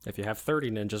If you have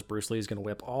 30 ninjas, Bruce Lee's going to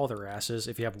whip all their asses.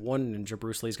 If you have one ninja,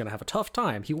 Bruce Lee's going to have a tough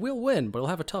time. He will win, but he'll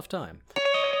have a tough time.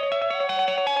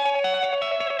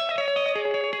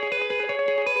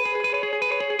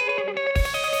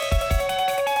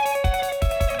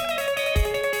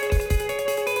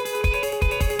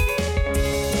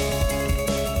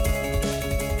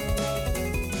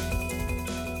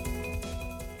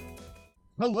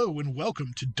 Hello and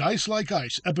welcome to Dice Like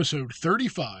Ice, episode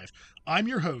 35. I'm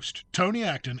your host, Tony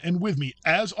Acton, and with me,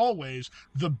 as always,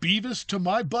 the Beavis to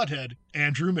my butthead,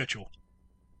 Andrew Mitchell.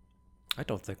 I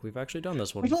don't think we've actually done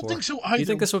this one I before. don't think so either. You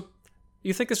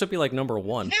think this would be like number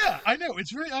one? Yeah, I know.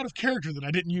 It's very out of character that I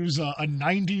didn't use a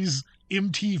 90s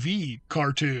MTV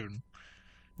cartoon.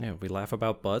 Yeah, we laugh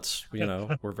about butts. You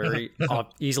know, we're very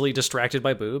easily distracted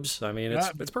by boobs. I mean,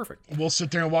 it's perfect. We'll sit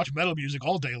there and watch metal music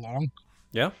all day long.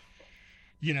 Yeah.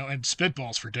 You know, and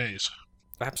spitballs for days.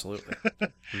 Absolutely.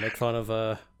 Make fun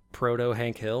of proto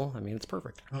Hank Hill. I mean, it's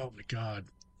perfect. Oh my god.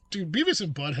 Dude, Beavis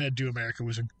and Butthead Do America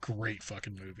was a great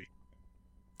fucking movie.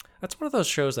 That's one of those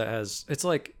shows that it's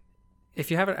like,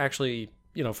 if you haven't actually,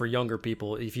 you know, for younger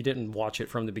people, if you didn't watch it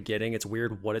from the beginning, it's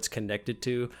weird what it's connected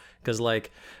to. Because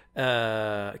like, King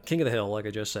of the Hill, like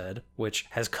I just said, which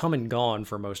has come and gone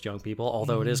for most young people,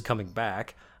 although it is coming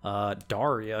back.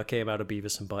 Daria came out of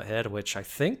Beavis and Butthead, which I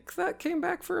think that came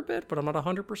back for a bit, but I'm not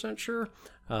 100% sure.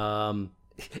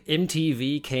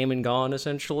 MTV came and gone,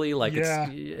 essentially. Like,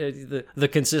 it's the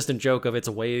consistent joke of it's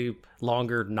way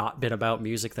longer not been about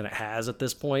music than it has at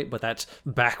this point, but that's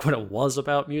back when it was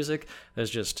about music.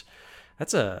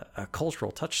 That's a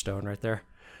cultural touchstone right there.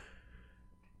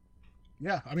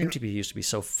 Yeah, I mean... MTV used to be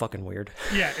so fucking weird.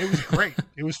 Yeah, it was great.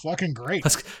 It was fucking great.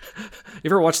 You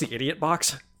ever watch The Idiot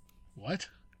Box? What?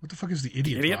 What the fuck is the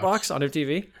Idiot Box? Box on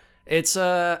MTV? It's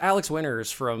Alex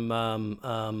Winters from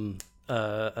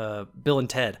Bill and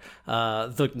Ted,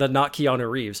 the not Keanu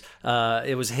Reeves.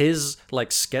 It was his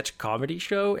like sketch comedy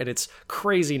show, and it's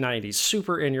crazy 90s,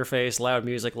 super in your face, loud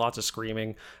music, lots of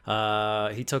screaming.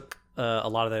 He took a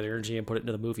lot of that energy and put it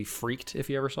into the movie Freaked, if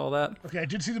you ever saw that. Okay, I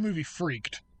did see the movie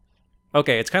Freaked.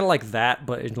 Okay, it's kind of like that,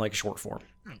 but in like short form.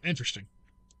 Interesting.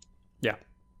 Yeah.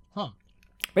 Huh.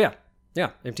 But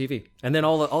yeah, MTV. And then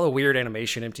all the weird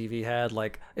animation MTV had,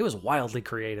 like, it was wildly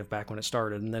creative back when it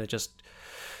started, and then it just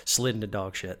slid into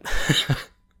dog shit.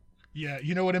 Yeah,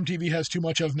 you know what MTV has too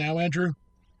much of now, Andrew?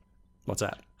 What's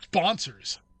that?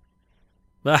 Sponsors.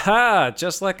 Aha!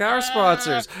 Just like our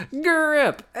sponsors.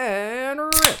 Grip and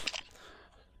Rip.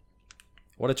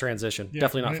 What a transition. Yeah,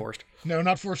 definitely not forced. No,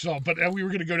 not forced at all. But we were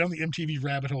going to go down the MTV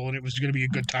rabbit hole, and it was going to be a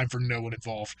good time for no one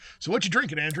involved. So what you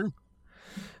drinking, Andrew?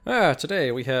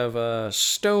 Today we have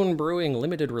Stone Brewing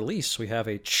limited release. We have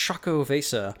a Choco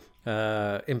Vesa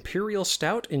Imperial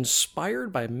Stout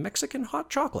inspired by Mexican hot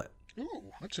chocolate.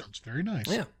 Ooh, that sounds very nice.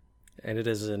 Yeah. And it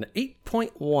is an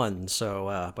 8.1,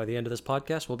 so by the end of this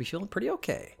podcast, we'll be feeling pretty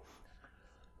okay.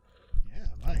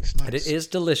 Nice. And it is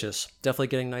delicious. Definitely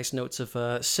getting nice notes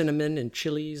of cinnamon and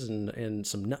chilies and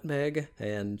some nutmeg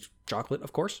and chocolate,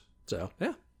 of course. So,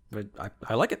 yeah,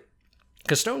 I like it.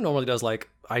 Because Stone normally does, like,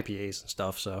 IPAs and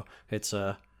stuff, so it's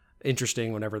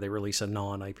interesting whenever they release a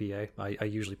non-IPA. I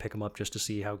usually pick them up just to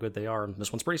see how good they are, and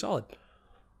this one's pretty solid.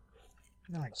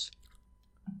 Nice.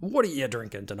 What are you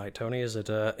drinking tonight, Tony? Is it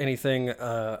anything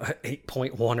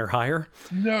 8.1 or higher?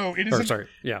 No, it is.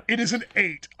 It is an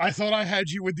 8. I thought I had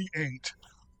you with the 8.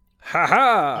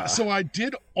 Ha-ha! So I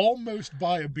did almost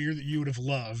buy a beer that you would have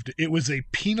loved. It was a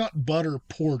peanut butter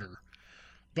porter.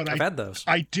 But I've had those.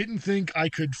 I didn't think I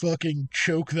could fucking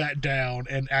choke that down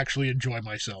and actually enjoy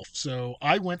myself. So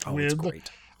I went with...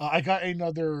 Great. I got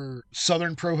another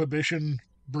Southern Prohibition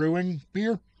Brewing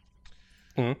beer.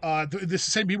 Mm-hmm. This is the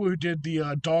same people who did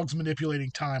the Dogs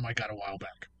Manipulating Time I got a while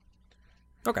back.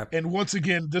 Okay. And once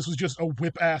again, this was just a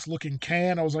whip-ass looking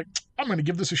can. I was like, I'm going to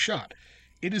give this a shot.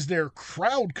 It is their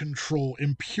Crowd Control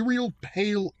Imperial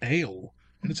Pale Ale,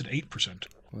 and it's at 8%.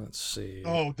 Let's see.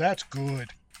 Oh, that's good.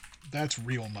 That's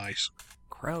real nice.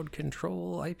 Crowd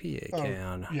Control IPA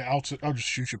can. Yeah, I'll just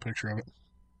shoot you a picture of it.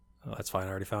 Oh, that's fine.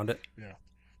 I already found it. Yeah.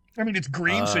 I mean, it's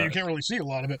green, so you can't really see a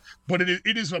lot of it, but it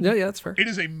is yeah, that's fair. It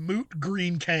is a moot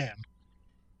green can.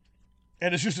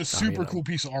 And it's just a super cool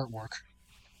piece of artwork.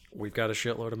 We've got a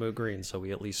shitload of moot green, so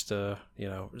we at least,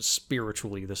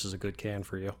 spiritually, this is a good can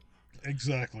for you.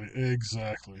 Exactly.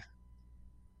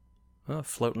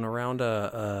 Floating around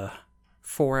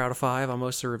 4 out of 5 on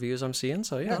most of the reviews I'm seeing,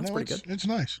 so yeah, that's pretty good. It's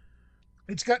nice.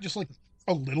 It's got just like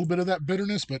a little bit of that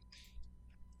bitterness, but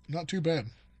not too bad.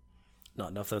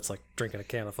 Not enough that it's like drinking a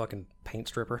can of fucking paint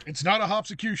stripper. It's not a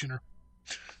Hopsecutioner.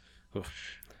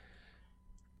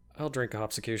 I'll drink a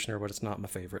Hopsecutioner, but it's not my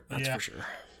favorite, that's for sure.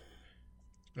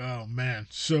 Oh man.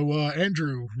 So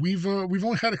Andrew, we've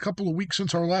only had a couple of weeks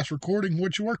since our last recording.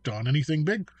 What you worked on? Anything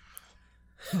big?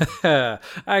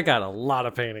 I got a lot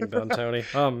of painting done, Tony.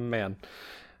 Oh man.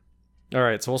 All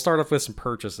right, so we'll start off with some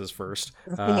purchases first.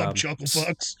 Full up chuckle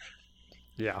bucks.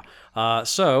 Yeah.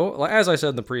 So, as I said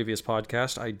in the previous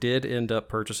podcast, I did end up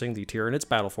purchasing the Tyranids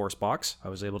Battle Force box. I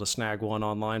was able to snag one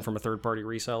online from a third-party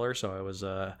reseller, so I was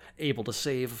able to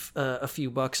save a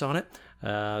few bucks on it.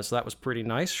 So that was pretty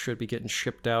nice. Should be getting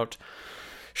shipped out.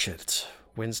 Shit, it's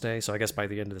Wednesday, so I guess by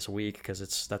the end of this week,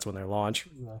 because that's when they launch.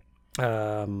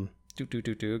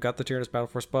 Got the Tyranids Battle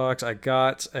Force box. I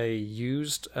got a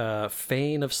used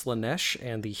Fane of Slaanesh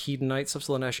and the Hedonites of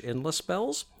Slaanesh Endless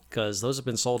spells, because those have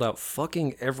been sold out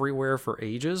fucking everywhere for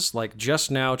ages. Like,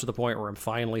 just now to the point where I'm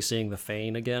finally seeing the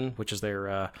Fane again, which is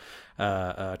their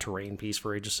terrain piece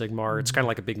for Age of Sigmar. It's kind of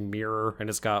like a big mirror, and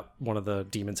it's got one of the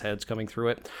demon's heads coming through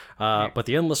it. But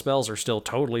the Endless spells are still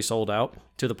totally sold out,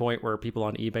 to the point where people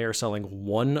on eBay are selling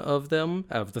one of them,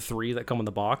 of the 3 that come in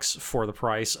the box, for the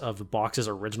price of the box's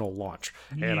original launch.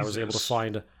 Jesus. And I was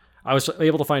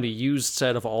able to find a used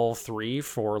set of all 3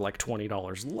 for like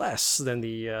 $20 less than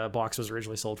the box was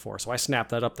originally sold for. So I snapped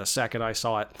that up the second I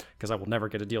saw it, because I will never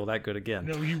get a deal that good again.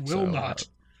 No, you will not.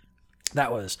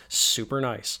 That was super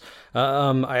nice.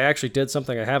 I actually did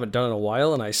something I haven't done in a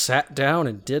while, and I sat down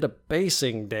and did a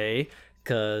basing day,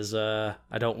 because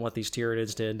I don't want these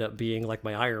Tyranids to end up being like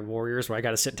my Iron Warriors, where I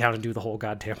got to sit down and do the whole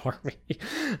goddamn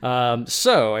army.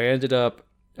 So I ended up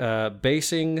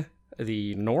basing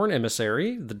the Norn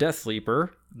Emissary, the Death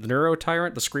Leaper, the Neuro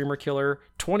Tyrant, the Screamer Killer,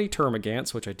 20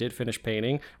 Termagants, which I did finish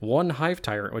painting, 1 Hive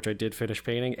Tyrant, which I did finish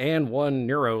painting, and 1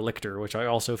 Neuro Lictor, which I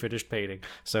also finished painting.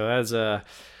 So that's a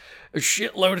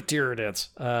shitload of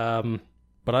Tyranids.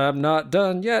 But I'm not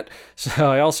done yet.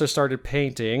 So I also started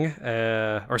painting,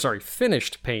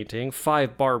 finished painting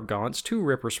 5 Barb Gaunts, 2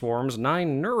 Ripper Swarms,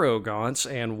 9 Neuro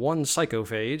Gaunts, and 1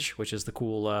 Psychophage, which is the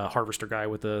cool harvester guy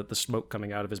with the smoke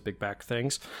coming out of his big back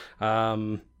things.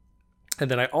 And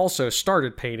then I also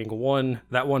started painting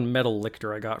that one Metal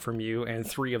Lictor I got from you, and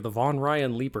 3 of the Von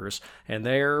Ryan Leapers, and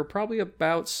they're probably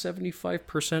about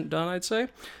 75% done, I'd say.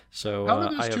 So how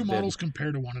do those 2 models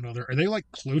compare to one another? Are they like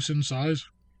close in size?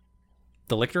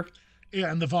 The Lictor? Yeah,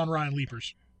 and the Von Ryan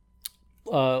Leapers.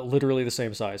 Literally the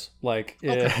same size. Like,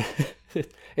 okay.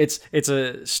 It's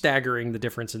a staggering the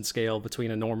difference in scale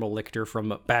between a normal Lictor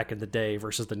from back in the day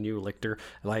versus the new Lictor.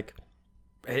 Like,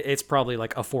 it's probably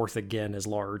like a fourth again as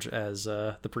large as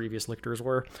the previous Lictors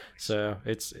were. So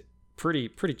it's pretty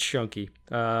chunky.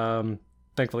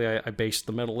 Thankfully, I based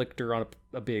the Metal Lictor on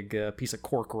a big piece of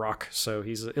cork rock, so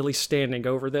he's at least standing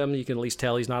over them. You can at least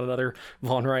tell he's not another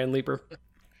Von Ryan Leaper.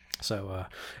 So,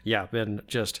 been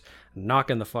just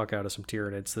knocking the fuck out of some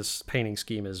Tyranids. This painting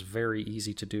scheme is very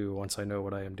easy to do once I know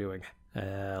what I am doing.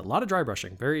 A lot of dry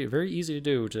brushing, very, very easy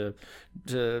to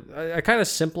do. I kind of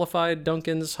simplified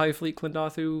Duncan's High Fleet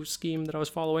Klindathu scheme that I was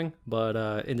following, but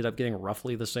ended up getting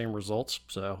roughly the same results.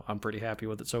 So I'm pretty happy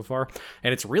with it so far.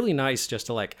 And it's really nice just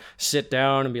to like sit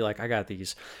down and be like, I got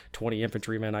these 20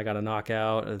 infantrymen I got to knock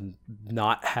out, and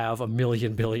not have a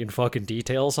million billion fucking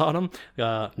details on them.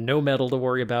 No metal to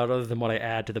worry about other than what I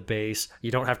add to the base.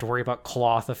 You don't have to worry about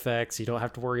cloth effects. You don't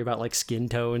have to worry about like skin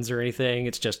tones or anything.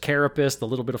 It's just carapace, the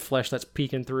little bit of flesh that's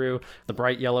peeking through, the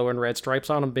bright yellow and red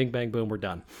stripes on them, bing bang boom, we're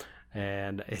done.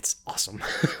 And it's awesome.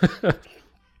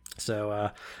 So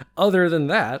other than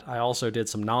that, I also did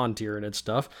some non-Tyranid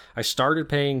stuff. I started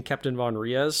paying Captain Von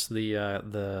Riez,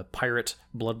 the pirate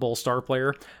Blood Bowl star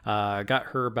player. Got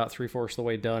her about 3/4 of the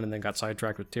way done, and then got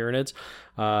sidetracked with Tyranids.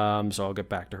 So I'll get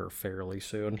back to her fairly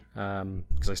soon,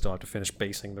 because I still have to finish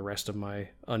basing the rest of my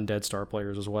undead star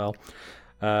players as well.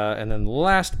 And then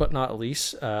last but not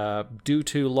least, due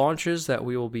to launches that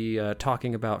we will be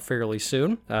talking about fairly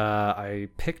soon, I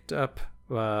picked up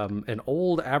an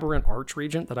old Aberrant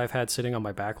Archregent that I've had sitting on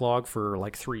my backlog for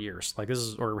like 3 years. Like, this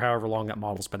is, or however long that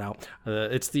model's been out.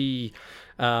 It's the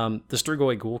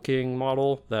Strigoi Ghoul King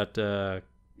model that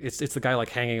it's the guy like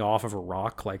hanging off of a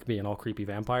rock, like being all creepy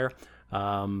vampire.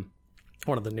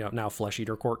 One of the now Flesh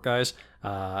Eater Court guys,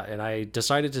 and I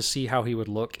decided to see how he would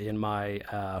look in my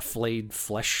flayed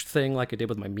flesh thing like I did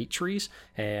with my meat trees,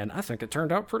 and I think it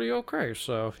turned out pretty okay.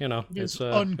 So, it's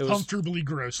uncomfortably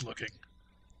gross looking.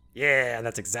 Yeah,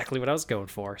 that's exactly what I was going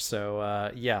for. So,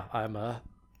 I'm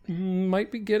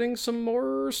might be getting some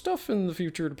more stuff in the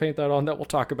future to paint that on that we'll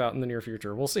talk about in the near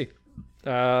future. We'll see.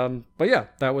 But yeah,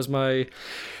 that was my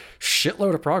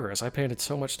shitload of progress. I painted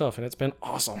so much stuff, and it's been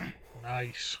awesome.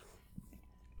 Nice.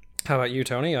 How about you,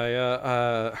 Tony?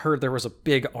 I heard there was a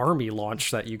big army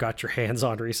launch that you got your hands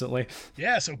on recently.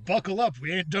 Yeah, so buckle up.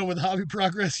 We ain't done with hobby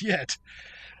progress yet.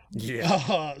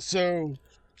 Yeah. So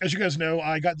as you guys know,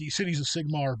 I got the Cities of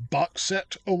Sigmar box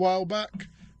set a while back,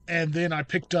 and then I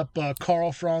picked up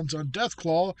Karl Franz on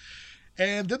Deathclaw,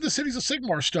 and then the Cities of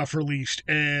Sigmar stuff released,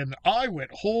 and I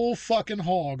went whole fucking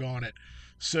hog on it.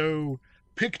 So,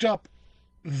 picked up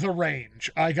the range.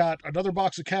 I got another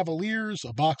box of Cavaliers,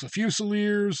 a box of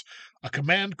Fusiliers, a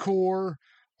Command Corps,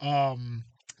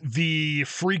 the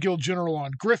Free Guild General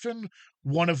on Griffin,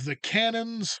 one of the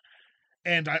cannons,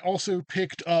 and I also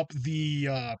picked up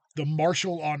the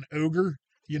Marshal on Ogre.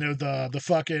 You know,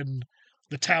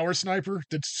 the tower sniper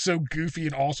that's so goofy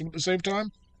and awesome at the same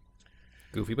time.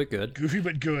 Goofy but good. Goofy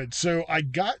but good. So I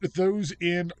got those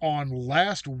in on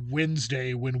last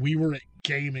Wednesday when we were at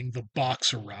gaming. The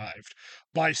box arrived.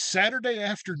 By Saturday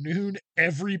afternoon,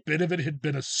 every bit of it had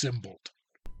been assembled.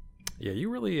 Yeah, you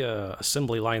really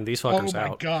assembly line these fuckers out. Oh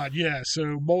my god, yeah.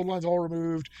 So mold lines all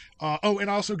removed. And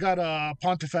I also got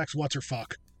Pontifex What's Her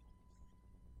Fuck.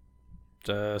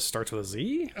 Starts with a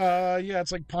Z? Yeah,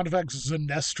 it's like Pontifex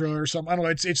Zenestra or something. I don't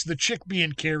know. It's the chick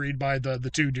being carried by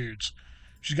the two dudes.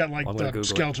 She's got like the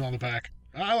skeleton on the back.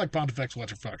 I like Pontifex What's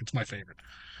Her Fuck. It's my favorite.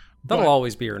 That'll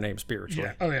always be her name spiritually.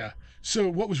 Yeah. Oh yeah. So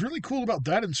what was really cool about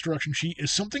that instruction sheet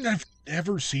is something I've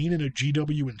never seen in a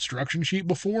GW instruction sheet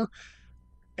before.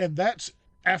 And that's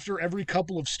after every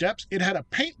couple of steps, it had a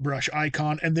paintbrush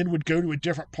icon and then would go to a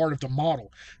different part of the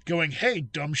model, going, hey,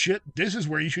 dumb shit, this is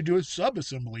where you should do a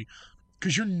sub-assembly.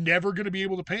 Because you're never going to be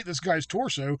able to paint this guy's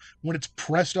torso when it's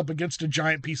pressed up against a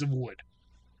giant piece of wood.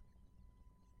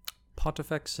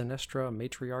 Pontifex Sinestra,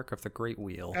 Matriarch of the Great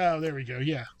Wheel. Oh, there we go.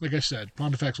 Yeah, like I said,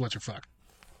 Pontifex What's Her Fuck.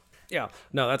 Yeah,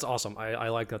 no, that's awesome. I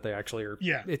like that they actually are.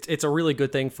 Yeah. It's a really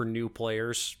good thing for new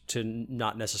players to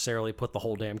not necessarily put the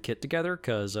whole damn kit together,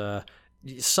 because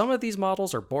some of these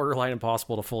models are borderline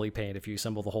impossible to fully paint if you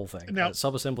assemble the whole thing. Now,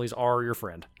 sub-assemblies are your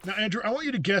friend. Now, Andrew, I want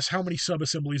you to guess how many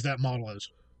sub-assemblies that model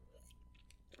is.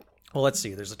 Well, let's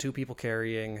see. There's the two people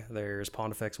carrying. There's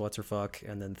Pontifex What's Her Fuck,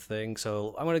 and then Thing.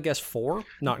 So I'm going to guess 4,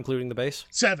 not including the base.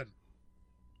 7.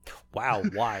 Wow,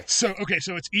 why? So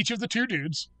it's each of the two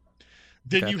dudes.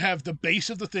 Then you have the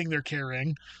base of the thing they're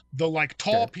carrying, the like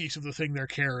tall piece of the thing they're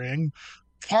carrying,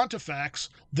 Pontifex,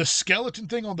 the skeleton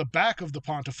thing on the back of the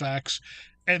Pontifex,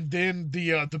 and then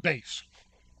the base.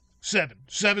 7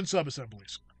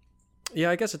 sub-assemblies. Yeah,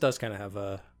 I guess it does kind of have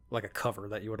a cover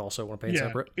that you would also want to paint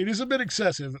separate. It is a bit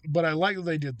excessive, but I like that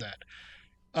they did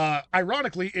that.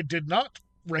 Ironically, it did not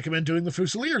recommend doing the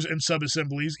Fusiliers in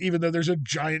sub-assemblies, even though there's a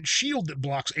giant shield that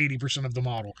blocks 80% of the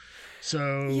model.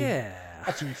 So yeah,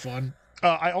 that's going to be fun.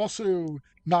 I also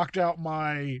knocked out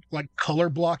my color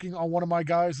blocking on one of my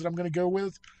guys that I'm going to go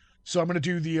with. So I'm going to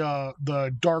do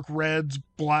the dark reds,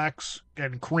 blacks,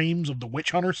 and creams of the Witch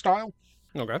Hunter style.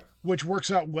 Okay. Which works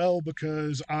out well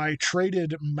because I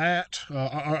traded Matt,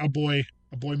 a boy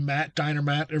Matt, Diner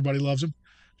Matt, everybody loves him,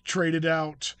 traded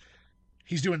out.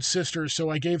 He's doing Sisters,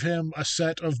 so I gave him a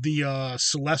set of the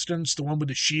Celestins, the one with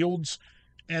the shields,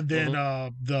 and then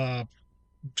the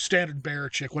standard bear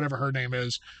chick, whatever her name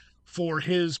is, for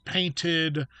his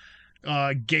painted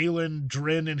Galen,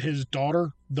 Drin, and his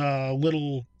daughter, the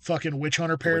little fucking witch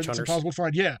hunter pair that's impossible to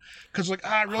find. Yeah, because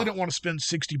I really don't want to spend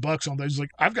 $60 on those.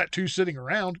 I've got 2 sitting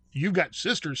around. You've got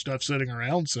Sister stuff sitting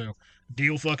around, so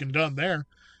deal fucking done there.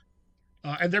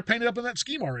 And they're painted up in that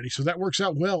scheme already, so that works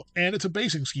out well. And it's a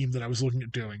basing scheme that I was looking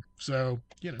at doing. So,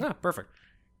 perfect.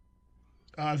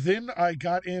 Then I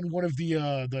got in one of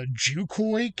the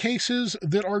Jukoi cases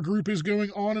that our group is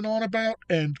going on and on about,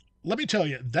 and let me tell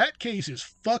you, that case is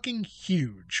fucking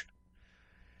huge.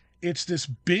 It's this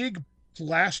big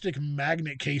plastic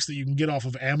magnet case that you can get off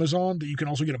of Amazon that you can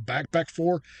also get a backpack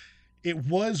for. It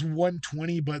was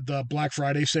 $120, but the Black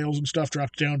Friday sales and stuff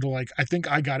dropped down to I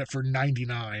think I got it for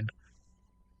 $99.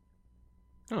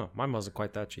 Oh, mine wasn't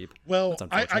quite that cheap. Well,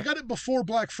 I got it before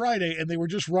Black Friday, and they were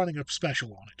just running a special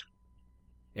on it.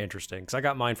 Interesting, because I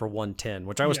got mine for $110,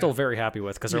 which I was still very happy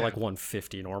with, because they're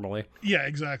 $150 normally. Yeah,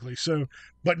 exactly. So,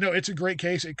 but no, it's a great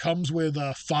case. It comes with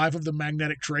 5 of the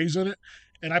magnetic trays in it,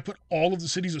 and I put all of the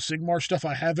Cities of Sigmar stuff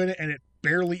I have in it, and it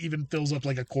barely even fills up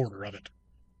a quarter of it.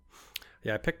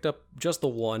 Yeah, I picked up just the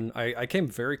one. I came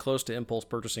very close to impulse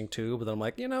purchasing 2, but then I'm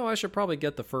like, I should probably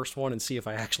get the first one and see if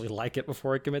I actually like it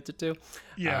before I commit to 2.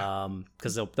 Yeah.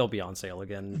 Because they'll be on sale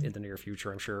again in the near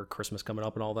future, I'm sure. Christmas coming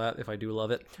up and all that, if I do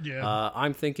love it. Yeah.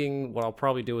 I'm thinking what I'll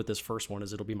probably do with this first one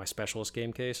is it'll be my specialist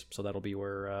game case, so that'll be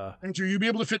where... Andrew, you'll be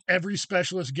able to fit every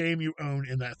specialist game you own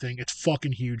in that thing. It's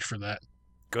fucking huge for that.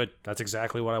 Good. That's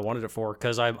exactly what I wanted it for,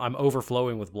 because I'm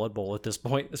overflowing with Blood Bowl at this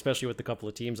point, especially with the couple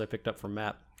of teams I picked up from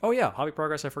Matt. Oh yeah, Hobby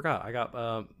Progress, I forgot. I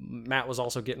got Matt was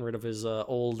also getting rid of his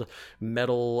old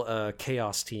metal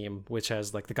Chaos team, which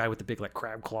has the guy with the big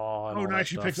crab claw and all nice.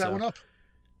 that You stuff, picked that one up?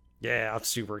 Yeah, I'm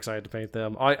super excited to paint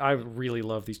them. I really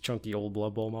love these chunky old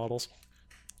Blood Bowl models.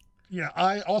 Yeah,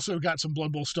 I also got some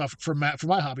Blood Bowl stuff from Matt for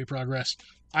my hobby progress.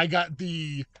 I got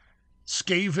the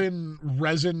Skaven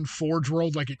resin Forge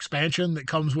World like expansion that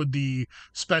comes with the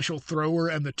special thrower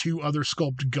and the 2 other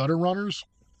sculpt gutter runners.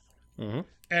 Mm-hmm.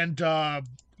 And oh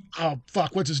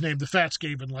fuck, what's his name? The fat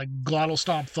Skaven, like Glottal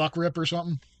Stomp Fuck Rip or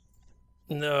something.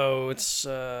 No, it's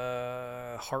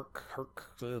Hark.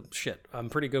 Shit, I'm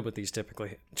pretty good with these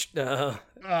typically.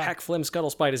 Hack Flim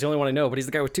Scuttlespite is the only one I know, but he's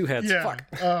the guy with 2 heads. Yeah.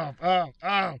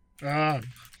 Fuck.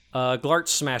 Glart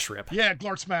Smash Rip. Yeah,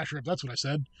 Glart Smash Rip. That's what I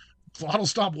said. Glottal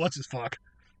Stomp. What's his fuck?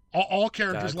 All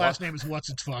characters' last name is what's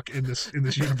its fuck in this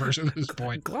universe at this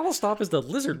point. Glottal Stomp is the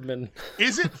Lizardman.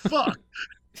 Is it? Fuck.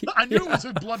 I knew it was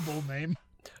a Blood Bowl name.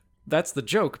 That's the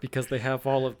joke, because they have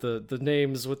all of the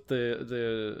names with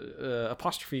the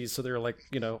apostrophes, so they're like,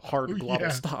 hard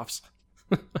glottal stops.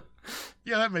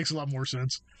 Yeah, that makes a lot more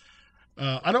sense.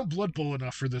 I don't Blood Bowl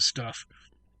enough for this stuff.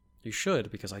 You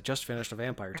should, because I just finished a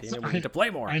vampire team and we need to play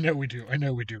more. I know we do.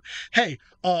 Hey,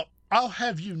 I'll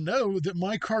have you know that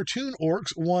my cartoon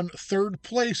orcs won 3rd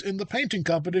place in the painting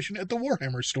competition at the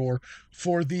Warhammer store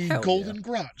for the Golden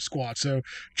Grot squad. So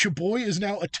Chaboy is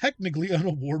now technically an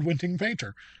award-winning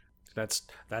painter. That's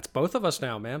both of us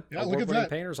now, man. Yeah, look at that.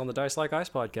 Painters on the Dice Like Ice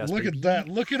podcast. Look at that.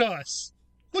 Look at us.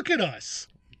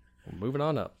 We're moving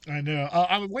on up. I know.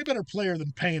 I'm a way better player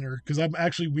than painter, because I'm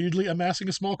actually weirdly amassing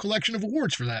a small collection of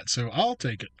awards for that, so I'll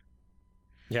take it.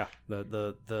 Yeah,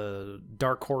 the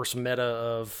dark horse meta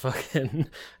of fucking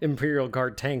Imperial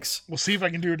Guard tanks. We'll see if I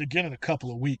can do it again in a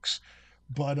couple of weeks.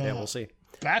 But yeah, we'll see.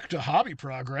 Back to hobby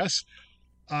progress.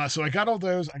 So I got all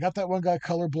those. I got that one guy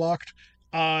color blocked.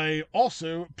 I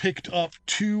also picked up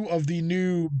 2 of the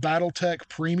new BattleTech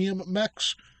premium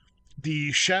mechs,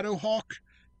 the Shadowhawk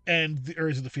or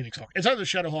is it the Phoenix Hawk? It's either the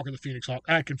Shadowhawk or the Phoenix Hawk.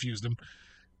 I confused them.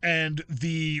 And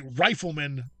the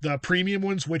Rifleman, the premium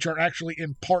ones, which are actually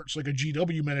in parts like a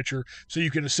GW miniature, so you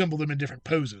can assemble them in different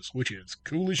poses, which is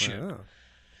cool as shit. Yeah.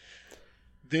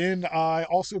 Then I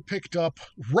also picked up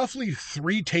roughly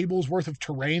 3 tables worth of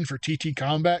terrain for TT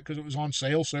Combat because it was on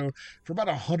sale. So for about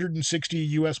 160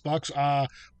 US bucks,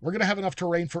 we're going to have enough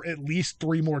terrain for at least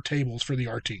 3 more tables for the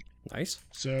RT. Nice.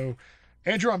 So,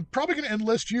 Andrew, I'm probably going to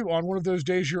enlist you on one of those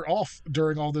days you're off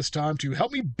during all this time to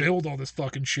help me build all this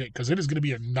fucking shit, because it is going to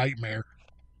be a nightmare.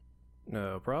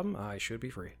 No problem. I should be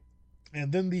free.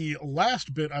 And then the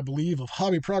last bit, I believe, of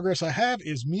hobby progress I have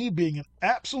is me being an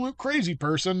absolute crazy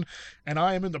person, and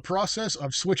I am in the process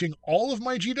of switching all of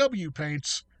my GW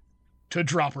paints to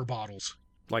dropper bottles.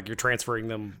 Like you're transferring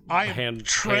them, hand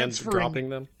dropping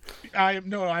them?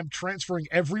 I'm transferring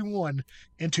every one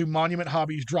into Monument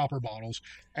Hobbies dropper bottles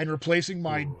and replacing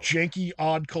my janky,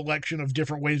 odd collection of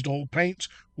different ways to hold paints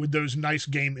with those nice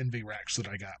game envy racks that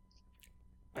I got.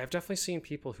 I've definitely seen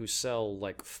people who sell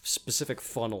like specific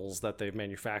funnels that they've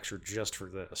manufactured just for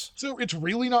this. So it's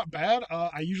really not bad.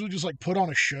 I usually just like put on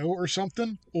a show or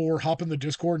something, or hop in the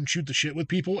Discord and shoot the shit with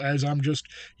people as I'm just,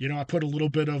 I put a little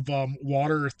bit of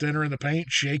water or thinner in the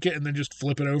paint, shake it, and then just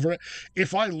flip it over it.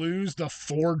 If I lose the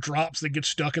 4 drops that get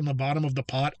stuck in the bottom of the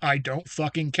pot, I don't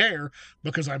fucking care,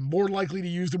 because I'm more likely to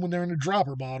use them when they're in a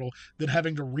dropper bottle than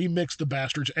having to remix the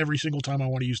bastards every single time I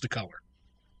want to use the color.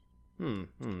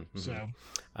 So,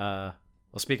 well,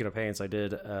 speaking of paints, I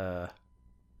did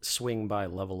swing by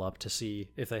Level Up to see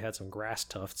if they had some grass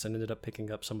tufts, and ended up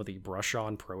picking up some of the Brush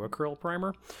On Pro Acryl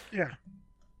primer.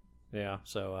 Yeah.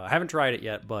 So I haven't tried it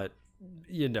yet, but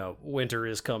winter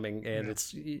is coming, and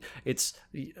it's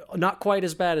not quite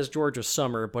as bad as Georgia's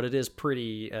summer, but it is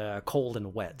pretty cold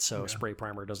and wet. So spray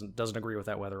primer doesn't agree with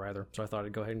that weather either. So I thought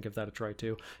I'd go ahead and give that a try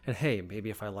too. And hey,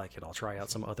 maybe if I like it, I'll try out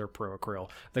some other Pro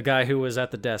Acryl. The guy who was at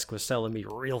the desk was selling me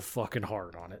real fucking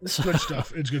hard on it. It's good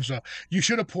stuff. It's good stuff. You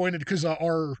should have pointed, because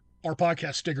our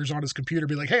podcast sticker's on his computer.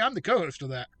 Be like, hey, I'm the co-host of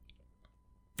that.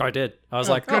 I did. I was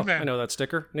like, oh, man. I know that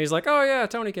sticker. And he's like, oh, yeah,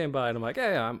 Tony came by. And I'm like,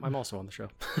 yeah, I'm also on the show.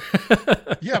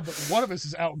 Yeah, but one of us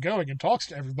is outgoing and talks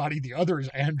to everybody. The other is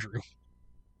Andrew.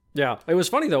 Yeah. It was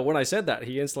funny, though. When I said that,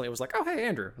 he instantly was like, oh, hey,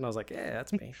 Andrew. And I was like, yeah,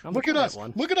 that's me. Look at us.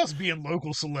 Look at us being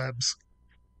local celebs.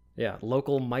 Yeah,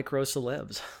 local micro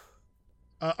celebs.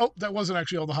 That wasn't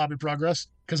actually all the hobby progress,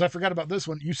 because I forgot about this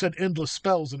one. You said endless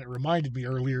spells, and it reminded me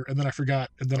earlier, and then I forgot,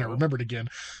 and then I remembered again.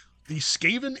 The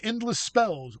Skaven Endless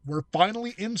Spells were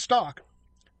finally in stock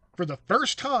for the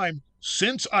first time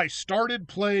since I started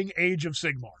playing Age of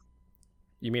Sigmar.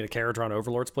 You mean a Caradron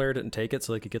Overlords player didn't take it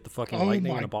so they could get the fucking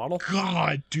lightning in a bottle? Oh my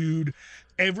god, dude.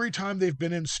 Every time they've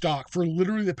been in stock for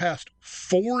literally the past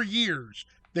 4 years,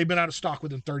 they've been out of stock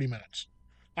within 30 minutes.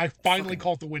 I finally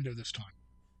caught the window this time.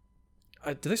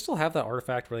 Do they still have that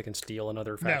artifact where they can steal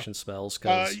another No. faction's spells?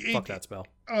 Because fuck that spell.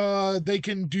 They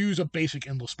can use a basic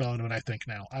endless spell into it, I think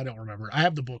now. I don't remember. I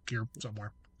have the book here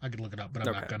somewhere. I could look it up, but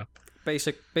I'm not gonna.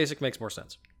 Basic makes more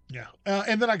sense. Yeah.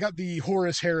 And then I got the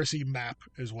Horus Heresy map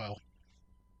as well.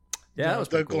 Yeah, that was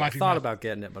pretty cool. I thought map. about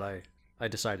getting it, but I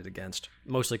decided against.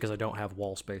 Mostly because I don't have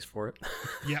wall space for it.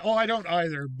 Yeah, I don't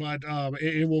either, but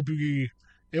it will be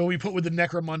put with the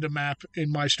Necromunda map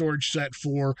in my storage set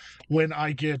for when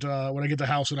I get the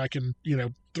house and I can,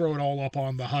 throw it all up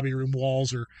on the hobby room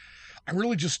walls. Or I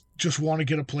really just want to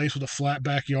get a place with a flat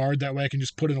backyard. That way I can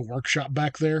just put in a workshop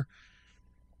back there.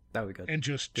 That would be good. And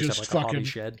just have like fucking a hobby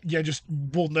shed. Yeah,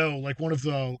 like one of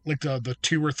the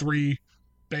 2 or 3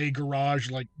 bay garage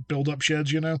like build up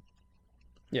sheds,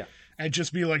 Yeah. And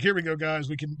just be like, here we go, guys.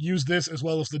 We can use this as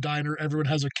well as the diner. Everyone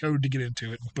has a code to get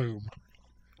into it. Boom.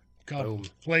 Come Boom.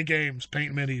 Play games,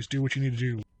 paint minis, do what you need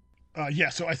to do.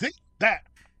 So I think that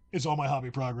is all my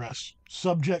hobby progress.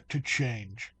 Subject to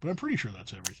change. But I'm pretty sure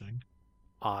that's everything.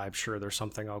 I'm sure there's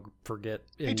something I'll forget.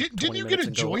 Hey, didn't you get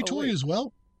a Joy Toy as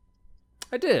well?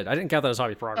 I did. I didn't count that as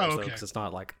hobby progress, though, okay. because it's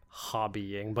not like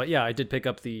hobbying. But yeah, I did pick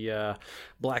up the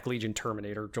Black Legion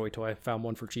Terminator Joy Toy. Found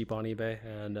one for cheap on eBay,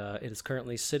 and it is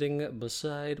currently sitting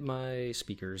beside my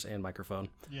speakers and microphone.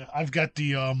 Yeah, I've got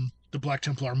the Black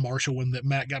Templar Marshall one that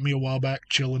Matt got me a while back,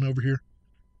 chilling over here.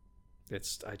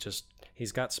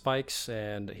 He's got spikes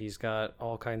and he's got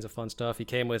all kinds of fun stuff. He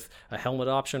came with a helmet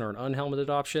option or an unhelmeted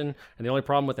option, and the only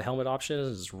problem with the helmet option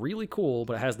is it's really cool,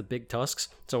 but it has the big tusks.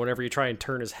 So whenever you try and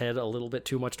turn his head a little bit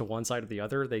too much to one side or the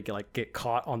other, they get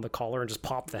caught on the collar and just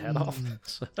pop the head off.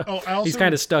 So he's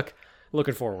kind of stuck.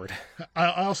 Looking forward.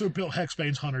 I also built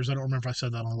Hexbane's Hunters. I don't remember if I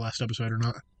said that on the last episode or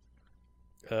not.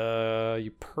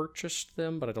 You purchased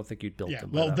them, but I don't think you built them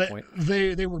by that point.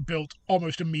 They were built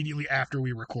almost immediately after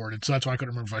we recorded, so that's why I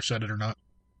couldn't remember if I said it or not.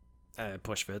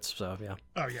 Push fits, so yeah.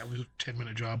 Oh yeah, it was a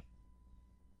 10-minute job.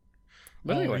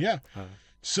 But anyway, yeah.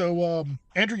 So,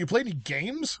 Andrew, you play any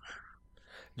games?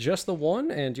 Just the one,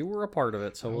 and you were a part of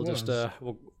it, so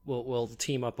we'll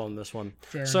team up on this one.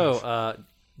 Fair enough.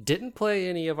 Didn't play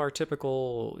any of our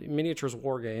typical miniatures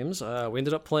war games. We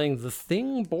ended up playing the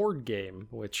Thing board game,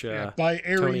 which by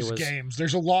Ares Games.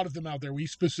 There's a lot of them out there. We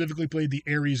specifically played the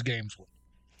Ares Games one.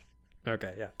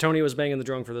 Okay, yeah. Tony was banging the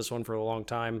drum for this one for a long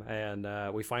time,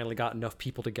 and we finally got enough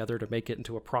people together to make it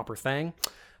into a proper thing.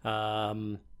 What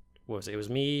was it? It was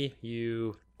me,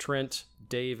 you, Trent,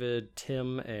 David,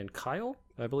 Tim, and Kyle,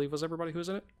 I believe was everybody who was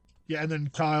in it. Yeah, and then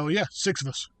Kyle, 6 of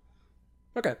us.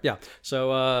 Okay, yeah.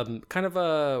 So kind of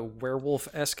a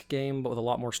werewolf-esque game, but with a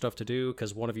lot more stuff to do,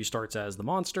 because one of you starts as the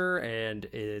monster, and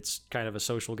it's kind of a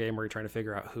social game where you're trying to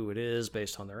figure out who it is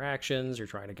based on their actions. You're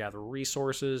trying to gather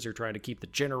resources. You're trying to keep the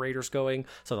generators going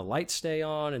so the lights stay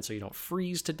on and so you don't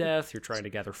freeze to death. You're trying to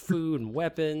gather food and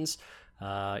weapons.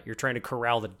 You're trying to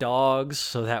corral the dogs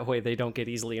so that way they don't get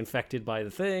easily infected by the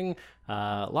thing.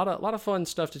 A lot of fun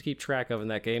stuff to keep track of in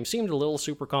that game. Seemed a little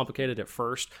super complicated at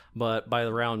first, but by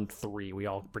the round 3, we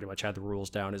all pretty much had the rules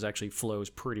down. It actually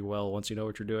flows pretty well once you know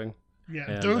what you're doing. Yeah,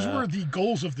 and those were the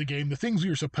goals of the game, the things we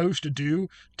were supposed to do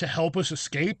to help us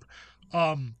escape.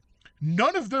 None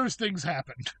of those things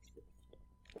happened.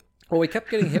 Well, we kept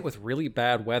getting hit with really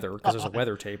bad weather because there's a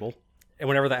weather table. And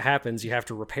whenever that happens, you have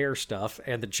to repair stuff,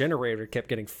 and the generator kept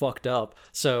getting fucked up.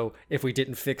 So if we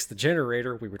didn't fix the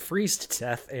generator, we would freeze to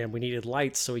death, and we needed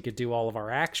lights so we could do all of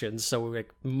our actions. So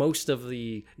most of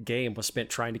the game was spent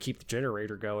trying to keep the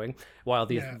generator going while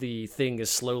the thing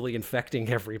is slowly infecting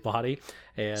everybody.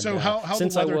 And so how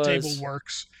the weather table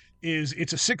works is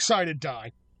it's a 6-sided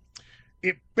die.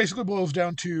 It basically boils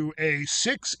down to a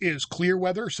 6 is clear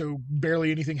weather, so barely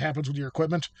anything happens with your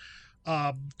equipment.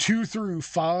 2 through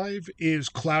 5 is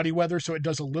cloudy weather, so it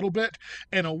does a little bit,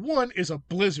 and a 1 is a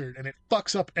blizzard, and it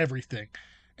fucks up everything.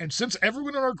 And since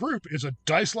everyone in our group is a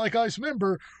Dice Like Ice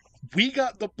member, we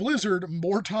got the blizzard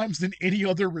more times than any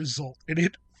other result, and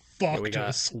it fucked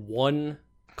us. One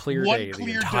clear day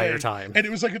the entire time. And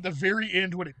it was like at the very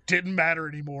end when it didn't matter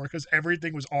anymore because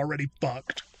everything was already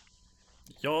fucked.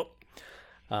 Yup.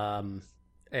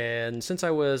 And since I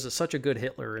was such a good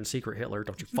Hitler and secret Hitler,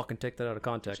 don't you fucking take that out of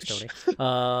context,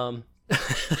 Tony.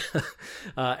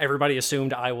 Everybody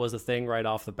assumed I was the thing right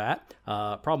off the bat.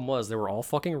 Problem was they were all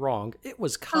fucking wrong. It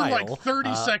was Kyle. For like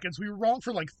 30 seconds. We were wrong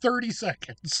for like 30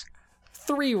 seconds.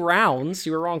 3 rounds.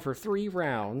 You were wrong for 3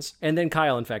 rounds. And then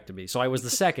Kyle infected me. So I was the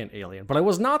second alien. But I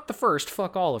was not the first.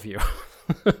 Fuck all of you.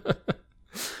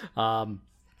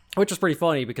 which was pretty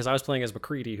funny because I was playing as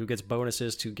McCready, who gets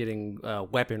bonuses to getting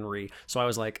weaponry. So I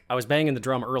was like, I was banging the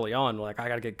drum early on, like I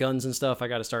got to get guns and stuff. I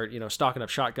got to start, stocking up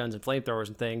shotguns and flamethrowers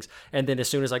and things. And then as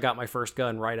soon as I got my first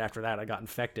gun, right after that, I got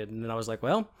infected. And then I was like,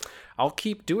 well, I'll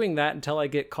keep doing that until I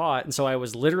get caught. And so I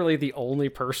was literally the only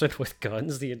person with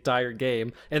guns the entire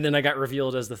game. And then I got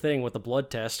revealed as the thing with the blood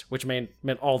test, which meant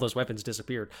all those weapons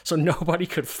disappeared. So nobody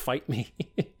could fight me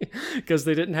because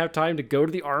they didn't have time to go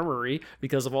to the armory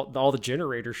because of all the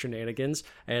generator shenanigans.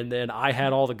 And then I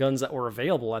had all the guns that were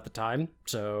available at the time.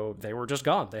 So they were just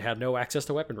gone. They had no access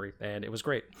to weaponry. And it was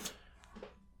great.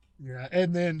 Yeah.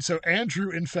 And then, so Andrew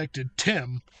infected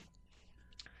Tim.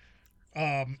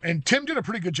 And Tim did a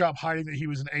pretty good job hiding that he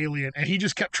was an alien, and he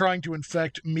just kept trying to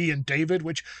infect me and David,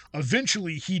 which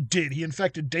eventually he did. He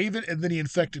infected David, and then he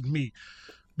infected me.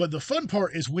 But the fun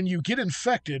part is when you get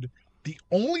infected, the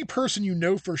only person you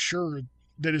know for sure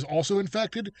that is also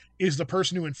infected is the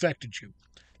person who infected you,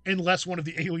 unless one of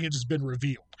the aliens has been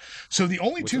revealed. So the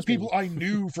only two people I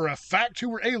knew for a fact who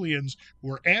were aliens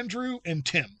were Andrew and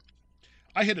Tim.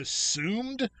 I had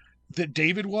assumed that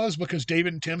David was, because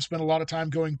David and Tim spent a lot of time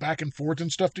going back and forth and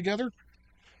stuff together,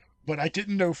 but I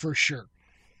didn't know for sure.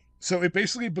 So it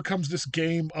basically becomes this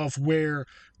game of where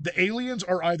the aliens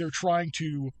are either trying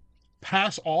to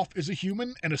pass off as a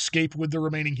human and escape with the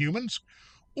remaining humans,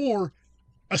 or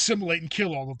assimilate and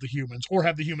kill all of the humans, or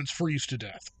have the humans freeze to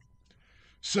death.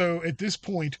 So at this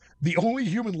point, the only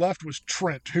human left was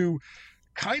Trent, who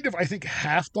kind of, I think,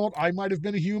 half thought I might have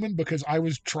been a human because I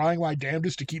was trying my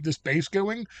damnedest to keep this base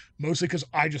going, mostly because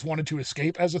I just wanted to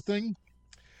escape as a thing.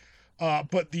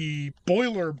 But the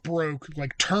boiler broke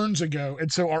like turns ago,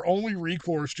 and so our only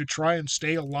recourse to try and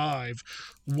stay alive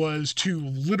was to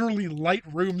literally light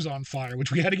rooms on fire,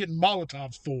 which we had to get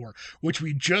Molotovs for, which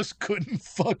we just couldn't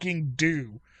fucking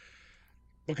do.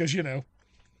 Because,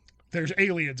 there's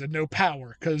aliens and no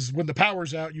power, because when the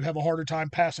power's out, you have a harder time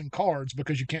passing cards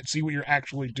because you can't see what you're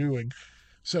actually doing.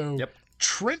 So Yep.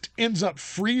 Trent ends up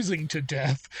freezing to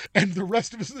death, and the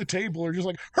rest of us at the table are just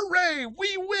like, hooray,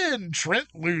 we win! Trent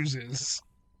loses.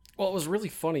 Well, it was really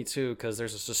funny, too, because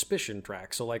there's a suspicion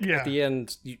track. So, like, Yeah. at the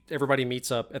end, everybody meets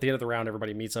up. At the end of the round,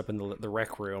 everybody meets up in the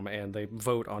rec room, and they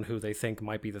vote on who they think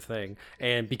might be the thing.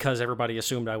 And because everybody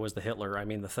assumed I was the Hitler,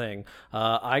 the thing,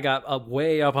 I got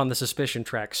way up on the suspicion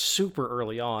track super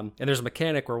early on. And there's a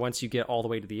mechanic where once you get all the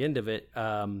way to the end of it,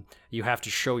 you have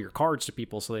to show your cards to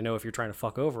people so they know if you're trying to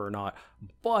fuck over or not.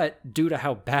 But due to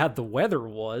how bad the weather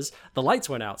was, the lights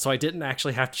went out. So I didn't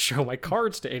actually have to show my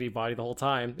cards to anybody the whole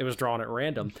time. It was drawn at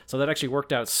random. So that actually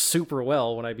worked out super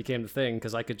well when I became the thing,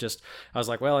 because I was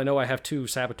like, well, I know I have 2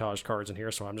 sabotage cards in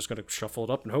here, so I'm just going to shuffle it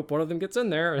up and hope one of them gets in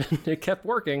there. And it kept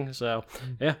working. So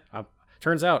yeah,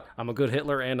 turns out I'm a good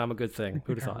Hitler and I'm a good thing.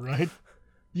 Who'd have thought? Right?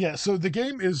 Yeah, so the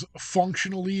game is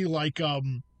functionally like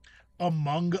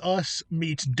Among Us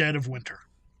meets Dead of Winter.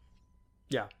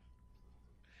 Yeah.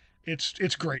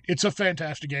 It's great. It's a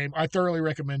fantastic game. I thoroughly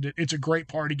recommend it. It's a great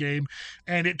party game,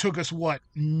 and it took us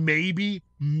maybe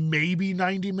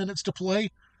 90 minutes to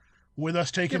play, with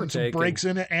us taking some breaks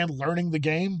in it and learning the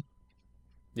game.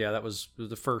 Yeah, that was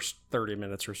the first 30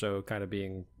 minutes or so, kind of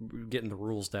getting the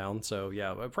rules down. So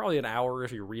yeah, probably an hour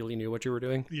if you really knew what you were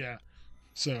doing. Yeah.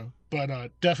 So,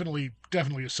 but definitely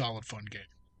a solid fun game.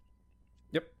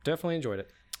 Yep, definitely enjoyed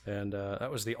it. And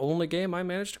that was the only game I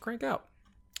managed to crank out.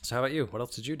 So how about you? What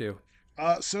else did you do?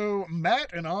 So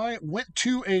Matt and I went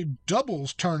to a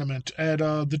doubles tournament at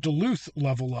the Duluth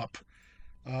Level Up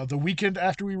the weekend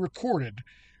after we recorded.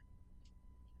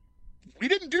 We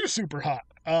didn't do super hot.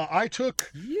 I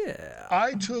took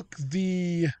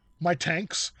my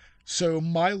tanks. So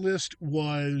my list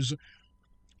was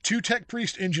 2 Tech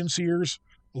Priest Engine Seers,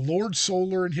 Lord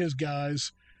Solar and his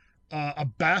guys, a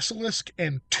Basilisk,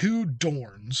 and 2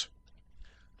 Dorns.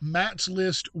 Matt's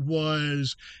list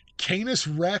was Canis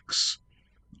Rex,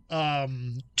 2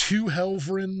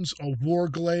 Helvrins, a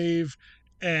Warglaive,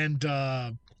 and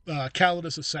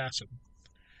Calidus Assassin.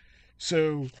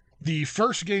 So the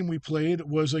first game we played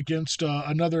was against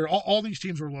another... All these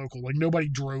teams were local. Like, nobody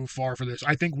drove far for this.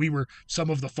 I think we were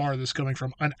some of the farthest, coming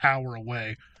from an hour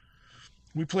away.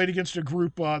 We played against a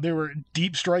group... they were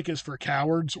Deep Strike is for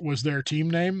Cowards, was their team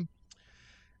name.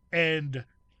 And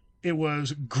it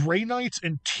was Grey Knights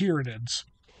and Tyranids.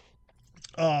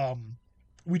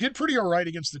 We did pretty all right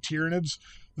against the Tyranids.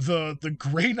 The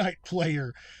Grey Knight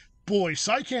player, boy,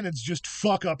 Psy Cannons just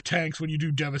fuck up tanks when you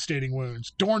do devastating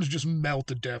wounds. Dorns just melt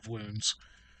the dev wounds.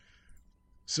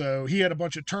 So he had a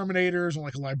bunch of Terminators and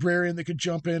like a Librarian that could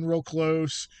jump in real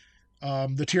close.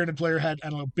 The Tyranid player had,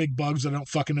 I don't know, big bugs that I don't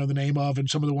fucking know the name of, and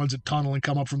some of the ones that tunnel and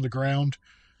come up from the ground.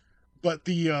 But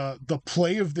the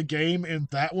play of the game in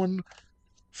that one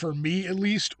for me at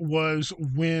least, was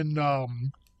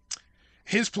when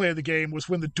his play of the game was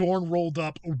when the Dorn rolled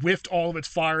up, whiffed all of its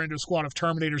fire into a squad of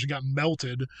Terminators and got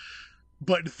melted.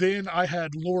 But then I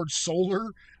had Lord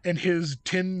Solar and his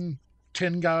 10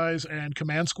 guys and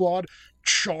command squad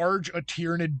charge a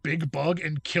Tyranid big bug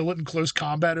and kill it in close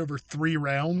combat over 3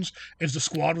 rounds as the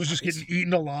squad was just getting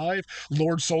eaten alive.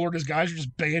 Lord Solar and his guys were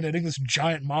just bayoneting this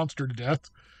giant monster to death.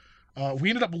 We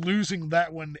ended up losing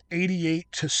that one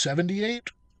 88-78,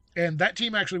 and that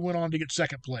team actually went on to get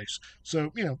second place.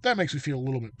 So, that makes me feel a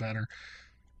little bit better.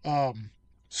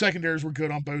 Secondaries were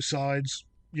good on both sides.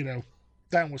 That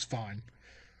one was fine.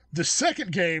 The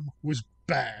second game was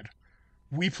bad.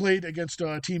 We played against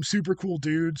Team Super Cool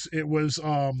Dudes. It was,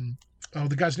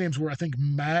 the guys' names were, I think,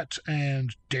 Matt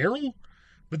and Daryl,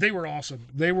 but they were awesome.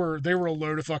 They were a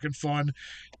load of fucking fun.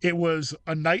 It was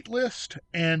a Knight list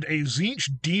and a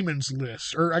Tzeentch Demons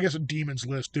list, or I guess a Demons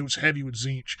list. It was heavy with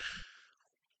Tzeentch.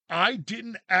 I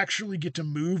didn't actually get to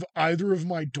move either of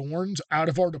my Dorns out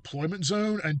of our deployment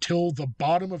zone until the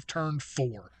bottom of turn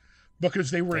 4,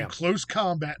 because they were in close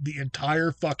combat the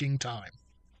entire fucking time.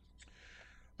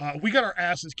 We got our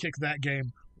asses kicked that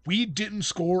game. We didn't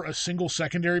score a single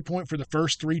secondary point for the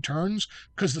first 3 turns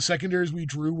because the secondaries we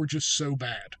drew were just so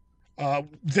bad.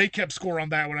 They kept score on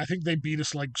that one. I think they beat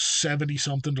us like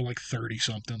 70-something to like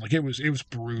 30-something. Like, it was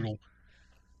brutal.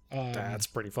 That's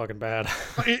pretty fucking bad.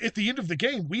 At the end of the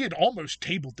game, we had almost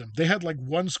tabled them. They had like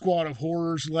 1 squad of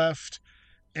horrors left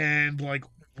and like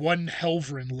 1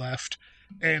 Helverin left.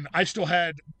 And I still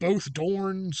had both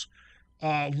Dorns,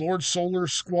 Lord Solar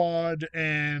squad,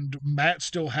 and Matt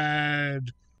still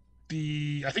had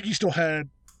I think he still had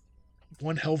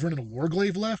 1 Helverin and a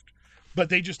Warglaive left. But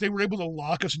they were able to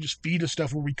lock us and just feed us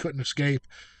stuff where we couldn't escape.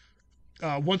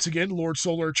 Once again, Lord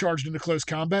Solar charged into close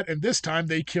combat, and this time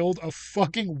they killed a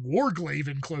fucking Warglaive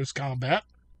in close combat.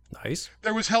 Nice.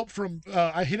 There was help from,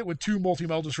 I hit it with 2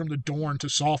 multi-meltas from the Dorn to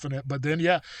soften it, but then,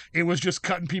 it was just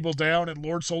cutting people down, and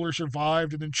Lord Solar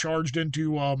survived and then charged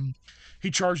into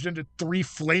 3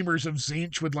 flamers of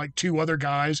Tzeentch with like 2 other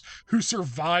guys who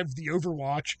survived the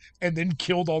Overwatch and then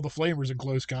killed all the flamers in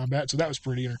close combat, so that was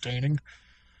pretty entertaining.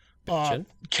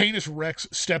 Canis Rex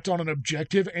stepped on an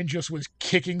objective and just was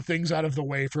kicking things out of the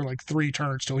way for like 3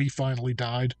 turns till he finally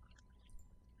died.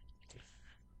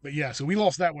 But so we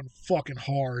lost that one fucking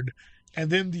hard.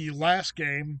 And then the last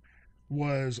game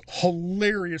was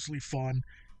hilariously fun.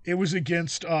 It was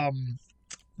against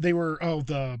they were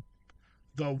the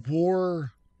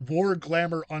War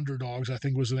Glamour Underdogs, I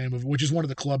think was the name of it, which is one of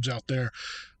the clubs out there.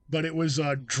 But it was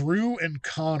Drew and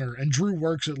Connor, and Drew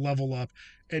works at Level Up.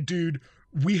 And dude,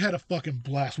 we had a fucking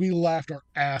blast. We laughed our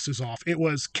asses off. It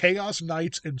was Chaos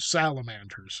Knights and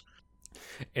Salamanders.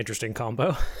 Interesting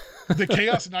combo. The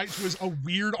Chaos Knights was a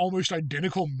weird, almost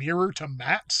identical mirror to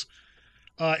Matt's.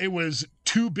 It was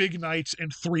 2 big knights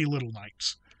and 3 little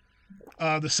knights.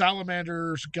 The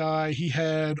Salamanders guy, he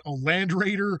had a Land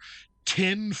Raider,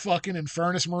 10 fucking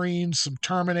Infernus Marines, some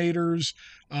Terminators,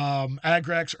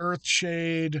 Agrax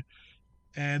Earthshade,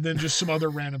 and then just some other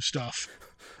random stuff.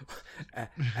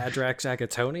 Adrax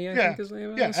Agatoni, I think his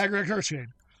name is? Yeah, Agrax Earthshade.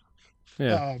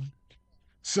 Yeah.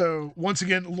 So, once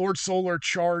again, Lord Solar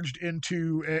charged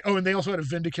into... and they also had a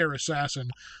Vindicare Assassin,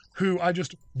 who I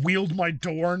just wheeled my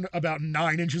Dorn about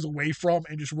 9 inches away from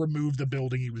and just removed the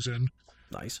building he was in.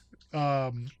 Nice.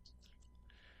 There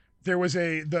was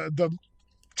the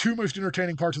 2 most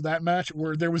entertaining parts of that match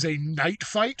where there was a knight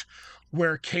fight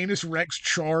where Canis Rex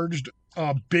charged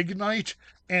a big knight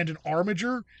and an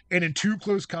armiger, and in 2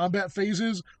 close combat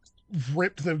phases,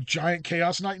 ripped the giant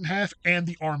Chaos Knight in half and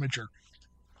the armiger.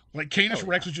 Like, Canis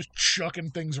Rex was just chucking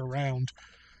things around.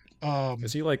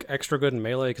 Is he like extra good in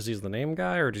melee because he's the name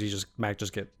guy, or does Mac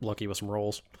just get lucky with some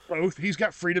rolls? Both. He's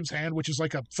got Freedom's Hand, which is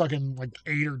like a fucking like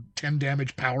 8 or 10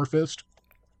 damage power fist.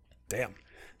 Damn.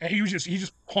 And he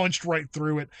just punched right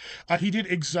through it. He did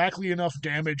exactly enough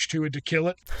damage to it to kill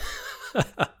it.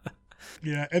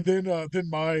 Yeah, and then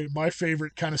my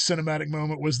favorite kind of cinematic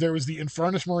moment was there was the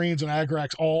Infernus Marines and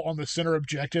Agrax all on the center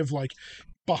objective, like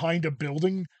behind a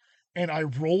building, and I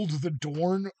rolled the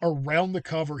Dorn around the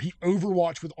cover. He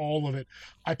overwatched with all of it.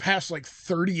 I passed like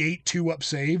 38 2-up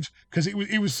saves because it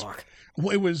was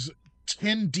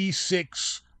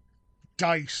 10d6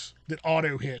 dice that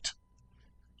auto hit,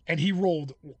 and he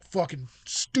rolled fucking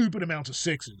stupid amounts of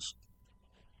 6s.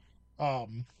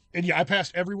 And I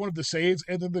passed every one of the saves,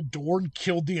 and then the Dorn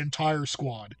killed the entire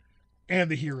squad. and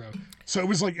the hero. So it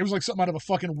was like something out of a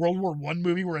fucking World War One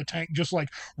movie where a tank just like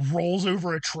rolls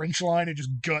over a trench line and just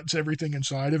guts everything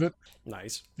inside of it.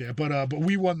 Nice. Yeah, but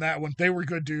we won that one. They were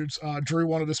good dudes. Drew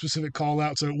wanted a specific call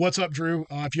out. So what's up, Drew?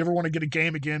 If you ever want to get a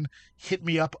game again, hit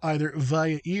me up either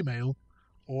via email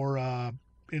or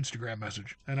Instagram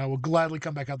message, and I will gladly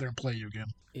come back out there and play you again.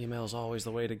 Email's always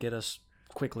the way to get us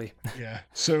quickly. Yeah.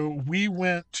 So we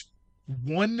went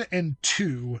 1 and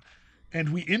 2,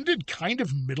 and we ended kind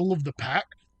of middle of the pack.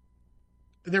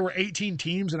 There were 18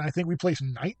 teams, and I think we placed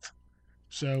 9th.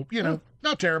 So,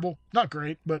 not terrible, not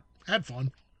great, but had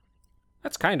fun.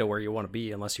 That's kind of where you want to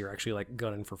be, unless you're actually like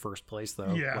gunning for first place,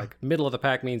 though. Yeah. Like middle of the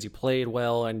pack means you played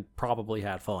well and probably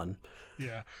had fun.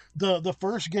 Yeah. The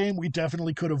first game we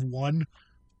definitely could have won.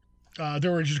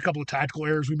 There were just a couple of tactical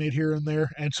errors we made here and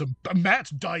there, and Matt's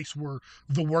dice were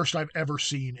the worst I've ever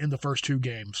seen in the first 2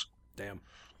 games. Damn.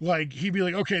 Like, he'd be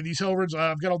like, okay, these Hellrids,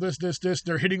 I've got all this.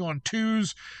 They're hitting on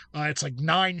 2s. It's like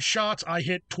 9 shots. I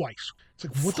hit twice. It's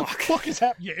like, what the fuck is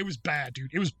happening? Yeah, it was bad,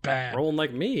 dude. It was bad. Rolling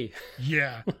like me.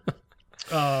 Yeah.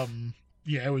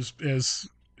 It was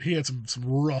he had some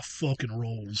rough fucking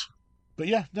rolls. But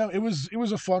yeah, no, it was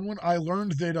a fun one. I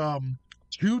learned that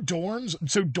 2 Dorns,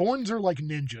 so Dorns are like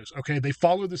ninjas, okay? They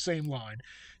follow the same line.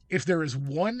 If there is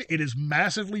 1, it is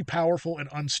massively powerful and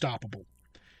unstoppable.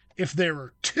 If there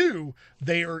are 2,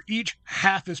 they are each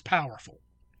half as powerful.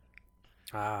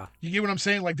 You get what I'm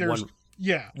saying? Like there's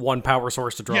one power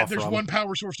source to draw from. Yeah, there's one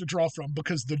power source to draw from,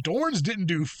 because the Dorns didn't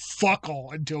do fuck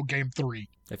all until game 3.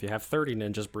 If you have 30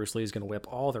 ninjas, Bruce Lee's going to whip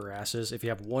all their asses. If you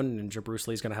have 1 ninja, Bruce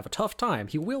Lee's going to have a tough time.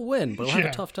 He will win, but he'll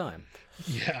have a tough time.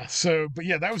 Yeah,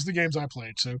 that was the games I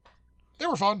played. So they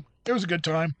were fun. It was a good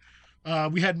time.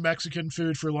 We had Mexican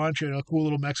food for lunch at a cool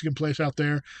little Mexican place out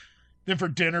there. Then for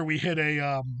dinner, we hit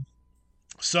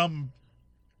some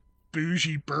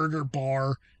bougie burger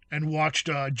bar and watched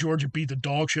Georgia beat the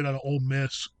dog shit out of Ole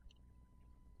Miss.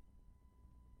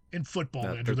 In football,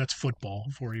 Andrew. That's football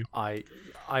for you. I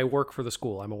work for the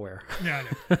school. I'm aware. Yeah,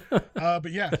 I know.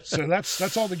 But yeah, so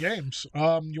that's all the games.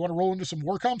 You want to roll into some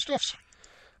Warcom stuffs?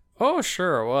 Oh,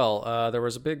 sure. Well, there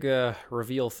was a big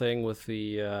reveal thing with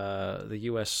the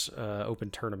U.S.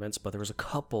 Open tournaments, but there was a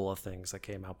couple of things that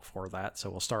came out before that, so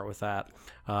we'll start with that.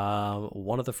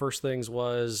 One of the first things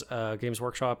was Games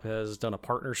Workshop has done a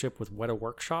partnership with Weta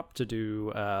Workshop to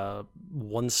do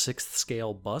 1/6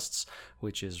 scale busts,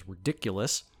 which is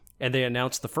ridiculous. And they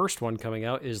announced the first one coming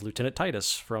out is Lieutenant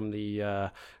Titus from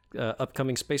the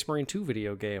upcoming Space Marine 2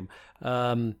 video game.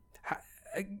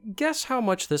 Guess how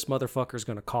much this motherfucker's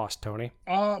going to cost, Tony?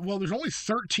 Well, there's only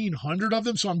 1,300 of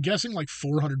them, so I'm guessing like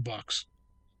 $400.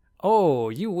 Oh,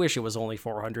 you wish it was only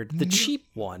 400. The cheap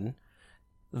one,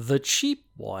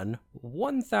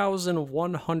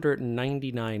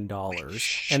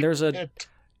 $1,199. And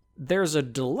there's a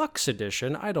deluxe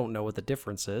edition. I don't know what the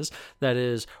difference is. That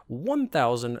is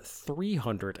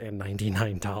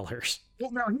 $1,399.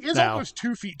 Well, now he is almost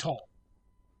 2 feet tall.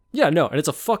 Yeah, no, and it's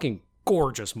a fucking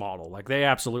gorgeous model. Like, they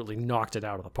absolutely knocked it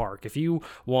out of the park. If you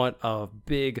want a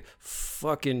big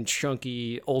fucking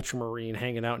chunky ultramarine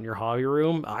hanging out in your hobby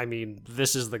room, I mean,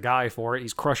 this is the guy for it.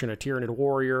 He's crushing a Tyranid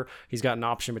warrior. He's got an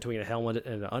option between a helmet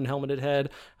and an unhelmeted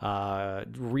head.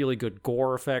 Really good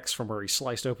gore effects from where he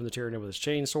sliced open the Tyranid with his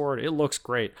chainsword. It looks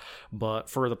great,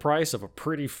 but for the price of a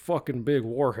pretty fucking big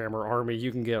Warhammer army,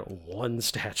 you can get 1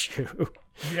 statue.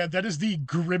 Yeah, that is the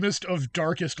grimmest of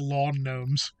darkest lawn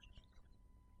gnomes.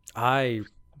 I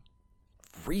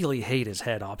really hate his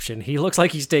head option. He looks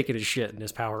like he's taking his shit in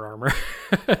his power armor.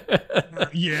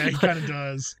 Yeah, he kind of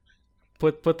does.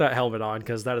 Put that helmet on,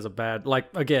 because that is a bad... Like,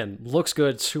 again, looks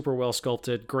good, super well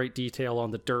sculpted, great detail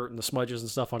on the dirt and the smudges and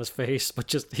stuff on his face, but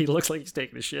just, he looks like he's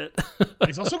taking his shit.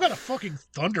 He's also got a fucking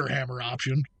Thunderhammer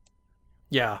option.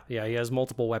 Yeah, he has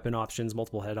multiple weapon options,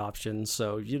 multiple head options,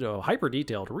 so, hyper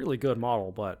detailed, really good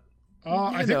model, but...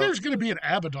 I think there's going to be an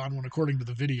Abaddon one, according to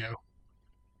the video.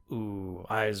 Ooh,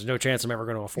 there's no chance I'm ever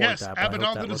going to afford that. Yes,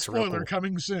 Abaddon, the spoiler,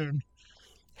 coming soon.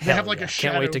 They have like a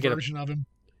shadow version of him.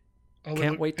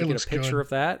 Can't wait to get a picture of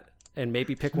that and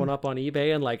maybe pick one up on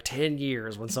eBay in like 10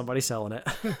 years when somebody's selling it.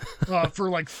 For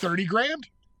like 30 grand?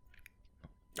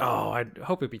 Oh, I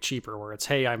hope it'd be cheaper where it's,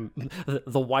 hey,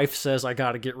 the wife says I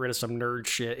got to get rid of some nerd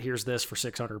shit. Here's this for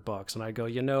 $600. And I go,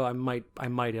 I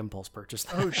might impulse purchase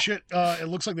that. Oh shit. It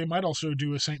looks like they might also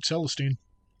do a St. Celestine.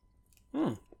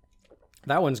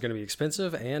 That one's going to be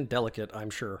expensive and delicate, I'm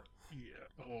sure. Yeah.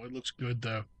 Oh, it looks good,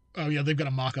 though. Oh, yeah, they've got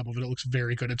a mock-up of it. It looks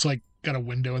very good. It's like got a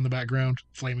window in the background,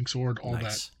 flaming sword, all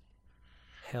that.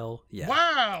 Hell yeah.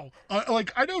 Wow.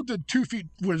 I know the 2 feet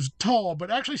was tall, but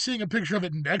actually seeing a picture of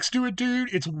it next to it,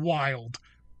 dude, it's wild.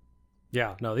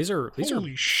 Yeah, no, these are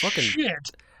Holy fucking shit.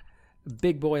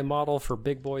 big boy model for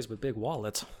big boys with big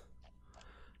wallets.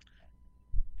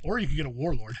 Or you could get a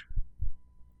warlord.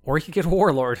 Or you could get a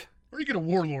warlord. Or you get a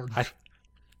warlord.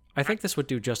 I think this would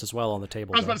do just as well on the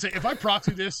table. I was about to say, if I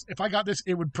proxy this, if I got this,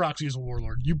 it would proxy as a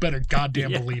warlord. You better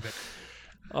goddamn believe it.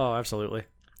 Oh, absolutely.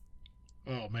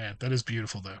 Oh, man. That is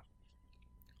beautiful, though.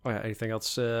 Oh, yeah. Anything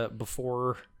else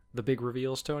before the big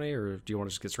reveals, Tony? Or do you want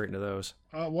to just get straight into those?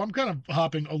 Well, I'm kind of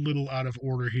hopping a little out of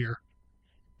order here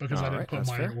because I didn't put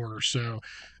mine in order. So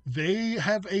they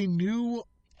have a new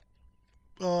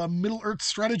Middle-earth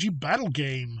strategy battle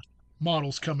game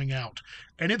models coming out.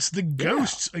 And it's the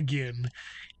Ghosts again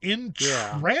in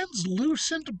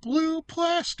translucent blue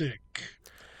plastic.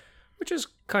 Which is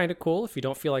kind of cool if you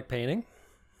don't feel like painting.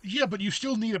 Yeah, but you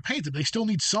still need to paint them. They still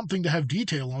need something to have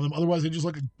detail on them. Otherwise, they just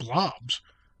look like blobs.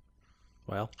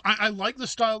 Well, I like the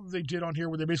style that they did on here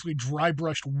where they basically dry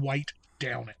brushed white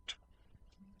down it.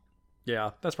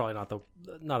 Yeah, that's probably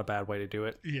not a bad way to do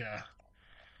it. Yeah.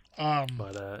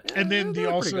 But and then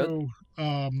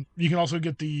you can also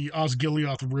get the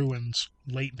Osgiliath ruins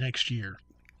late next year.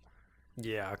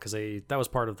 Yeah, because that was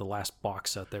part of the last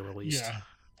box set they released. Yeah.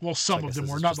 Well, some of them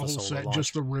were, not the whole set, launch.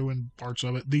 just the ruined parts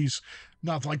of it. These,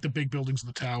 not like the big buildings of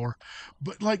the tower.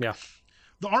 But,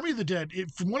 the Army of the Dead,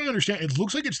 from what I understand, it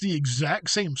looks like it's the exact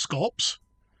same sculpts,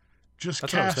 just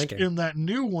cast in that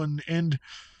new one, and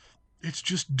it's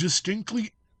just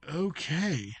distinctly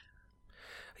okay.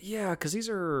 Yeah, because these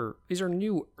are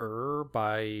newer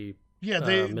by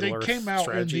they came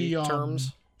out in the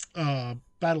terms.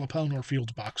 Battle of Pelennor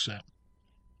Fields box set.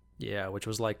 Yeah, which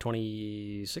was like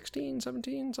 2016,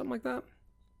 17, something like that.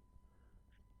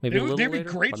 Maybe they'd be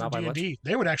great for D&D.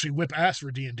 They would actually whip ass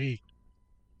for D&D.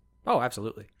 Oh,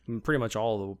 absolutely. Pretty much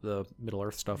all the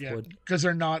Middle-earth stuff would. Because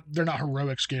they're not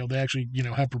heroic scale. They actually,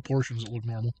 have proportions that look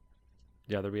normal.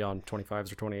 Yeah, they'd be on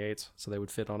 25s or 28s, so they would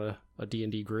fit on a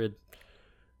D&D grid.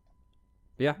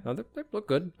 But yeah, no, they look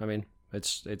good. I mean,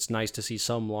 it's nice to see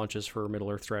some launches for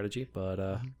Middle-earth strategy,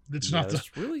 but it's not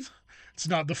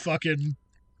the fucking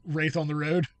Wraith on the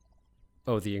Road.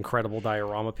 Oh, the incredible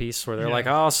diorama piece where they're like,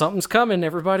 oh, something's coming,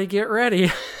 everybody get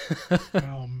ready.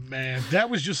 Oh, man. That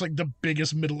was just like the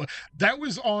biggest that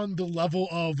was on the level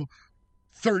of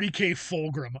 30K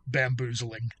Fulgrim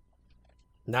bamboozling.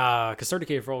 Nah, because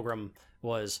 30K Fulgrim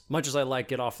was, much as I like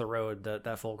Get Off the Road, that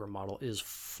Fulgrim model is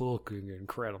fucking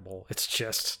incredible. It's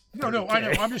just... No, I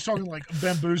know. I'm just talking like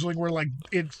bamboozling where like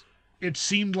it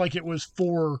seemed like it was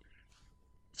for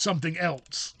something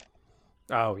else.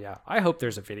 Oh, yeah. I hope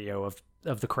there's a video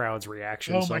of the crowd's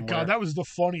reaction somewhere. Oh, my God. That was the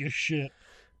funniest shit.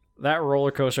 That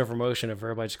roller coaster of emotion of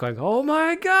everybody just going, oh,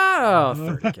 my God.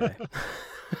 Oh,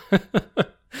 30K.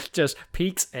 Just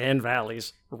peaks and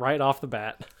valleys right off the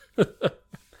bat.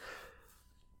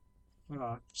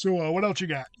 So what else you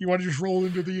got? You want to just roll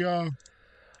into the...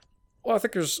 Well, I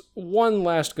think there's one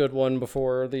last good one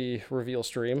before the reveal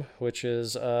stream, which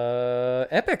is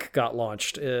Epic got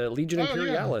launched, Legion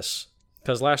Imperialis.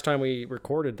 Because last time we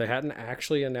recorded, they hadn't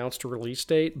actually announced a release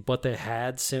date, but they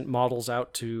had sent models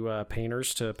out to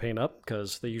painters to paint up,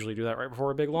 because they usually do that right before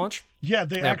a big launch. Yeah,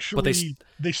 they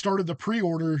started the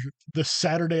pre-order the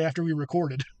Saturday after we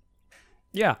recorded.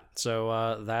 Yeah,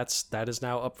 so that is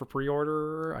now up for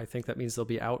pre-order. I think that means they'll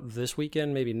be out this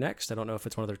weekend, maybe next. I don't know if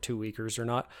it's one of their 2-weekers or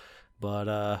not.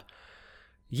 But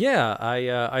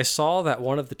I saw that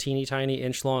one of the teeny tiny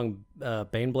inch-long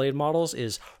Baneblade models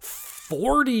is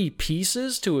 40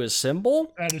 pieces to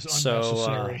assemble. That is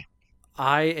unnecessary. So,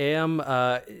 I am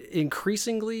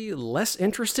increasingly less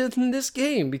interested in this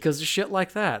game because of shit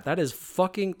like that. That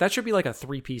should be like a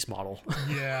 3-piece model.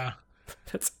 Yeah.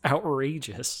 That's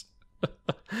outrageous.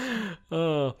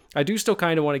 I do still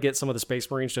kind of want to get some of the Space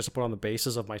Marines just to put on the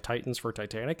bases of my Titans for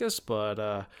Titanicus,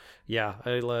 but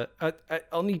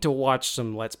I'll need to watch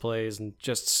some Let's Plays and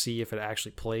just see if it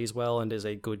actually plays well and is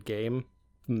a good game.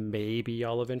 Maybe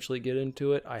I'll eventually get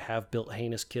into it. I have built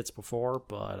heinous kits before,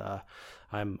 but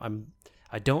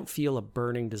I don't feel a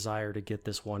burning desire to get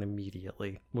this one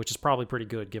immediately, which is probably pretty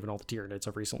good given all the Tyranids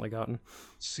I've recently gotten.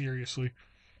 Seriously.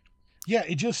 Yeah,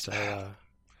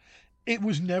 it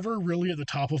was never really at the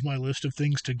top of my list of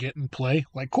things to get and play.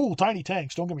 Like, cool, tiny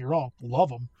tanks, don't get me wrong. Love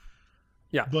them.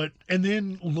 Yeah. And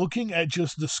then looking at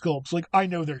just the sculpts, like, I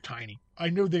know they're tiny. I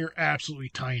know they're absolutely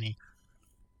tiny.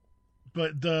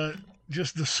 But the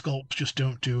sculpts just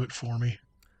don't do it for me.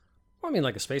 Well, I mean,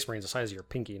 like a Space Marine's the size of your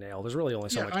pinky nail. There's really only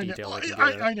so much detail they can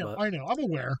get. I know. I'm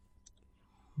aware.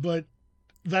 But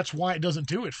that's why it doesn't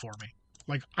do it for me.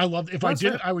 Like, I love... If I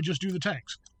did it, I would just do the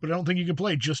tanks. But I don't think you can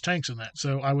play just tanks in that,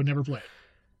 so I would never play it.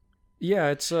 Yeah,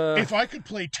 it's... If I could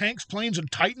play tanks, planes,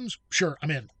 and Titans, sure,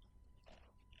 I'm in.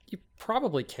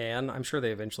 probably can. I'm sure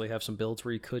they eventually have some builds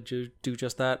where you could do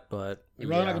just that, but I'd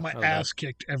rather not get my ass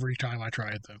kicked every time I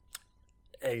try it, though.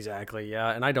 Exactly,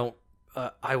 yeah. And I don't,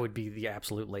 I would be the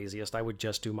absolute laziest. I would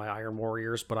just do my Iron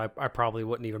Warriors, but I probably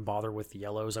wouldn't even bother with the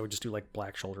yellows. I would just do like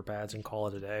black shoulder pads and call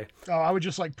it a day. Oh, I would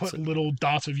just like put little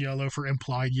dots of yellow for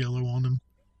implied yellow on them.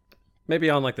 Maybe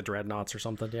on like the dreadnoughts or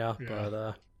something, yeah.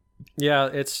 But yeah,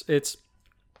 it's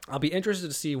I'll be interested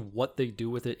to see what they do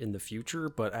with it in the future,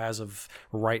 but as of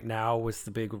right now with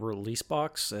the big release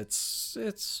box, it's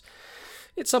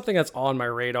something that's on my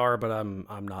radar, but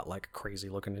I'm not like crazy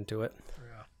looking into it.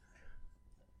 Yeah.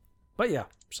 But yeah,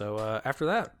 so after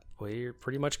that, we're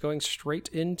pretty much going straight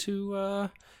into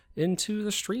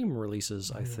the stream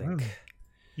releases, I think.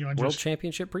 World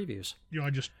Championship previews. You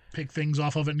want to just pick things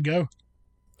off of it and go?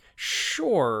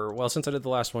 Sure. Well, since I did the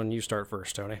last one, you start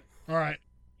first, Tony. All right.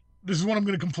 This is what I'm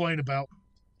going to complain about.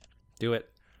 Do it.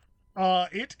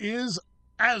 It is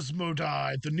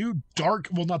Asmodai, the new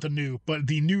not the new, but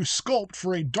the new sculpt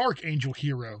for a Dark Angel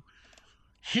hero.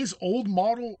 His old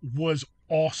model was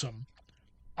awesome.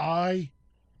 I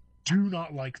do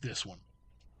not like this one.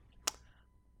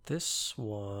 This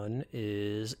one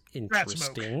is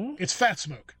interesting. It's Fat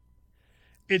Smoke.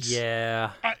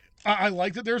 Yeah. I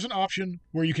like that there's an option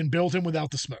where you can build him without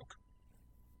the smoke.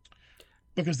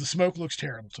 Because the smoke looks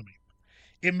terrible to me.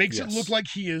 It makes it look like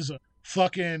he is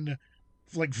fucking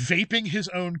like vaping his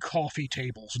own coffee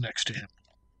tables next to him.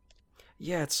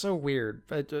 Yeah, it's so weird.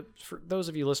 But for those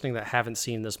of you listening that haven't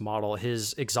seen this model,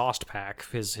 his exhaust pack,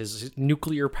 his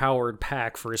nuclear-powered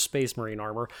pack for his Space Marine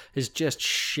armor is just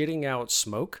shitting out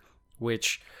smoke,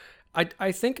 which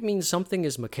I think means something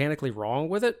is mechanically wrong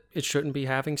with it. It shouldn't be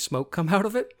having smoke come out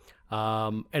of it.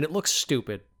 And it looks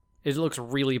stupid. It looks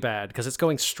really bad because it's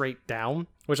going straight down,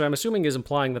 which I'm assuming is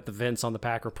implying that the vents on the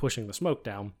pack are pushing the smoke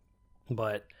down.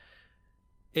 But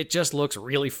it just looks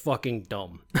really fucking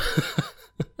dumb.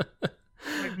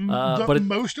 But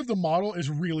most of the model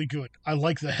is really good. I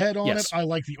like the head on it. I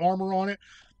like the armor on it.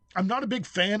 I'm not a big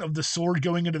fan of the sword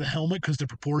going into the helmet because the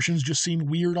proportions just seem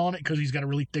weird on it because he's got a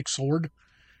really thick sword.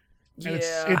 And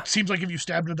it seems like if you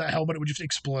stabbed into that helmet, it would just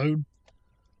explode.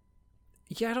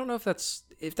 Yeah, I don't know if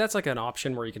that's like an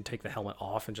option where you can take the helmet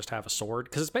off and just have a sword,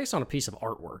 because it's based on a piece of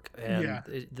artwork,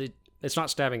 and it's not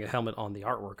stabbing a helmet on the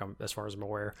artwork, as far as I'm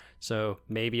aware. So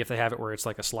maybe if they have it where it's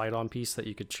like a slide-on piece that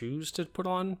you could choose to put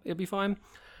on, it'd be fine.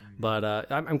 But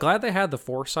I'm glad they had the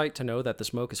foresight to know that the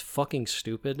smoke is fucking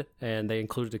stupid, and they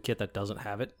included a kit that doesn't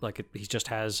have it. Like, he just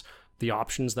has the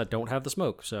options that don't have the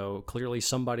smoke. So clearly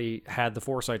somebody had the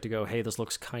foresight to go, hey, this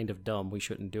looks kind of dumb. We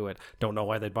shouldn't do it. Don't know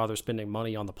why they'd bother spending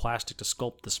money on the plastic to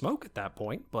sculpt the smoke at that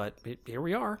point, but here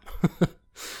we are.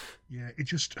 Yeah,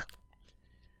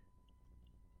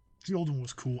 the old one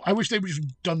was cool. I wish they would just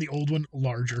done the old one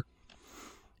larger.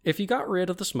 If you got rid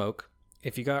of the smoke,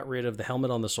 if you got rid of the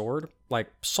helmet on the sword,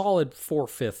 like solid 4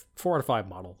 out of 5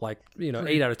 model, like, 8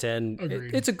 out of 10.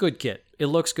 It's a good kit. It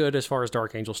looks good as far as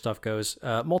Dark Angel stuff goes.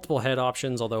 Multiple head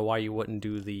options, although why you wouldn't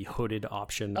do the hooded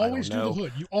option, always I don't know. Do the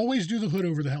hood. You always do the hood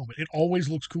over the helmet. It always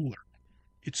looks cooler.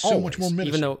 It's so much more menacing.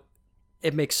 Even though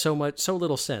it makes so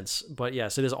little sense. But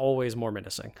yes, it is always more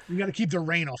menacing. You got to keep the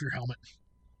rain off your helmet.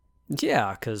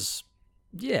 Yeah, because,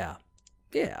 yeah.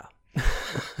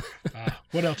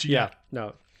 What else you got?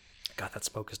 No. God, that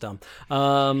smoke is dumb.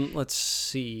 Let's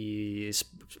see.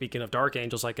 Speaking of Dark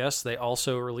Angels, I guess, they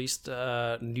also released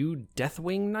new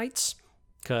Deathwing Knights,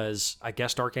 because I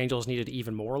guess Dark Angels needed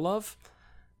even more love.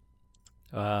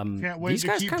 Can't wait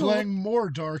to keep playing more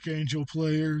Dark Angel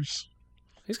players.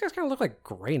 These guys kind of look like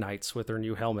Grey Knights with their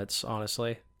new helmets,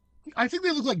 honestly. I think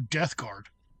they look like Death Guard.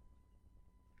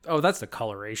 Oh, that's the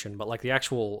coloration, but like the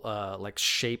actual like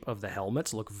shape of the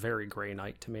helmets look very Grey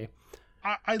Knight to me.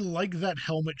 I like that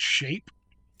helmet shape,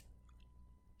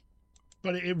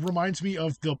 but it reminds me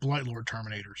of the Blightlord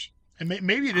Terminators, and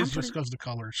maybe it is just because of the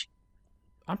colors.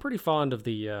 I'm pretty fond of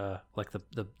the like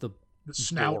the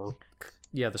snout. Door.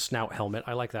 Yeah, the snout helmet.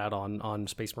 I like that on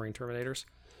Space Marine Terminators.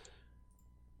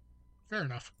 Fair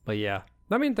enough. But yeah,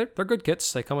 I mean they're good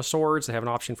kits. They come with swords. They have an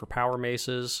option for power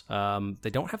maces.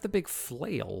 They don't have the big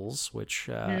flails, which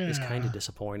is kind of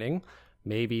disappointing.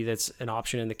 Maybe that's an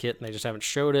option in the kit and they just haven't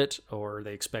showed it, or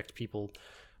they expect people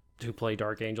who play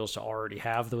Dark Angels to already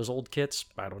have those old kits.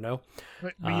 I don't know.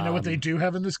 But you know what they do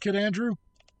have in this kit, Andrew?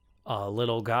 A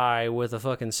little guy with a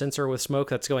fucking sensor with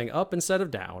smoke that's going up instead of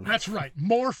down. That's right.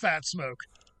 More Fat Smoke.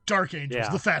 Dark Angels,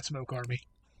 the Fat Smoke Army.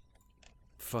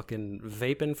 Fucking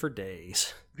vaping for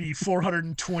days. The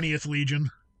 420th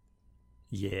Legion.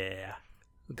 Yeah.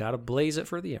 Gotta blaze it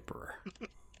for the Emperor.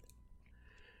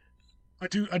 I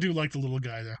do like the little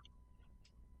guy, though.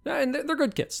 And they're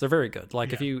good kits. They're very good.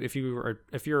 Like Yeah. if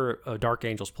you're a Dark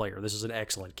Angels player, this is an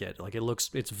excellent kit. Like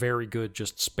it's very good,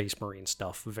 just Space Marine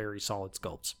stuff. Very solid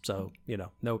sculpts. So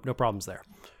no problems there.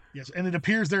 Yes, and it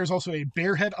appears there's also a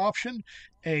bear head option,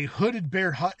 a hooded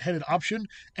bear headed option,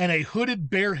 and a hooded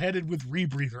bear headed with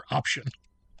rebreather option.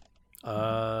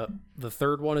 The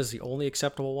third one is the only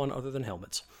acceptable one other than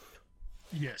helmets.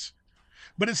 Yes,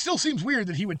 but it still seems weird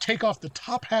that he would take off the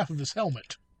top half of his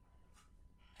helmet.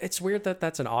 It's weird that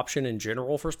that's an option in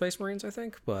general for Space Marines, I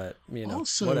think, but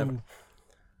Also, whatever.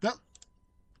 That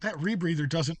rebreather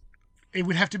doesn't. It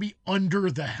would have to be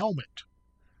under the helmet,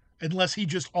 unless he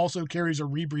just also carries a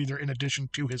rebreather in addition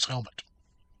to his helmet.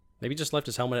 Maybe he just left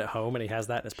his helmet at home and he has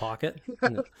that in his pocket.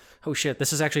 Oh shit,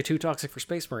 this is actually too toxic for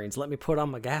Space Marines. Let me put on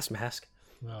my gas mask.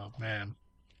 Oh man.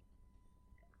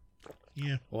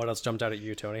 Yeah. What else jumped out at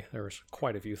you, Tony? There was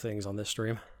quite a few things on this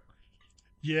stream.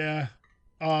 Yeah.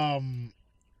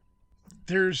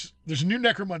 There's a new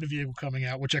Necromunda vehicle coming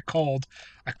out, which I called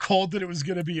that it was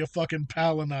going to be a fucking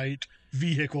Palanite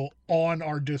vehicle on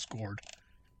our Discord.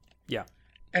 Yeah.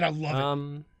 And I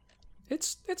love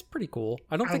it. It's pretty cool.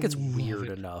 I don't think it's weird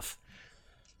enough.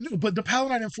 No, but the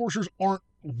Palanite Enforcers aren't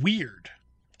weird.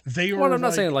 They are. Well, I'm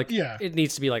not saying yeah. It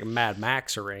needs to be like Mad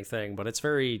Max or anything, but it's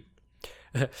very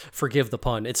forgive the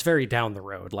pun. It's very down the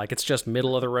road. Like it's just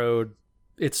middle of the road.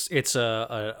 It's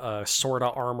a sorta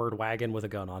armored wagon with a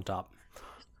gun on top.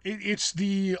 It's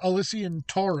the Elysian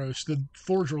Tauros the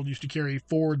Forge World used to carry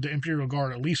for the Imperial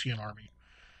Guard Elysian army.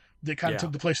 That kind of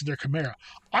took the place of their Chimera.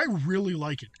 I really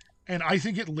like it. And I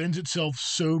think it lends itself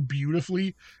so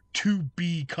beautifully to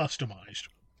be customized.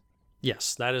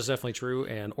 Yes, that is definitely true.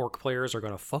 And Orc players are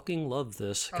going to fucking love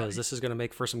this because this is going to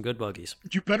make for some good buggies.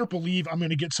 You better believe I'm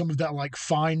going to get some of that like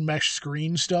fine mesh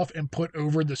screen stuff and put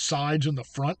over the sides and the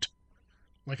front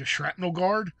like a shrapnel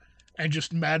guard and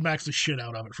just Mad Max the shit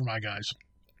out of it for my guys.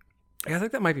 I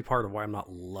think that might be part of why I'm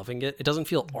not loving it. It doesn't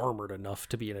feel armored enough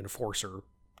to be an enforcer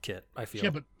kit, I feel. Yeah,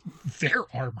 but they're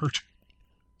armored.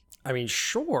 I mean,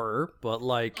 sure, but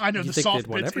like I know you the think soft they'd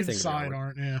want bits everything inside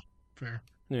aren't. Yeah, fair.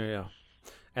 Yeah.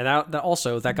 And that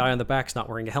also, that guy on the back's not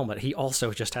wearing a helmet. He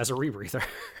also just has a rebreather.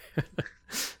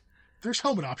 There's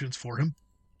helmet options for him.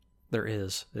 There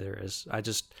is. I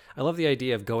love the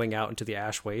idea of going out into the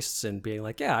ash wastes and being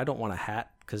like, yeah, I don't want a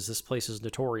hat because this place is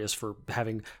notorious for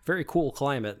having very cool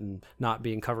climate and not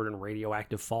being covered in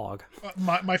radioactive fog.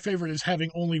 My favorite is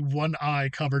having only one eye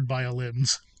covered by a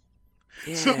lens.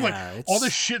 Yeah, So like all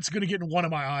this shit's gonna get in one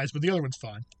of my eyes, but the other one's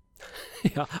fine.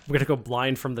 Yeah, I'm gonna go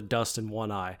blind from the dust in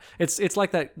one eye. It's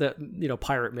like that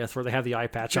pirate myth where they have the eye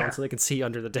patch on so they can see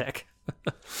under the deck.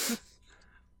 But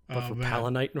for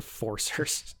Palanite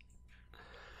Enforcers.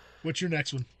 What's your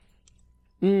next one?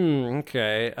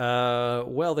 Okay.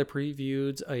 Well, they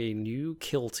previewed a new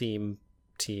kill team.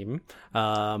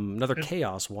 Another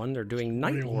Chaos one. They're doing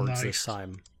Night Lords this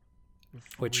time.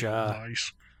 Which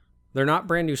nice. They're not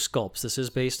brand new sculpts. This is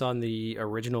based on the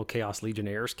original Chaos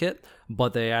Legionnaires kit,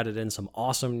 but they added in some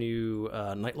awesome new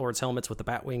Night Lords helmets with the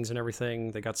bat wings and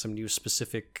everything. They got some new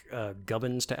specific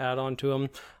gubbins to add on to them.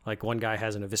 Like one guy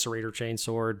has an Eviscerator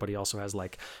chainsword, but he also has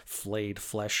like flayed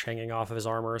flesh hanging off of his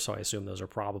armor. So I assume those are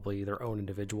probably their own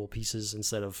individual pieces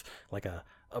instead of like a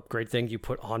upgrade thing you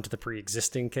put onto the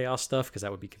pre-existing Chaos stuff, because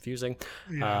that would be confusing.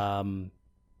 Yeah.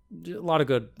 A lot of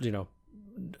good,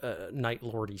 Night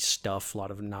Lordy stuff, a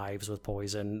lot of knives with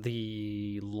poison.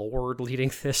 The Lord leading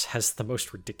this has the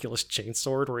most ridiculous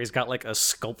chainsword where he's got like a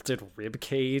sculpted rib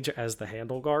cage as the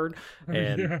handle guard,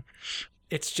 and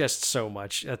it's just so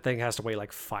much. That thing has to weigh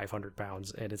like 500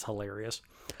 pounds and it's hilarious.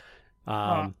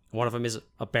 One of them is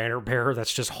a banner bearer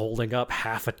that's just holding up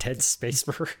half a dead Space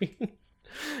Marine.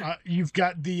 You've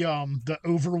got the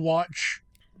Overwatch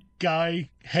guy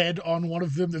head on one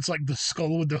of them that's like the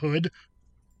skull with the hood.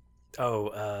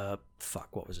 Oh,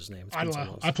 fuck, what was his name? I don't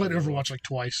know. I played Overwatch like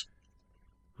twice.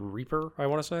 Reaper, I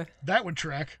want to say? That would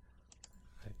track.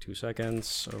 2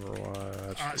 seconds.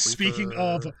 Overwatch. Speaking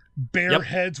of bear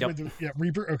heads with... Yeah,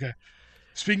 Reaper? Okay.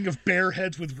 Speaking of bear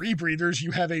heads with rebreathers,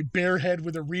 you have a bear head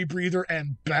with a rebreather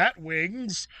and bat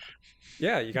wings.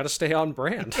 Yeah, you got to stay on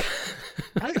brand.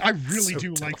 I really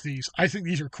do like these. I think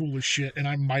these are cool as shit, and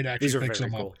I might actually pick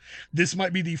some up. This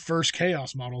might be the first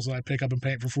Chaos models that I pick up and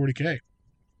paint for 40k.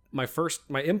 My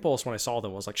impulse when I saw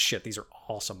them was like, shit, these are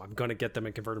awesome. I'm going to get them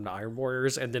and convert them to Iron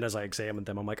Warriors. And then as I examined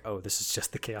them, I'm like, oh, this is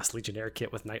just the Chaos Legionnaire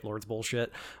kit with Night Lords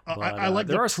bullshit. But, I like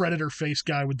the Predator face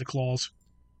guy with the claws.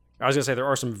 I was going to say, there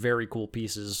are some very cool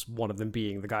pieces. One of them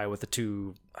being the guy with the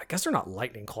two, I guess they're not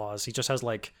lightning claws. He just has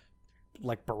like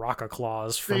Baraka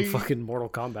claws from fucking Mortal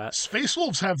Kombat. Space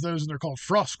Wolves have those and they're called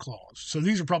Frost claws. So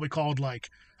these are probably called like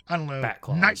I don't know, Bat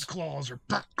claws. Night Claws or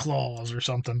Bat Claws or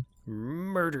something.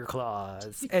 Murder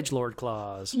claws. Edgelord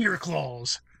claws. Ear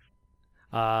Claws.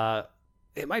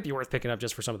 It might be worth picking up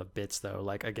just for some of the bits, though.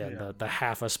 Like, again, Yeah. the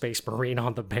half a Space Marine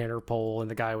on the banner pole and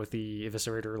the guy with the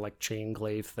Eviscerator, like, chain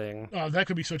glaive thing. That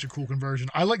could be such a cool conversion.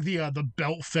 I like the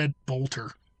belt-fed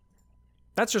bolter.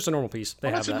 That's just a normal piece. They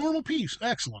have That's that. a normal piece.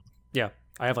 Excellent. Yeah,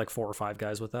 I have like 4 or 5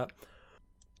 guys with that.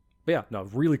 But yeah, no,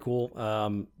 really cool.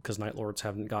 Because Night Lords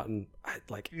haven't gotten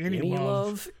like any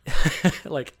love,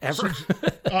 like ever.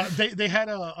 They had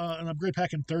an upgrade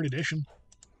pack in 3rd edition.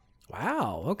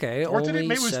 Wow. Okay. Maybe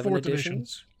it was 7 4th editions.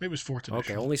 edition. Maybe it was 4th edition.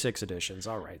 Okay, only 6 editions.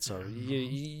 All right. So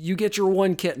you get your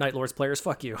one kit, Night Lords players.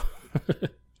 Fuck you. Oh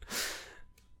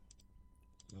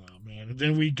man. And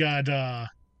then we got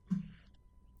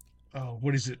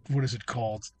what is it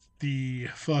called? The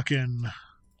fucking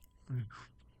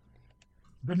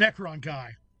the Necron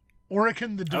guy.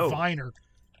 Orican the Diviner.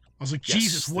 I was like, Yes,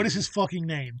 Jesus, what is his fucking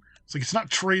name? It's like, it's not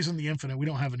Trazen the Infinite. We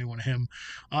don't have a new one of him.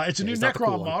 It's a new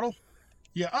Necron model.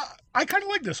 Yeah, I kind of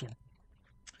like this one.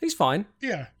 He's fine.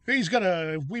 Yeah, he's got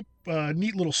a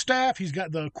neat little staff. He's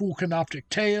got the cool canoptic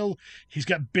tail. He's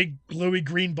got big glowy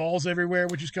green balls everywhere,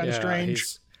 which is kind of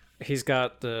strange. He's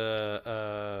got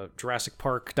the Jurassic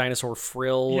Park dinosaur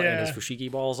frill and his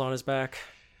fushigi balls on his back.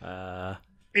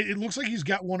 It looks like he's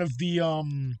got one of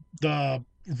the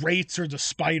wraiths or the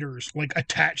spiders like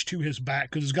attached to his back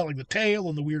because it's got like the tail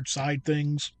and the weird side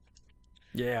things.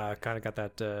 Yeah, I kind of got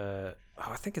that.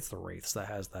 I think it's the wraiths that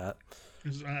has that. I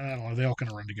don't know. They all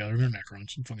kind of run together. They're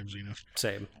Necrons and fucking Xenos.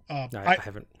 Same. I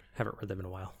haven't read them in a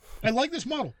while. I like this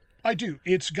model. I do.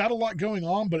 It's got a lot going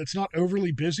on, but it's not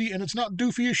overly busy, and it's not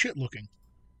doofy as shit looking.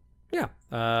 Yeah.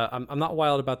 I'm not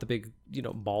wild about the big,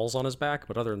 balls on his back,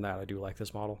 but other than that, I do like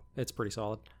this model. It's pretty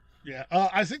solid. Yeah.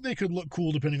 I think they could look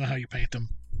cool depending on how you paint them.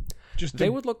 They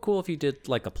would look cool if you did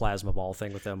like a plasma ball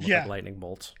thing with them with like lightning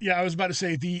bolts. Yeah, I was about to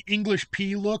say the English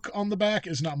P look on the back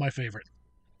is not my favorite.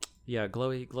 Yeah,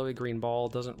 glowy green ball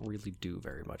doesn't really do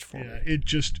very much for me. Yeah, it's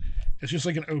just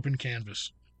like an open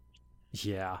canvas.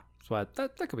 Yeah, so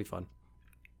that could be fun.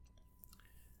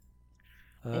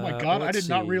 Oh my god, I did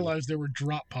not realize there were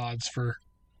drop pods for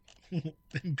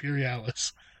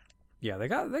Imperialis. Yeah, they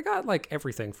got like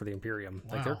everything for the Imperium.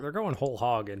 Wow. Like they're going whole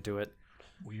hog into it.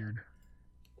 Weird.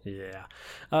 Yeah.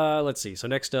 Let's see. So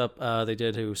next up, they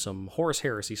did do some Horus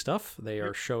Heresy stuff. They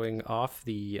are showing off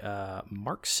the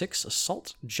Mark 6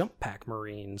 Assault Jump Pack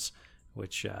Marines,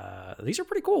 which these are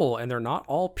pretty cool, and they're not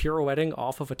all pirouetting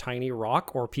off of a tiny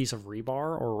rock or piece of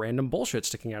rebar or random bullshit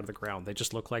sticking out of the ground. They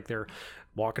just look like they're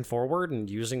walking forward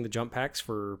and using the jump packs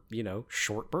for,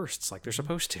 short bursts like they're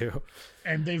supposed to.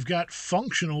 And they've got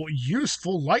functional,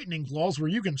 useful lightning claws where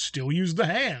you can still use the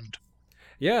hand.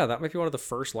 Yeah, that might be one of the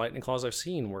first lightning claws I've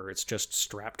seen where it's just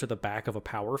strapped to the back of a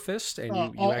power fist, and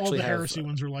you all actually the have heresy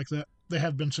ones are like that. They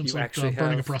have been since like have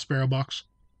burning a Prospero box.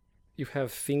 You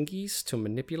have fingies to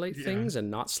manipulate things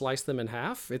and not slice them in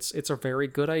half. It's a very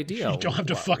good idea. You don't have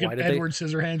to fucking Edward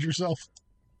Scissorhands yourself.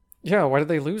 Yeah, why did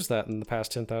they lose that in the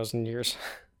past 10,000 years?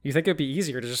 You think it'd be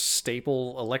easier to just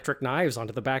staple electric knives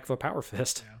onto the back of a power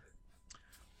fist? Yeah.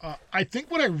 I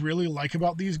think what I really like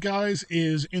about these guys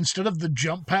is instead of the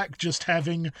jump pack just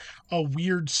having a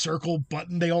weird circle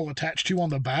button they all attach to on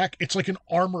the back, it's like an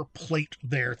armor plate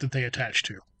there that they attach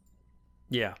to.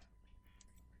 Yeah.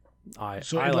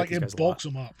 It bulks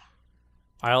them up.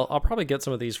 I'll probably get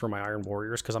some of these for my Iron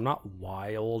Warriors because I'm not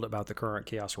wild about the current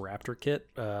Chaos Raptor kit.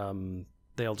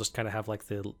 They'll just kind of have like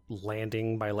the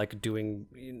landing by like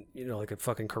doing, like a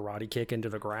fucking karate kick into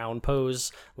the ground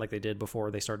pose like they did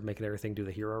before they started making everything do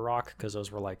the hero rock, because those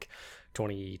were like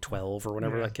 2012 or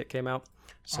whenever that kit came out.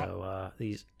 So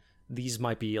these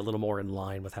might be a little more in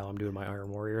line with how I'm doing my Iron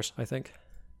Warriors, I think.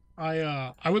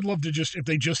 I would love to if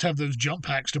they just have those jump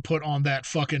packs to put on that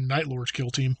fucking Night Lords kill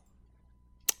team.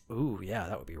 Ooh, yeah,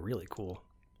 that would be really cool.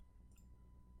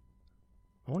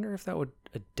 I wonder if that would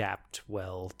adapt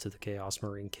well to the Chaos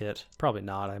Marine kit. Probably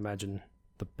not. I imagine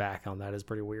the back on that is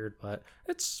pretty weird, but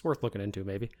it's worth looking into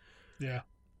maybe. Yeah,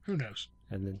 who knows?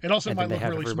 And then it also might look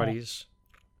really small.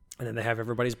 And then they have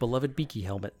everybody's beloved beaky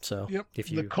helmet. So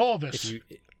the Corvus.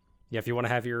 If you want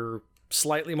to have your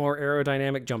slightly more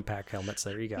aerodynamic jump pack helmets,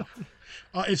 there you go.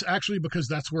 It's actually because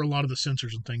that's where a lot of the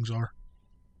sensors and things are.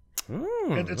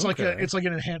 It's like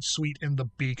an enhanced suite in the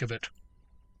beak of it.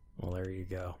 Well, there you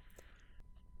go.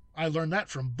 I learned that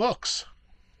from books.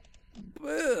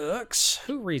 Books?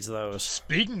 Who reads those?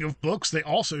 Speaking of books, they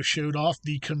also showed off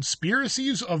the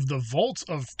Conspiracies of the Vaults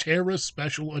of Terra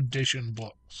Special Edition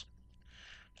books.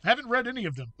 I haven't read any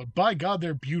of them, but by God,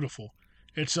 they're beautiful.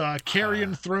 It's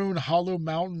Carrion Throne, Hollow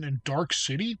Mountain, and Dark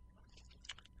City.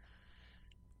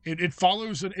 It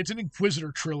follows it's an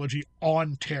Inquisitor trilogy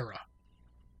on Terra.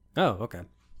 Oh, okay.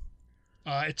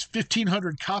 It's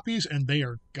 1,500 copies, and they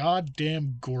are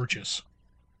goddamn gorgeous.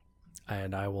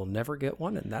 And I will never get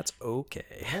one, and that's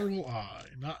okay. Nor will I.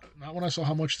 Not when I saw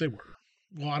how much they were.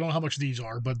 Well, I don't know how much these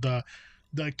are, but the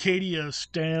Acadia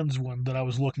Stands one that I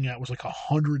was looking at was like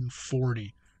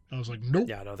 140. I was like, nope.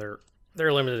 Yeah, no,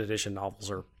 their limited edition novels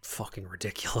are fucking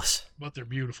ridiculous. But they're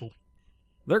beautiful.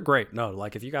 They're great. No,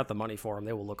 like if you got the money for them,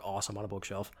 they will look awesome on a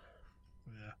bookshelf.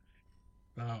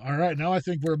 Yeah. All right, now I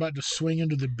think we're about to swing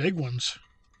into the big ones.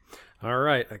 All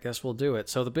right, I guess we'll do it.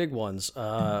 So the big ones,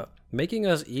 making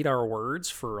us eat our words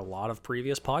for a lot of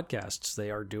previous podcasts.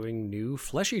 They are doing new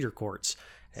Flesh Eater Courts.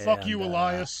 Fuck you,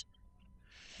 Elias.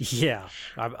 Yeah,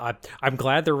 I'm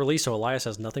glad they're released so Elias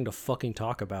has nothing to fucking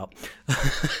talk about.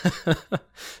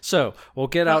 So we'll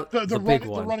get out the big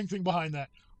one. The running thing behind that.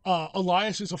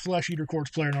 Elias is a Flesh Eater Courts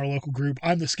player in our local group.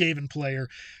 I'm the Skaven player.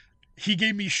 He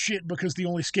gave me shit because the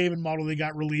only Skaven model they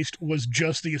got released was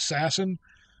just the Assassin.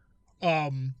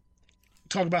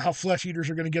 Talk about how Flesh Eaters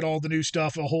are going to get all the new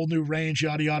stuff, a whole new range,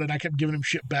 yada yada, and I kept giving him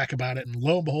shit back about it, and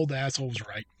lo and behold, the asshole was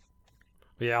right.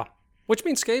 Yeah. Which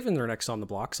means Skaven are next on the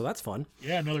block, so that's fun.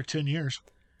 Yeah, another 10 years.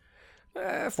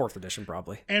 4th edition,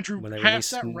 probably. Andrew, half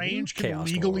that range can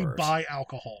legally buy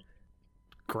alcohol.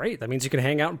 Great. That means you can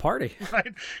hang out and party.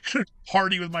 Right?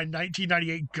 Party with my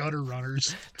 1998 gutter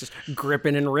runners. Just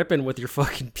gripping and ripping with your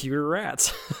fucking pewter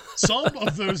rats. Some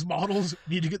of those models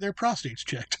need to get their prostates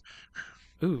checked.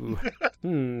 Ooh.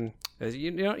 You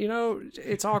know,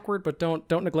 it's awkward, but don't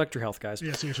neglect your health, guys.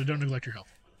 Yeah, seriously, don't neglect your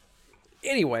health.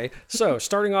 Anyway, so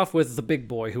starting off with the big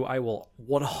boy, who I will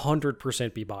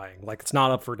 100% be buying. Like, it's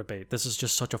not up for debate. This is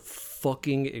just such a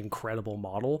fucking incredible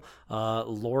model.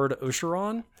 Lord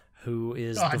Usheron, who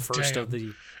is the first of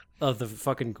the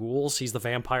fucking ghouls. He's the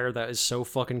vampire that is so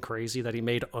fucking crazy that he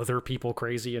made other people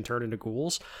crazy and turned into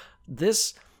ghouls.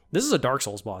 This is a Dark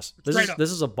Souls boss.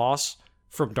 This is a boss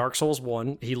from Dark Souls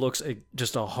 1. He looks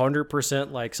just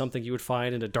 100% like something you would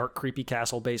find in a dark, creepy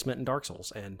castle basement in Dark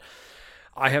Souls. And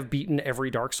I have beaten every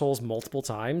Dark Souls multiple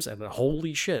times, and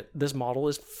holy shit, this model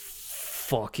is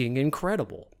fucking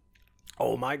incredible.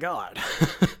 Oh my god.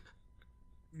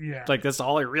 Yeah. Like, that's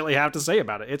all I really have to say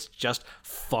about it. It's just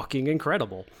fucking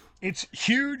incredible. It's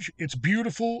huge. It's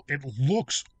beautiful. It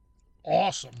looks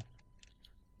awesome.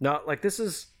 No, like,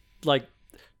 this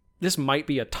might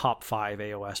be a top 5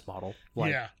 AOS model.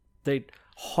 Like, yeah. They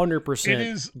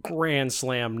 100% grand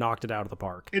slam knocked it out of the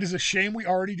park. It is a shame we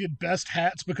already did best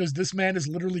hats because this man is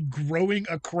literally growing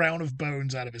a crown of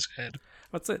bones out of his head.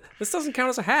 What's it? This doesn't count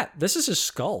as a hat. This is his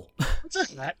skull. What's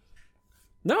a hat?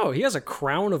 No, he has a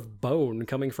crown of bone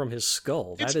coming from his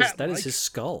skull. That is his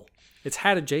skull. It's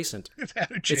hat adjacent.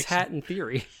 It's hat in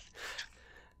theory.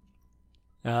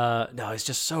 No,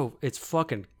 it's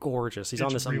fucking gorgeous. He's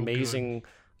on this amazing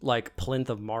like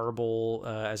plinth of marble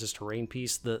as his terrain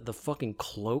piece. The fucking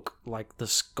cloak, like the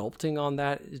sculpting on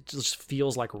that, it just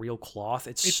feels like real cloth.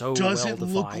 It so well defined. It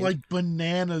doesn't look like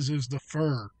bananas as the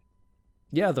fur.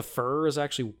 Yeah, the fur is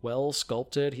actually well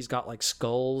sculpted. He's got like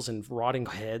skulls and rotting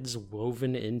heads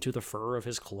woven into the fur of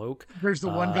his cloak. There's the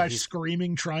one guy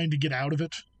screaming, trying to get out of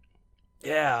it.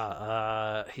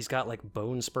 Yeah, he's got like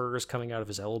bone spurs coming out of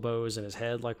his elbows and his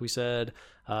head, like we said.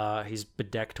 He's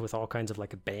bedecked with all kinds of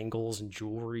like bangles and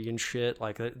jewelry and shit.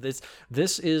 Like this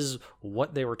is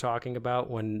what they were talking about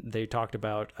when they talked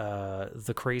about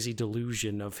the crazy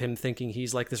delusion of him thinking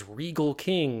he's like this regal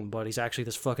king, but he's actually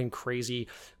this fucking crazy,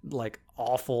 like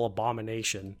awful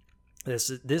abomination.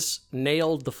 This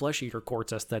nailed the Flesh Eater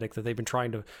Courts aesthetic that they've been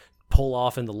trying to pull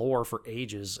off in the lore for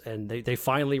ages, and they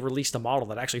finally released a model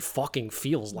that actually fucking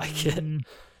feels like it.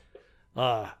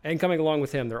 And coming along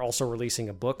with him, they're also releasing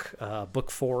a book, book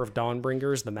 4 of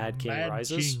Dawnbringers, The Mad King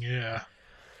Rises. King, yeah.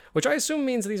 Which I assume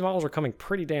means these models are coming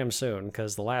pretty damn soon,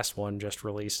 because the last one just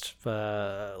released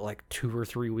like 2 or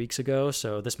 3 weeks ago,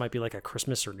 so this might be like a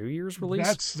Christmas or New Year's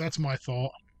release. That's my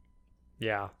thought.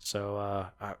 Yeah,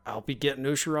 so I'll be getting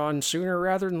Usheron sooner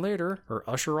rather than later. Or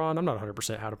Usheron, I'm not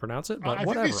 100% how to pronounce it, but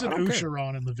whatever. I think they said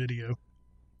Usheron in the video.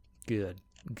 Good.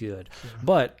 Yeah.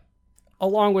 But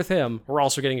along with him, we're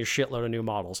also getting a shitload of new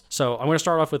models. So I'm going to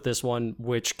start off with this one,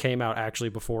 which came out actually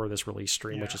before this release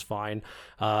stream, which is fine.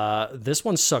 This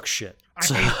one sucks shit.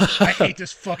 I hate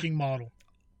this fucking model.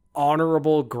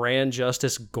 Honorable Grand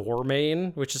Justice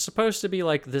Gormain, which is supposed to be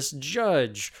like this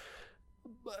judge.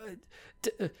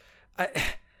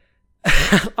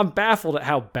 I'm baffled at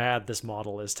how bad this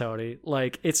model is, Tony.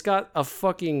 Like, it's got a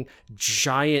fucking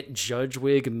giant judge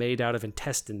wig made out of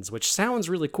intestines, which sounds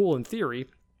really cool in theory,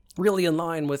 really in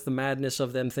line with the madness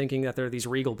of them thinking that they're these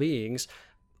regal beings.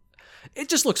 It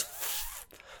just looks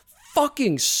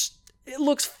it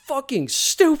looks fucking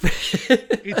stupid.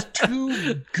 It's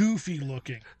too goofy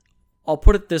looking. I'll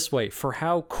put it this way: for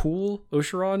how cool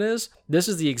Oshiron is, this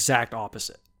is the exact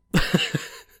opposite.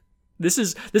 This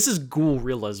is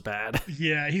Ghoul-rilla's bad.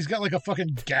 Yeah, he's got like a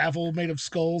fucking gavel made of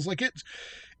skulls. Like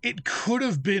it could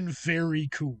have been very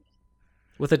cool.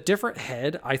 With a different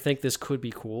head, I think this could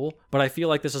be cool, but I feel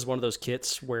like this is one of those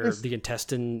kits where the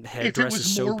intestine headdress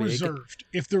is so big. Reserved,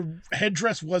 if the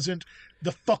headdress wasn't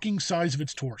the fucking size of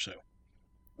its torso.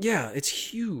 Yeah, it's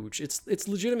huge. It's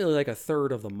legitimately like a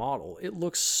third of the model. It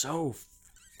looks so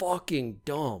fucking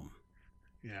dumb.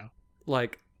 Yeah.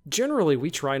 Like, generally,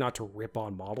 we try not to rip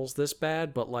on models this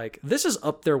bad, but like, this is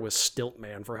up there with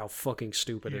Stiltman for how fucking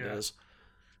stupid it is.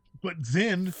 But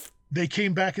then they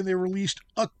came back and they released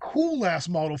a cool-ass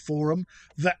model for him,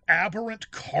 the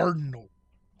Aberrant Cardinal.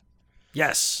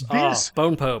 Yes.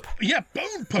 Bone Pope. Yeah,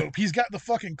 Bone Pope. He's got the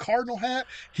fucking cardinal hat.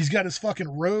 He's got his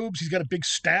fucking robes. He's got a big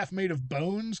staff made of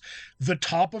bones. The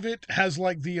top of it has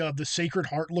like the Sacred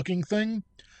Heart looking thing,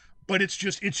 but it's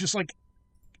just like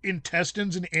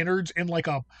intestines and innards in like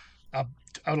a I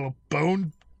don't know,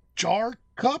 bone jar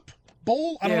cup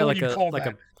bowl. I don't know what you call that.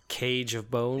 Like a cage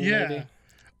of bone. Yeah. Maybe?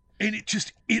 And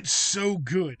it's so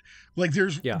good. Like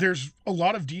there's a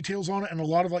lot of details on it and a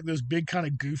lot of like those big kind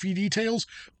of goofy details,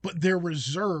 but they're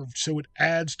reserved so it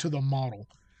adds to the model.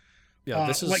 Yeah,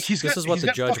 this is what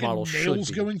the judge model should be. Nails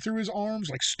going through his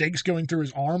arms, like stakes going through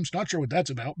his arms. Not sure what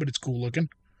that's about, but it's cool looking.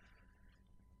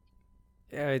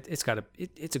 Yeah, it's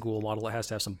a Ghoul model. It has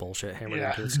to have some bullshit hammered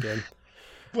into its skin.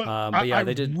 But yeah,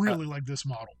 they did really like this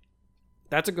model.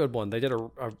 That's a good one. They did a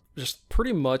just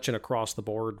pretty much an across the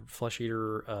board Flesh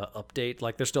Eater update.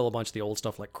 Like there's still a bunch of the old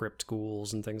stuff like Crypt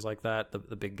Ghouls and things like that,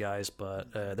 the big guys,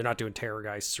 but they're not doing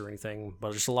Terrorgeists or anything.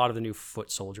 But just a lot of the new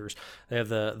foot soldiers. They have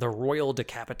the Royal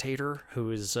Decapitator,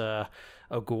 who is a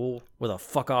ghoul with a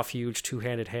fuck off huge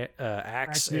two-handed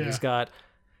axe, and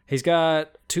he's got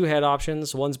two head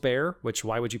options. One's bear, which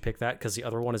why would you pick that? Because the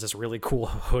other one is this really cool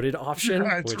hooded option,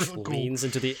 which leans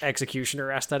into the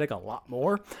Executioner aesthetic a lot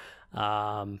more.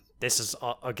 This is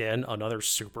again another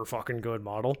super fucking good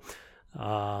model.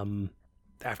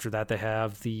 After that, they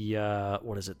have the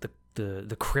what is it?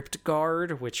 The Crypt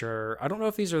Guard, which are I don't know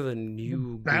if these are the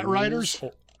new Bat Riders.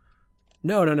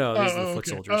 No. These are the foot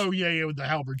soldiers. Oh yeah, with the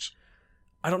halberds.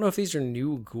 I don't know if these are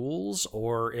new ghouls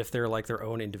or if they're like their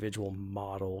own individual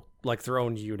model, like their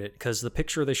own unit, because the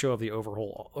picture they show of the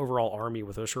overall army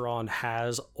with Oshiron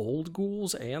has old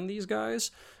ghouls and these guys,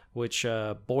 which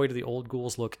boy do the old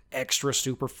ghouls look extra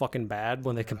super fucking bad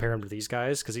when they compare them to these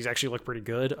guys, because these actually look pretty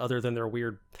good other than their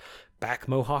weird back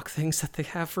mohawk things that they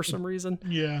have for some reason.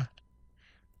 Yeah.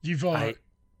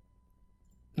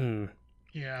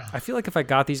 Yeah. I feel like if I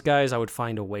got these guys, I would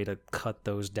find a way to cut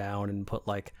those down and put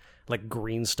like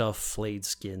green stuff flayed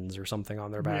skins or something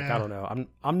on their back. Yeah. I don't know.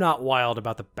 I'm not wild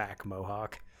about the back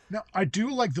mohawk. Now, I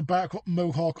do like the back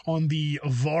mohawk on the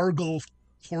Vargal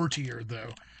Courtier, though,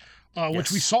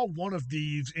 which we saw one of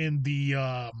these in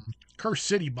the Cursed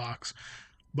City box.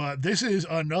 But this is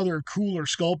another cooler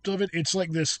sculpt of it. It's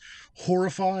like this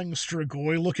horrifying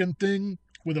Strigoi-looking thing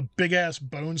with a big-ass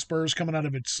bone spurs coming out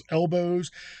of its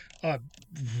elbows.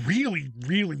 Really,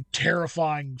 really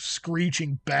terrifying,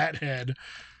 screeching bat head.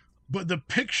 But the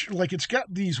picture, like, it's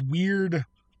got these weird,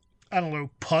 I don't know,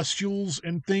 pustules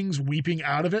and things weeping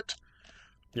out of it.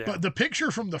 Yeah. But the picture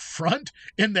from the front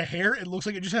and the hair, it looks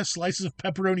like it just has slices of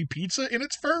pepperoni pizza in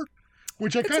its fur,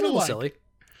 which I kind of like. Silly.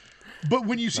 But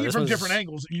when you see it from different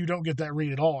angles, you don't get that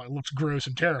read at all. It looks gross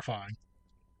and terrifying.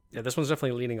 Yeah, this one's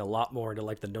definitely leaning a lot more into,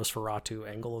 like, the Nosferatu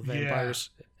angle of vampires.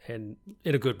 Yeah. And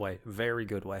in a good way. Very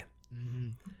good way.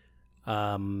 Mm-hmm.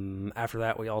 After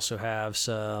that, we also have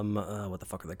some, what the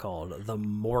fuck are they called? The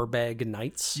Morbeg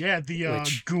Knights. Yeah, the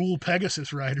Ghoul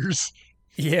Pegasus Riders.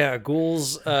 Yeah,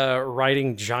 ghouls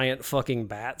riding giant fucking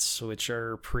bats, which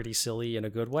are pretty silly in a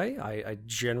good way. I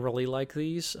generally like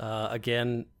these.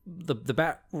 Again, the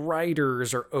bat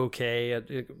riders are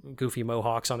okay. Goofy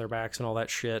mohawks on their backs and all that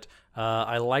shit.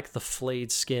 I like the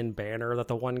flayed skin banner that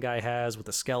the one guy has with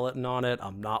the skeleton on it.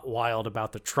 I'm not wild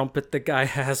about the trumpet the guy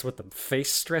has with the face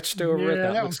stretched over it.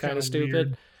 That looks kind of stupid.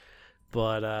 Weird.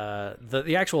 But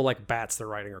the actual like bats they're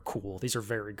riding are cool. These are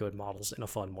very good models in a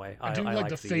fun way. I do like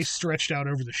the face stretched out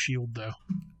over the shield, though.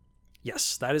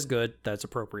 Yes, that is good. That's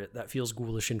appropriate. That feels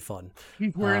ghoulish and fun.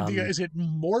 He's wearing is it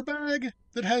Morbag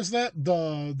that has that?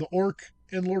 The orc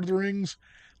in Lord of the Rings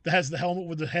that has the helmet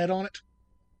with the head on it?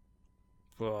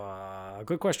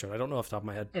 Good question. I don't know off the top of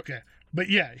my head. Okay. But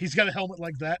yeah, he's got a helmet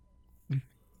like that.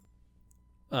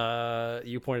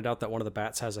 You pointed out that one of the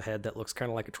bats has a head that looks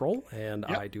kind of like a troll, and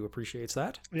yep. I do appreciate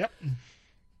that. Yep.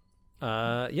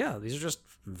 Yeah, these are just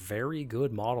very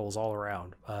good models all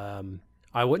around.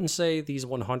 I wouldn't say these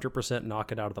 100%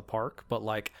 knock it out of the park, but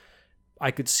like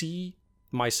I could see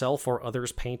myself or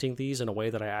others painting these in a way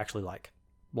that I actually like.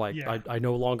 Like Yeah. I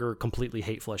no longer completely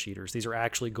hate flesh eaters. These are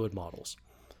actually good models.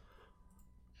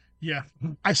 Yeah,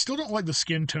 I still don't like the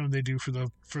skin tone they do for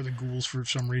the ghouls for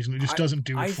some reason. It just doesn't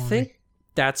do it I for think me.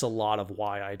 that's a lot of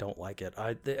why I don't like it.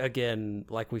 Again,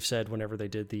 like we've said, whenever they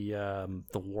did the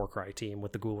Warcry team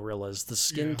with the Ghoulrillas, the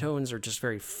skin tones are just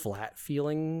very flat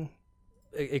feeling.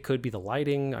 It could be the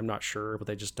lighting, I'm not sure, but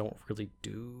they just don't really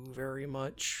do very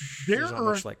much. There There's not are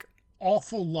much like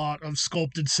awful lot of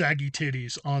sculpted saggy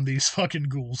titties on these fucking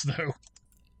ghouls, though.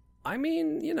 I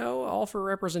mean, all for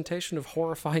representation of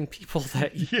horrifying people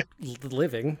that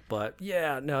living, but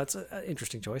yeah, no, it's an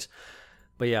interesting choice.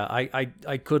 But yeah,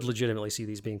 I could legitimately see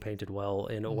these being painted well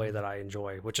in a way that I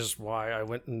enjoy, which is why I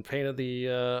went and painted the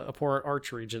abhorrent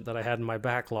arch regent that I had in my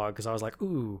backlog, because I was like,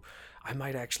 ooh, I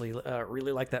might actually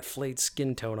really like that flayed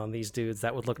skin tone on these dudes.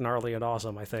 That would look gnarly and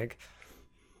awesome, I think.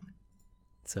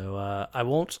 So I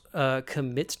won't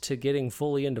commit to getting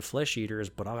fully into flesh eaters,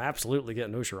 but I'm absolutely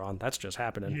getting Usheron. That's just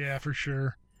happening. Yeah, for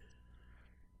sure.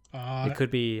 It could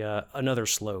be another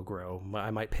slow grow. I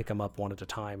might pick them up one at a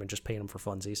time and just paint them for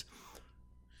funsies.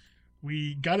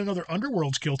 We got another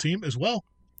Underworlds kill team as well.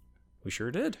 We sure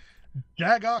did.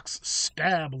 Dagox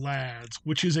Stab Lads,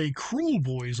 which is a Cruel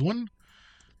Boys one.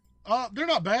 They're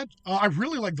not bad. I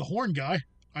really like the Horn guy.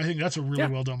 I think that's a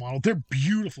really well done model. They're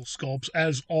beautiful sculpts,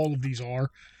 as all of these are.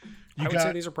 I would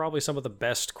say these are probably some of the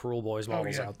best Cruel Boys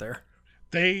models out there.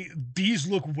 These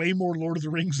look way more Lord of the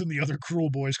Rings than the other Cruel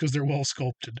Boys because they're well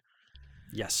sculpted.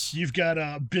 Yes. You've got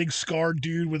a big scarred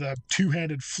dude with a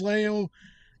two-handed flail.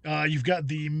 You've got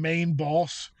the main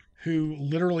boss who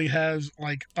literally has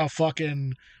like a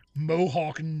fucking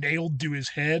mohawk nailed to his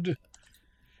head.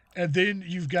 And then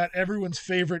you've got everyone's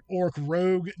favorite orc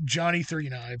rogue, Johnny Three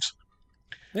Knives.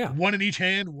 Yeah. One in each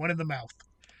hand, one in the mouth.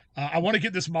 I want to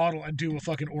get this model and do a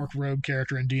fucking orc rogue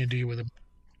character in D&D with him.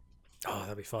 Oh,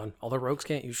 that'd be fun. Although rogues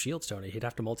can't use shields, Tony. He'd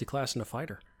have to multi-class in a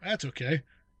fighter. That's okay.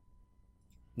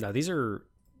 No, these are...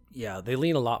 Yeah, they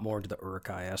lean a lot more into the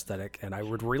Uruk-hai aesthetic, and I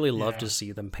would really love to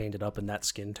see them painted up in that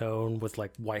skin tone with,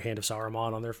 like, White Hand of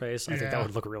Saruman on their face. I think that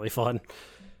would look really fun.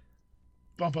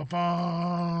 Bum, bum,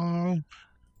 bum.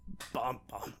 Bum,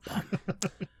 bum,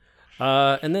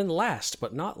 bum. And then last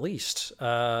but not least,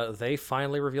 they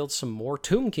finally revealed some more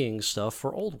Tomb King stuff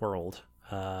for Old World.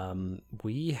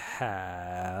 We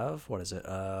have... What is it?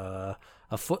 A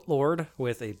Foot Lord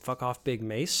with a fuck-off big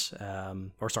mace.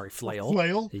 Flail.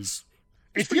 Flail?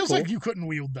 It feels cool. like you couldn't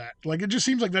wield that. Like, it just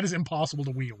seems like that is impossible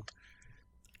to wield.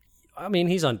 I mean,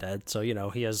 he's undead, so,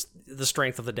 he has the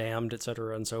strength of the damned,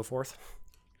 etc., and so forth.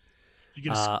 You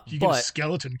get a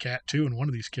skeleton cat, too, in one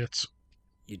of these kits.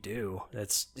 You do.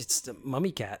 It's the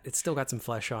mummy cat. It's still got some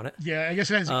flesh on it. Yeah, I guess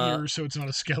it has ears, so it's not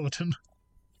a skeleton.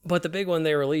 But the big one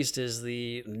they released is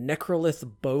the Necrolith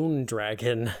Bone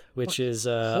Dragon, which is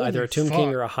either a Tomb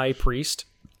King or a High Priest,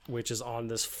 which is on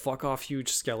this fuck-off huge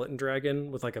skeleton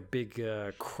dragon with like a big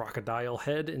crocodile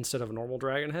head instead of a normal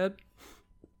dragon head.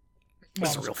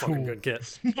 It's a real fucking good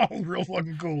kit. Real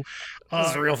fucking cool.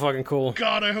 It's real fucking cool.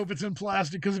 God, I hope it's in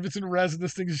plastic, because if it's in resin,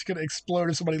 this thing's just going to explode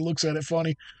if somebody looks at it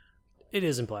funny. It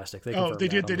is in plastic. They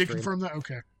did confirm that?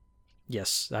 Okay.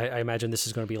 Yes, I imagine this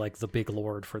is going to be like the big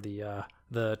lord for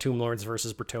the Tomb Lords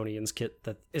versus Bretonnians kit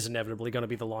that is inevitably going to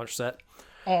be the launch set.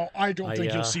 Oh, I don't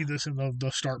think you'll see this in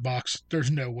the start box. There's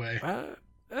no way. I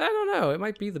don't know. It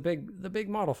might be the big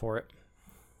model for it.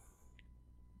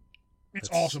 It's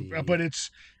awesome, but it's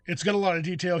got a lot of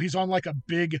detail. He's on like a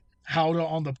big howdah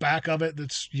on the back of it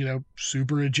that's,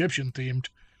 super Egyptian themed.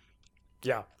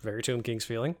 Yeah, very Tomb King's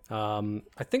feeling.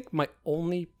 I think my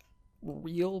only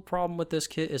real problem with this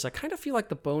kit is I kind of feel like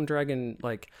the Bone Dragon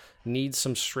needs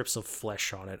some strips of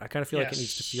flesh on it. I kind of feel like it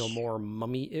needs to feel more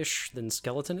mummy-ish than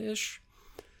skeleton-ish.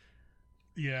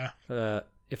 Yeah.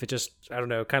 If it just, I don't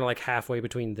know, kind of like halfway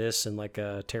between this and like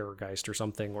a Terrorgeist or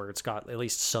something, where it's got at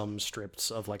least some strips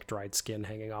of like dried skin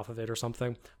hanging off of it or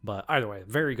something. But either way,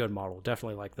 very good model.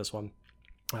 Definitely like this one.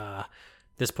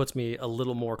 This puts me a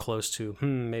little more close to,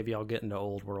 maybe I'll get into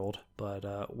Old World,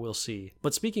 but we'll see.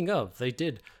 But speaking of, they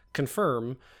did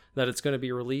confirm that it's going to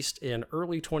be released in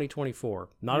early 2024.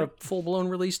 Not a full-blown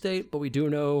release date, but we do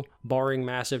know, barring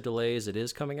massive delays, it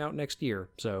is coming out next year.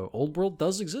 So Old World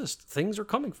does exist. Things are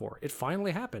coming for it. It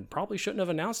finally happened. Probably shouldn't have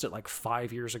announced it like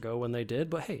 5 years ago when they did,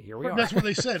 but hey, here we are. That's what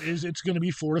they said, is it's going to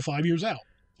be 4 to 5 years out.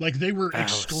 Like, they were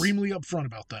extremely upfront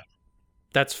about that.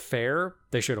 That's fair.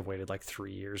 They should have waited like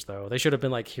 3 years, though. They should have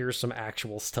been like, here's some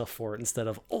actual stuff for it instead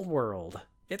of Old World.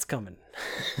 It's coming.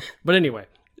 But anyway,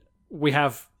 we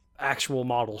have actual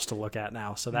models to look at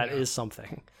now. So that is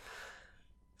something.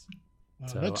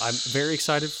 So I'm very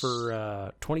excited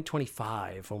for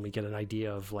 2025 when we get an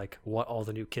idea of like what all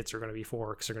the new kits are going to be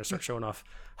for, because they're going to start showing off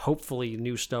hopefully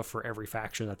new stuff for every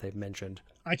faction that they've mentioned.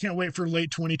 I can't wait for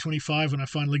late 2025 when I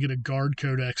finally get a Guard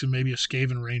Codex and maybe a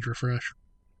Skaven Range refresh.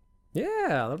 Yeah,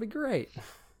 that'll be great.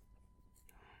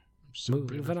 So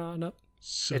Moving on up.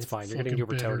 So it's fine. You're getting new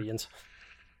Bretonnians.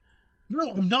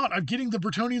 No, I'm not. I'm getting the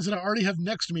Bretonnians that I already have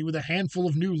next to me with a handful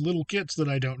of new little kits that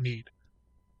I don't need.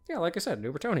 Yeah, like I said,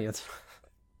 new Bretonnians.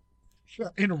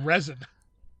 In resin.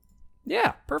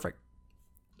 Yeah, perfect.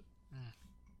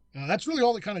 That's really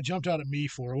all that kind of jumped out at me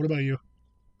for. What about you?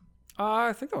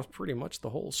 I think that was pretty much the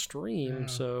whole stream.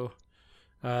 So,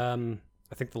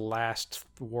 I think the last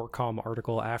Warcom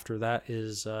article after that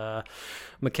is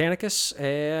Mechanicus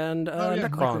and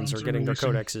Necrons are getting their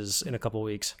codexes in a couple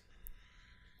weeks.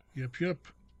 Yep.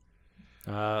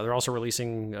 They're also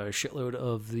releasing a shitload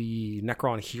of the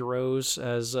Necron heroes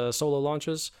as solo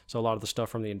launches. So a lot of the stuff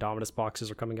from the Indominus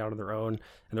boxes are coming out on their own.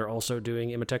 And they're also doing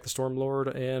Imatech the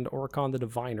Stormlord and Oricon the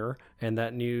Diviner. And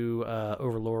that new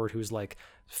Overlord who's like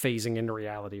phasing into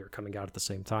reality are coming out at the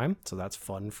same time. So that's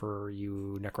fun for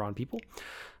you Necron people.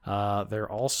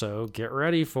 They're also, get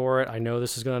ready for it, I know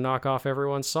this is going to knock off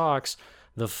everyone's socks,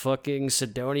 the fucking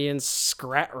Sidonian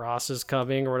Scratros is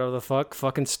coming, or whatever the fuck.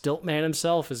 Fucking Stiltman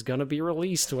himself is gonna be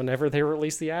released whenever they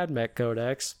release the AdMech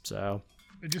Codex. So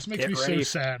it just makes me so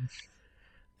sad.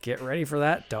 Get ready for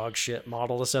that dog shit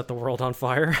model to set the world on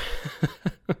fire.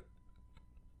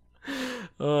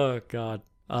 Oh god.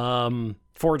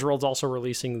 Forge World's also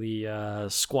releasing the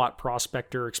Squat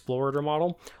Prospector Explorer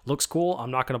model. Looks cool.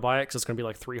 I'm not gonna buy it because it's gonna be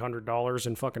like $300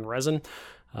 in fucking resin.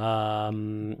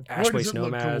 Ashwaste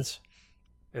Nomads.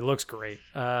 It looks great.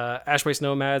 Ashwaste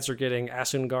Nomads are getting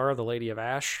Asungar, the Lady of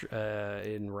Ash,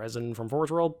 in resin from Forge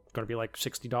World. Going to be like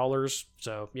 $60.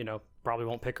 So, probably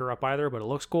won't pick her up either, but it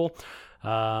looks cool.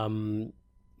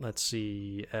 Let's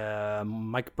see.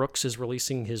 Mike Brooks is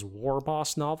releasing his War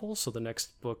Boss novel. So the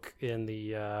next book in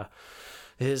the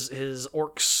his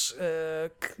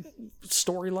Orcs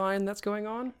storyline that's going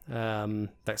on.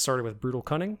 That started with Brutal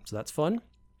Cunning, so that's fun.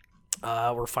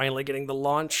 We're finally getting the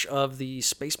launch of the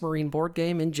Space Marine board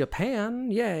game in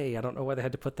Japan. Yay! I don't know why they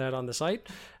had to put that on the site.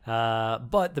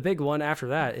 But the big one after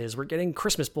that is we're getting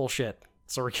Christmas bullshit.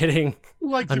 So we're getting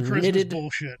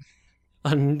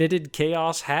a knitted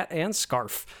Chaos hat and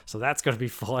scarf. So that's going to be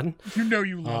fun. You know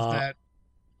you love that.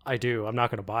 I do. I'm not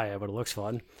going to buy it, but it looks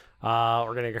fun.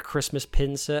 We're getting a Christmas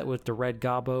pin set with the Red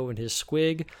Gobbo and his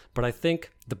squig. But I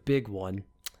think the big one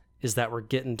is that we're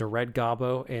getting the Red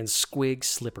Gobbo and squig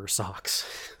slipper socks.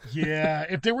 Yeah,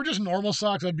 if they were just normal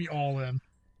socks, I'd be all in.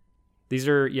 These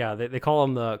are, they call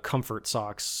them the comfort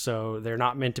socks, so they're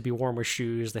not meant to be worn with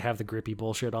shoes. They have the grippy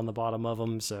bullshit on the bottom of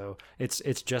them, so it's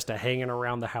just a hanging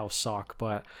around the house sock.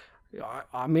 But,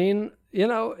 I mean,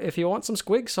 if you want some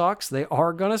squig socks, they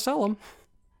are going to sell them.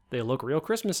 They look real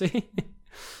Christmassy.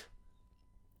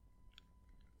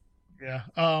 Yeah,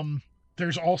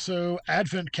 there's also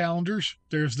Advent calendars.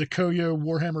 There's the Koyo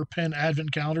Warhammer Pen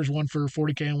Advent calendars, one for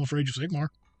 40K and one for Age of Sigmar.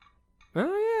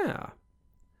 Oh, yeah.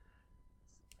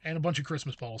 And a bunch of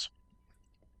Christmas balls.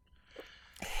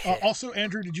 Also,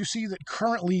 Andrew, did you see that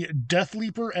currently Death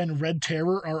Leaper and Red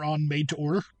Terror are on Made to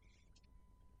Order?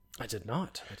 I did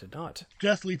not.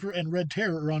 Death Leaper and Red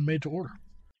Terror are on Made to Order.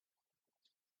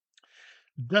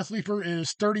 Death Leaper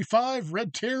is $35,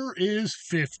 Red Terror is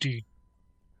 $50.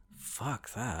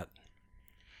 Fuck that.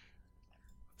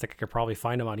 I think I could probably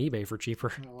find them on eBay for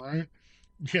cheaper. All right.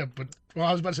 Yeah,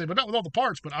 I was about to say, but not with all the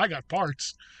parts, but I got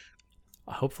parts.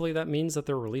 Hopefully that means that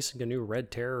they're releasing a new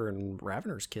Red Terror and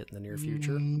Raveners kit in the near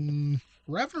future.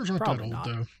 Raveners aren't probably that old,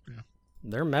 though. Yeah.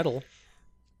 They're metal.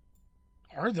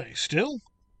 Are they still?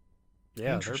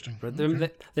 Yeah, interesting.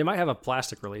 They might have a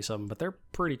plastic release of them, but they're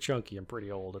pretty chunky and pretty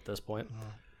old at this point.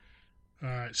 All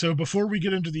right, so before we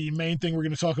get into the main thing we're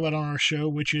going to talk about on our show,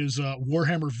 which is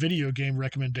Warhammer video game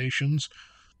recommendations,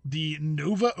 the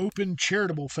Nova Open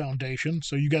Charitable Foundation.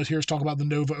 So you guys hear us talk about the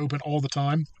Nova Open all the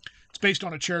time. It's based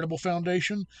on a charitable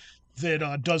foundation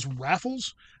that does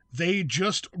raffles. They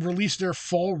just released their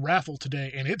fall raffle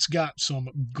today, and it's got some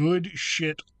good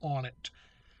shit on it.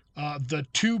 The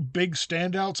two big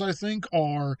standouts, I think,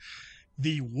 are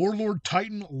the Warlord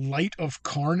Titan Light of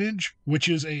Carnage, which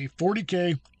is a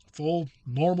 40K full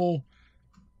normal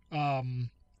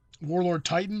Warlord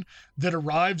Titan that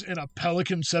arrives in a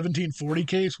Pelican 1740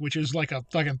 case, which is like a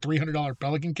fucking $300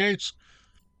 Pelican case.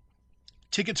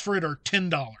 Tickets for it are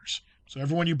 $10. So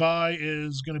everyone you buy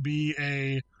is going to be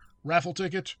a raffle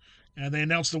ticket, and they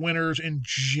announce the winners in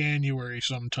January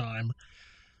sometime.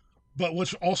 But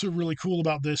what's also really cool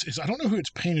about this is I don't know who it's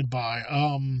painted by.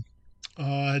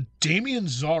 Damien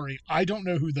Zari. I don't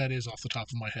know who that is off the top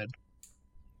of my head.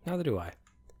 Neither do I.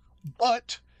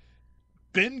 But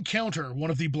Ben Counter, one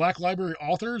of the Black Library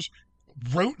authors,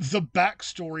 wrote the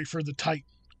backstory for the Titan.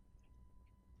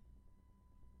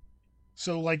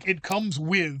 So, like, it comes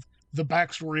with the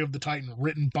backstory of the Titan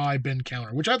written by Ben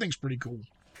Counter, which I think is pretty cool.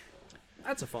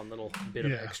 That's a fun little bit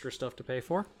of extra stuff to pay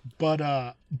for. But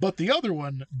the other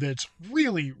one that's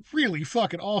really, really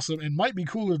fucking awesome and might be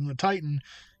cooler than the Titan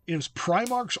is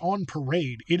Primarchs on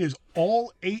Parade. It is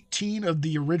all 18 of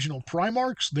the original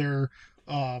Primarchs, their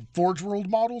Forge World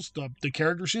models, the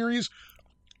character series,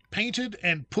 painted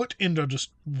and put into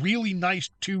just really nice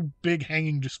 2 big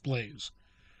hanging displays.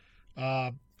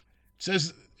 It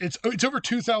says it's over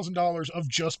 $2,000 of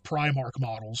just Primarch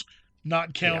models,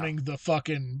 not counting the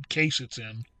fucking case it's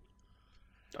in.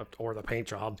 Or the paint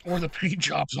job. Or the paint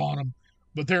jobs on them.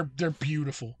 But they're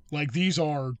beautiful. Like, these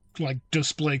are, like,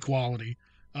 display quality.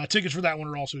 Tickets for that one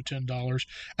are also $10.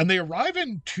 And they arrive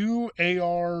in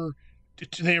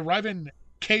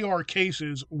KR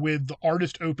cases with the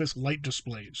Artist Opus light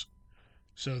displays.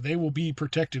 So they will be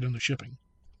protected in the shipping.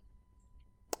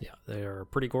 Yeah, they are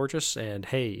pretty gorgeous. And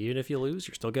hey, even if you lose,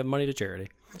 you're still getting money to charity.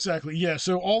 Exactly, yeah.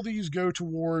 So all these go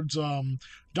towards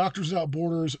Doctors Without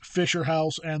Borders, Fisher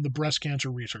House, and the Breast Cancer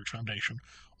Research Foundation.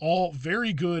 All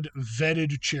very good,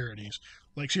 vetted charities.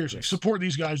 Like, seriously, support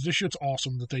these guys. This shit's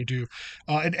awesome that they do.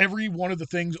 And every one of the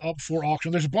things up for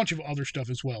auction, there's a bunch of other stuff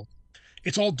as well.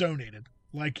 It's all donated.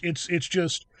 Like, it's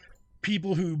just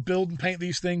people who build and paint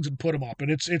these things and put them up. And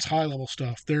it's high-level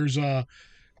stuff. There's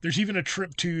even a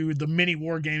trip to the mini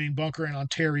wargaming bunker in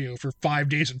Ontario for 5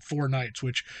 days and 4 nights,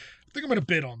 which I think I'm going to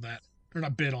bid on that. Or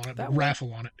not bid on it, but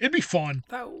raffle on it. It'd be fun.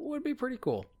 That would be pretty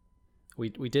cool.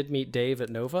 We did meet Dave at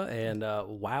Nova, and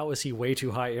wow, is he way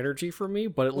too high energy for me,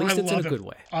 but at least it's in a good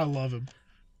way. I love him.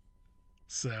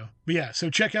 So, but yeah, so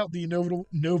check out the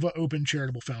Nova Open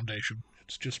Charitable Foundation.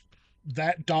 It's just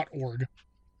that.org.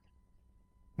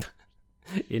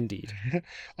 Indeed.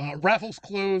 Raffles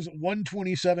close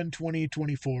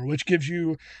 1/27/2024, which gives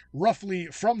you roughly,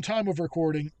 from time of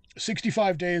recording,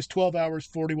 65 days, 12 hours,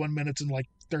 41 minutes, and like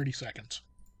 30 seconds.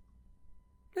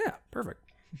 Yeah, perfect.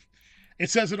 It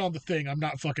says it on the thing. I'm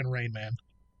not fucking Rain Man.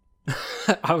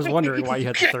 I was wondering why you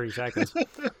had the 30 seconds.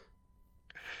 That'd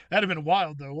have been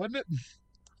wild, though, wouldn't it?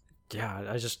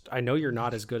 Yeah, I know you're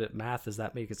not as good at math as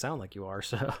that make it sound like you are,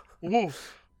 so. Whoa.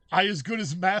 I as good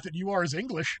as math and you are as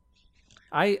English.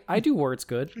 I do words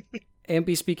good and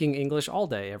be speaking English all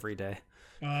day, every day.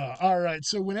 All right.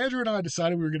 So when Andrew and I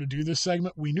decided we were going to do this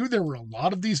segment, we knew there were a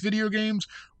lot of these video games.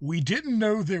 We didn't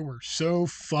know there were so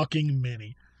fucking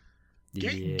many.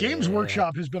 Yeah. Games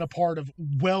Workshop has been a part of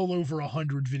well over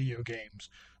 100 video games.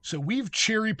 So we've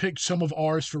cherry-picked some of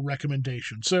ours for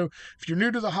recommendation. So if you're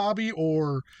new to the hobby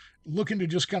or looking to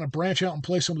just kind of branch out and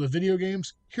play some of the video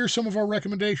games, here's some of our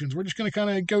recommendations. We're just going to kind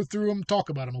of go through them, talk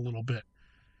about them a little bit.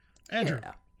 Andrew,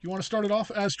 you want to start it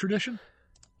off as tradition?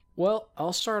 Well,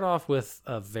 I'll start off with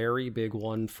a very big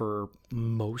one for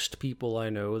most people I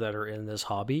know that are in this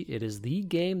hobby. It is the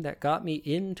game that got me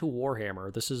into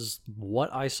Warhammer. This is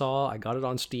what I saw. I got it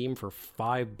on Steam for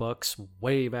 $5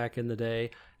 way back in the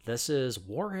day. This is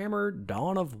Warhammer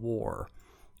Dawn of War.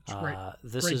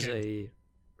 This is a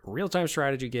real-time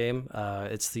strategy game.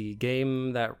 It's the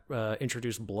game that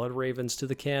introduced Blood Ravens to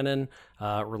the canon,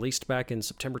 released back in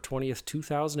September 20th,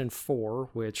 2004,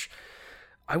 which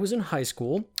I was in high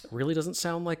school. It really doesn't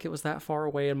sound like it was that far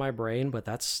away in my brain, but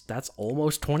that's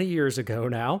almost 20 years ago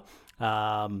now.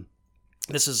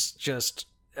 This is just...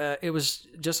 it was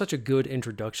just such a good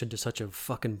introduction to such a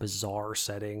fucking bizarre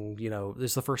setting. You know,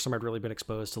 this is the first time I'd really been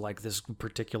exposed to like this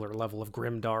particular level of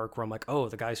grimdark where I'm like, oh,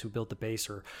 the guys who built the base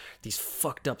are these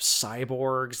fucked up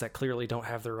cyborgs that clearly don't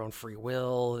have their own free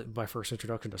will. My first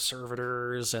introduction to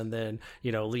servitors, and then,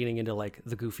 you know, leaning into like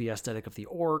the goofy aesthetic of the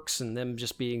orcs and them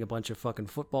just being a bunch of fucking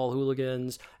football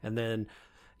hooligans, and then,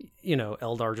 you know,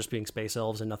 Eldar just being space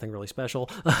elves and nothing really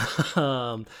special.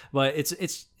 But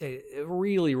it's a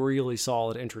really, really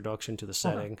solid introduction to the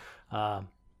setting.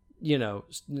 You know,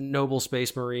 noble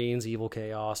space marines, evil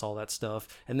chaos, all that stuff.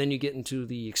 And then you get into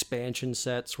the expansion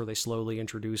sets where they slowly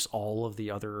introduce all of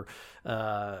the other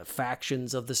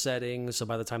factions of the setting. So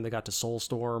by the time they got to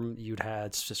Soulstorm, you'd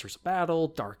had Sisters of Battle,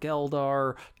 Dark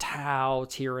Eldar, Tau,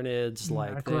 Tyranids,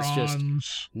 like Necrons, it's just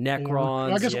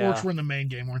Necrons. I guess orcs were in the main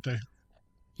game, weren't they?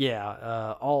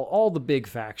 Yeah, all the big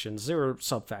factions. There were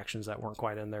sub factions that weren't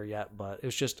quite in there yet, but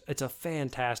it's a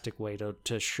fantastic way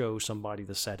to show somebody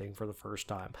the setting for the first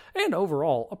time, and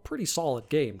overall a pretty solid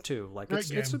game too. Like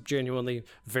it's a genuinely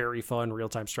very fun real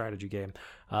time strategy game.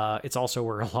 It's also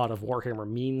where a lot of Warhammer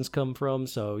memes come from.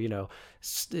 So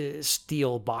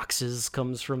steel boxes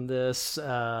comes from this.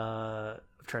 I'm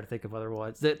trying to think of other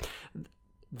ones that.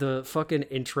 The fucking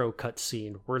intro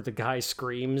cutscene where the guy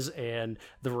screams and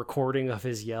the recording of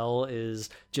his yell is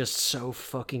just so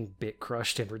fucking bit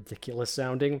crushed and ridiculous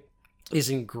sounding is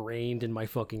ingrained in my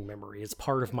fucking memory. It's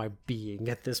part of my being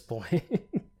at this point.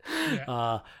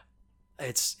 Yeah.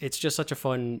 It's just such a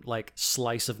fun like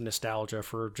slice of nostalgia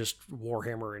for just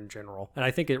Warhammer in general. And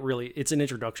I think it's an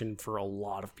introduction for a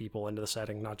lot of people into the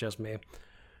setting, not just me.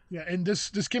 Yeah, and this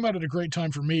came out at a great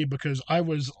time for me because I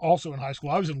was also in high school.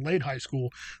 I was in late high school,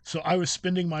 so I was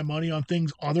spending my money on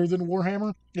things other than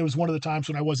Warhammer. It was one of the times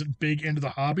when I wasn't big into the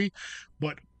hobby,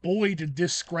 but boy, did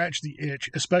this scratch the itch,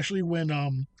 especially when I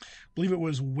believe it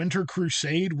was Winter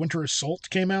Assault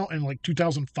came out in like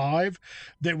 2005.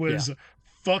 That was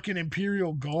fucking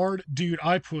Imperial Guard. Dude,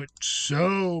 I put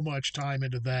so much time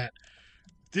into that.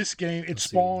 This game, it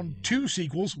spawned 2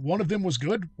 sequels. One of them was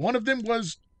good. One of them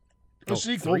was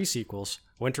sequel. 3 sequels: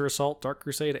 Winter Assault, Dark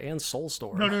Crusade, and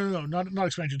Soulstorm. No, not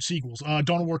expansion, sequels.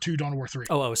 Dawn of War 2, Dawn of War 3.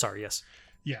 Oh, sorry, yes.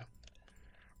 Yeah.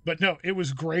 But no, it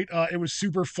was great. It was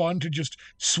super fun to just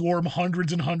swarm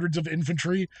hundreds and hundreds of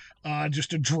infantry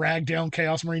just to drag down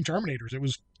Chaos Marine Terminators. It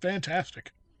was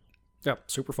fantastic. Yeah,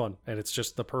 super fun. And it's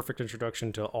just the perfect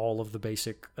introduction to all of the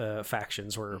basic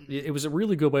factions, where it was a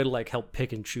really good way to like help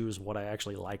pick and choose what I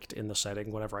actually liked in the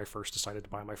setting whenever I first decided to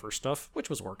buy my first stuff, which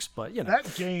was Orcs. But,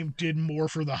 That game did more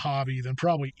for the hobby than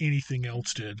probably anything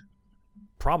else did.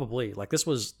 Probably. Like, this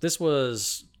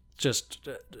was just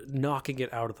knocking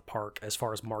it out of the park as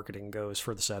far as marketing goes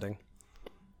for the setting.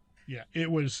 Yeah, it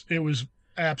was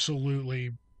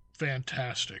absolutely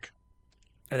fantastic.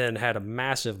 And then had a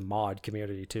massive mod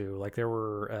community too. Like there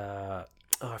were,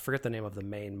 I forget the name of the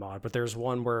main mod, but there's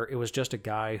one where it was just a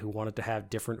guy who wanted to have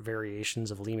different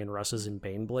variations of Lehman Russes and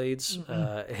Bane Blades,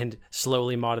 and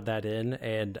slowly modded that in.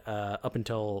 And up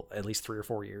until at least 3 or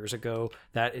 4 years ago,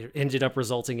 that ended up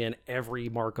resulting in every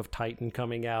mark of Titan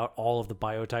coming out, all of the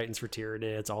Bio Titans for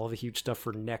Tyranids, all of the huge stuff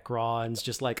for Necrons,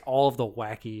 just like all of the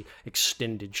wacky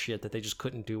extended shit that they just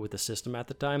couldn't do with the system at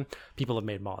the time. People have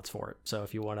made mods for it. So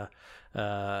if you want to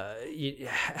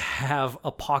have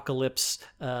Apocalypse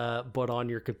but on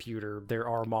your computer, there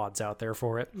are mods out there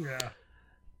for it. Yeah.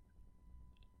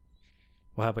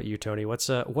 Well, how about you, Tony?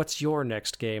 What's your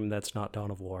next game that's not Dawn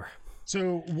of War?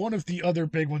 So one of the other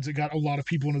big ones that got a lot of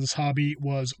people into this hobby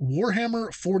was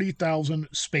Warhammer 40,000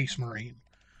 Space Marine.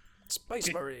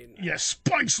 Space Marine. Yes,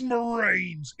 Space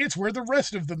Marines. It's where the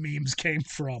rest of the memes came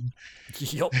from.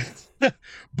 Yup.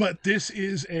 But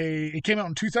it came out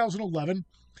in 2011.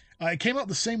 It came out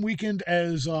the same weekend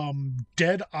as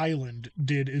Dead Island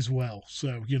did as well.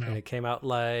 So, And it came out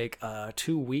like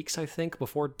 2 weeks, I think,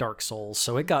 before Dark Souls.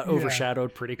 So it got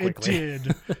overshadowed pretty quickly. It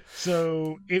did.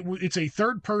 So it's a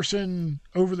third-person,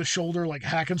 over-the-shoulder, like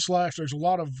hack and slash. There's a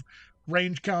lot of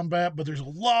range combat, but there's a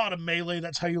lot of melee.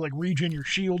 That's how you like regen your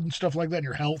shield and stuff like that, and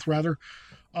your health, rather.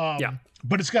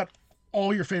 But it's got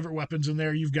all your favorite weapons in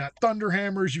there. You've got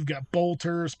Thunderhammers, you've got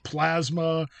Bolters,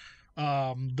 Plasma,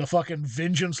 the fucking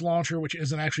Vengeance Launcher, which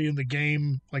isn't actually in the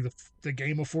game, like the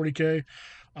game of 40K.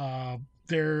 I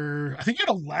think you had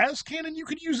a las cannon you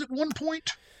could use at one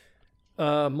point.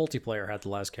 Multiplayer had the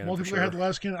las cannon. Had the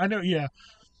las cannon. I know, yeah.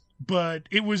 But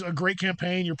it was a great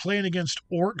campaign. You're playing against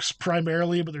orcs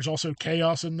primarily, but there's also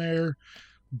chaos in there.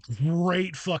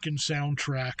 Great fucking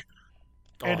soundtrack.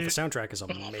 Oh, the soundtrack is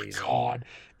amazing. Oh my God.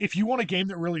 If you want a game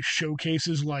that really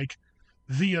showcases like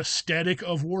the aesthetic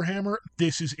of Warhammer,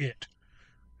 this is it.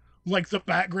 Like the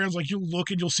backgrounds, like you'll look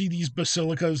and you'll see these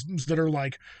basilicas that are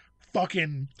like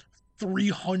fucking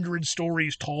 300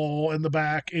 stories tall in the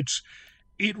back.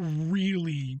 It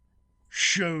really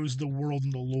shows the world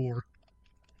and the lore.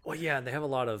 Well, yeah, they have a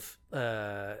lot of...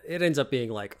 it ends up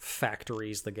being like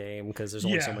factories, the game, because there's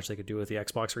only so much they could do with the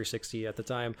Xbox 360 at the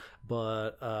time.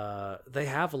 But they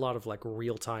have a lot of like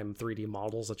real-time 3D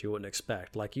models that you wouldn't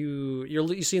expect. Like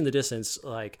you see in the distance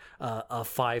like a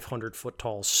 500-foot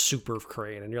tall super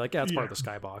crane, and you're like, yeah, it's part of the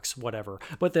skybox, whatever.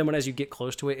 But then as you get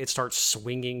close to it, it starts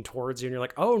swinging towards you, and you're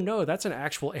like, oh no, that's an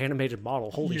actual animated model.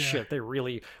 Holy shit, they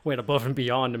really went above and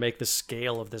beyond to make the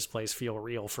scale of this place feel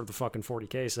real for the fucking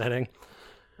 40K setting.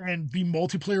 And the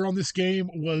multiplayer on this game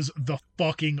was the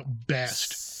fucking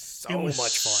best. So much fun.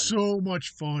 So much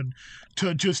fun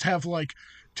to just have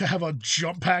a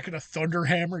jump pack and a thunder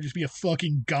hammer and just be a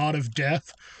fucking god of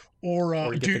death. Or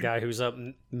you get the guy who's up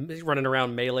running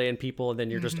around meleeing people, and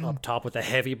then you're just up top with a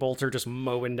heavy bolter just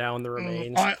mowing down the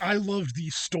remains. I loved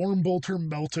the Storm Bolter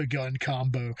Melta gun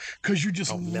combo, because you're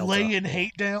just laying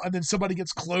hate down, and then somebody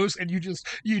gets close, and you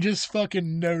just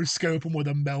fucking no scope them with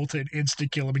a Melta and insta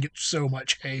kill them and get so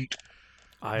much hate.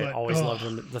 I always loved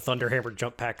when the Thunderhammer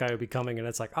jump pack guy would be coming, and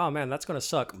it's like, oh man, that's gonna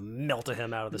suck. Melta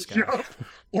him out of the sky. Yeah.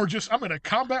 Or just, I'm gonna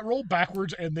combat roll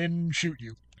backwards and then shoot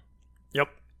you. Yep.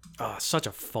 Oh, such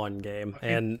a fun game.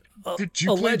 And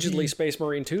allegedly Space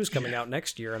Marine 2 is coming out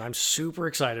next year, and I'm super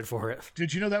excited for it.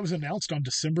 Did you know that was announced on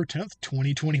December 10th,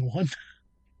 2021?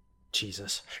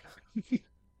 Jesus.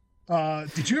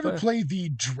 Did you ever play the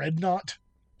Dreadnought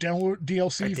download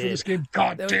DLC for this game?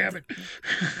 God damn it.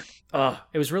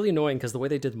 It was really annoying because the way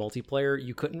they did multiplayer,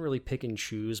 you couldn't really pick and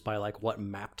choose by like what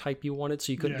map type you wanted.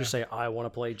 So you couldn't just say, I want to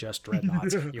play just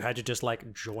Dreadnoughts. You had to just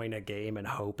like join a game and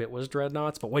hope it was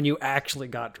Dreadnoughts. But when you actually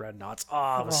got Dreadnoughts,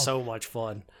 it was so much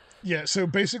fun. Yeah, so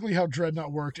basically how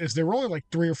Dreadnought worked is there were only like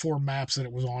 3 or 4 maps that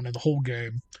it was on in the whole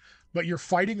game. But you're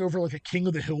fighting over like a King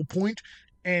of the Hill point,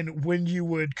 and when you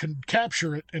would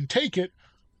capture it and take it,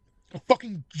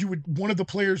 one of the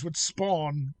players would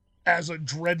spawn as a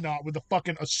Dreadnought with a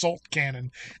fucking assault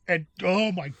cannon, and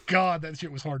oh my god, that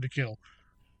shit was hard to kill.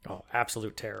 Oh,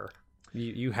 absolute terror.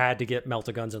 You had to get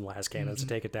melta guns and las cannons to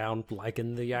take it down, like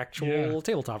in the actual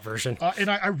tabletop version. And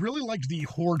I really liked the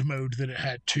horde mode that it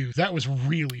had too. That was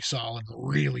really solid,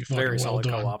 really fucking very solid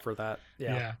well done. Co-op for that.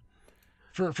 Yeah.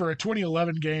 For a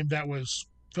 2011 game, that was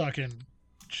fucking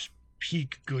just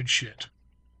peak good shit.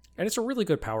 And it's a really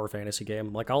good power fantasy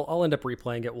game. Like I'll end up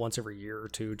replaying it once every year or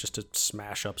two just to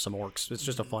smash up some orcs. It's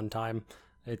just a fun time.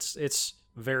 It's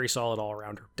very solid all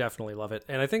around. Definitely love it.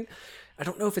 And I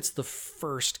don't know if it's the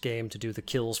first game to do the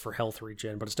kills for health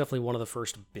regen, but it's definitely one of the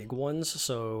first big ones.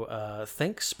 So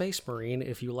thank Space Marine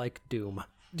if you like Doom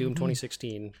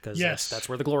 2016, because that's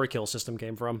where the glory kill system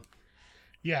came from.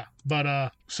 Yeah,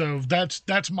 but so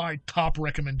that's my top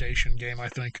recommendation game, I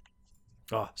think.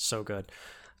 Oh, so good.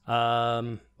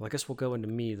 Well, I guess we'll go into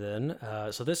me then.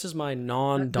 So this is my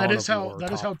non-Dawn of War.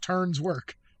 That is how turns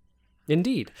work.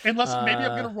 Indeed. Unless maybe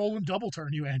I'm going to roll and double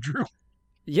turn you, Andrew.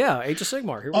 Yeah, Age of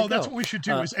Sigmar. Here we go. That's what we should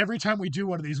do. Is every time we do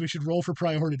one of these, we should roll for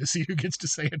priority to see who gets to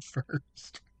say it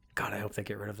first. God, I hope they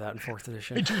get rid of that in 4th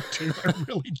edition. I do too. I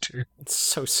really do. It's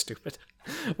so stupid.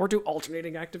 Or do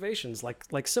alternating activations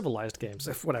like civilized games.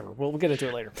 Whatever. We'll get into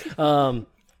it later.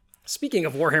 Speaking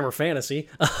of Warhammer Fantasy,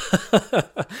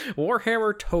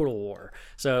 Warhammer Total War.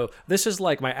 So this is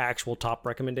like my actual top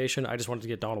recommendation. I just wanted to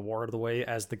get Dawn of War out of the way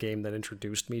as the game that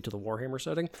introduced me to the Warhammer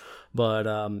setting. But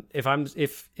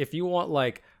if you want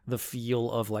like the feel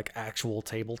of like actual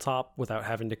tabletop without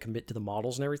having to commit to the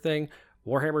models and everything,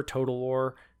 Total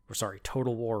War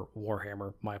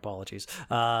Warhammer, my apologies,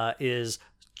 is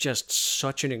just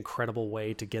such an incredible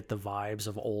way to get the vibes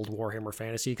of old Warhammer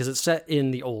Fantasy, because it's set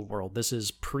in the old world. This is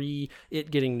pre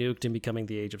it getting nuked and becoming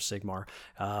the Age of Sigmar.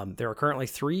 There are currently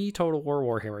 3 Total War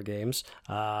Warhammer games,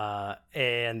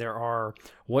 and there are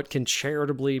what can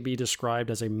charitably be described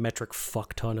as a metric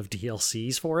fuck ton of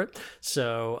DLCs for it.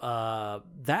 So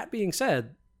that being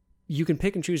said, you can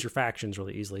pick and choose your factions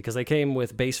really easily, because they came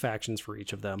with base factions for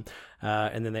each of them,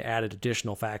 and then they added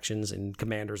additional factions and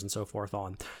commanders and so forth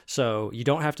on. So you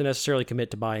don't have to necessarily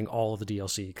commit to buying all of the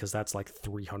DLC, because that's like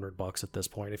 $300 at this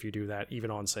point if you do that,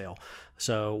 even on sale.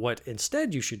 So what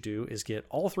instead you should do is get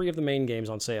all 3 of the main games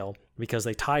on sale, because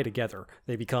they tie together.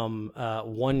 They become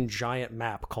one giant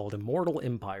map called Immortal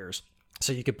Empires.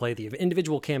 So you could play the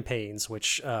individual campaigns,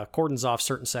 which cordons off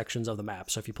certain sections of the map.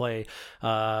 So if you play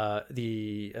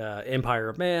the Empire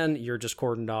of Man, you're just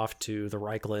cordoned off to the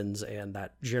Reichlands and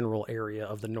that general area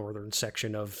of the northern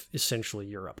section of essentially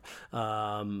Europe.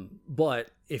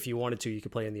 But if you wanted to, you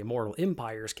could play in the Immortal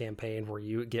Empires campaign, where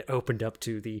you get opened up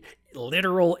to the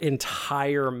literal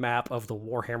entire map of the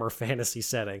Warhammer Fantasy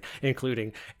setting,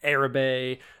 including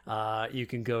Arabe. You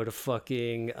can go to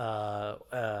fucking I'm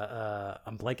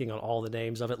blanking on all the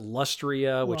names of it.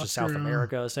 Lustria, which is South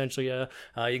America, essentially. You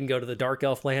can go to the Dark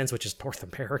Elf lands, which is North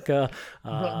America.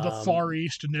 The Far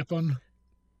East, Nippon.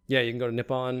 Yeah, you can go to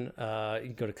Nippon. You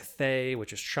can go to Cathay,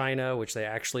 which is China, which they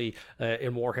actually,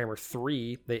 in Warhammer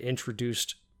 3, they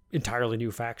introduced entirely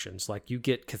new factions. Like you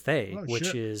get Cathay,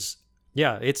 which is...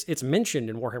 Yeah, it's mentioned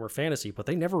in Warhammer Fantasy, but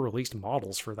they never released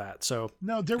models for that. So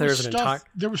no, there was stuff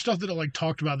that it like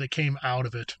talked about that came out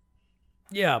of it.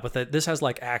 Yeah, but this has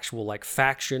like actual like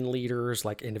faction leaders,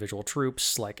 like individual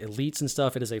troops, like elites and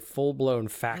stuff. It is a full blown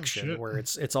faction where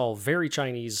it's all very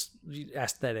Chinese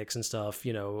aesthetics and stuff.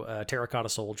 You know, terracotta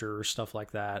soldiers, stuff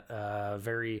like that.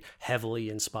 Very heavily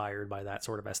inspired by that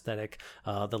sort of aesthetic.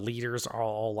 The leaders are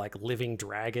all like living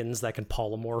dragons that can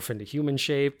polymorph into human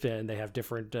shape, and they have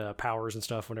different powers and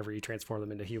stuff whenever you transform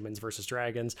them into humans versus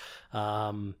dragons.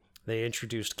 They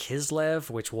introduced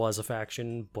Kislev, which was a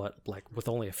faction, but like with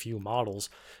only a few models.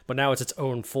 But now it's its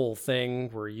own full thing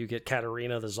where you get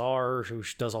Katarina the Tsar, who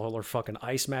does all her fucking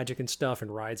ice magic and stuff and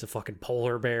rides a fucking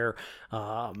polar bear.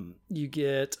 You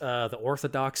get the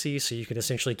Orthodoxy, so you can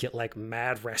essentially get like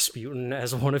Mad Rasputin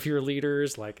as one of your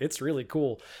leaders. Like, it's really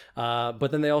cool. But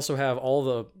then they also have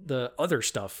all the other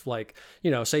stuff. Like,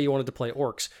 you know, say you wanted to play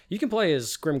orcs. You can play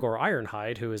as Grimgor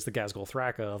Ironhide, who is the Ghazghkull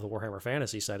Thraka of the Warhammer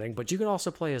Fantasy setting, but you can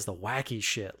also play as the wacky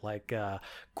shit like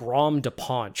Grom de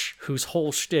Paunch, whose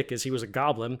whole shtick is he was a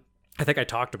goblin. I think I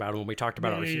talked about him when we talked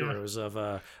about our heroes of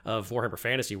Warhammer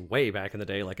Fantasy way back in the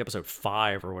day, like episode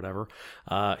 5 or whatever.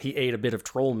 He ate a bit of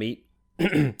troll meat.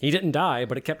 He didn't die,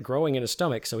 but it kept growing in his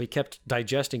stomach, so he kept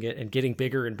digesting it and getting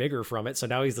bigger and bigger from it. So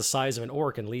now he's the size of an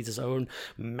orc and leads his own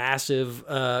massive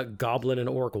goblin and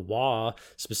orc war,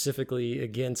 specifically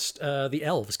against the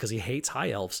elves, because he hates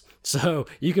high elves. So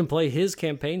you can play his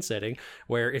campaign setting,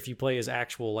 where if you play his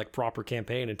actual like proper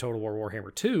campaign in Total War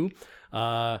Warhammer 2,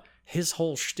 his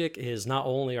whole shtick is not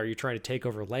only are you trying to take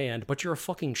over land, but you're a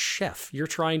fucking chef. You're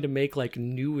trying to make like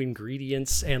new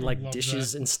ingredients and like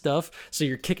dishes and stuff. So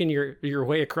you're kicking your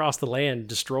way across the land,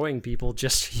 destroying people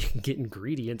just so you can get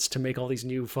ingredients to make all these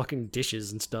new fucking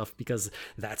dishes and stuff, because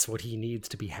that's what he needs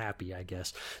to be happy, I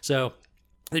guess. So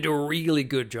they do a really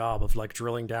good job of like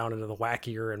drilling down into the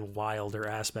wackier and wilder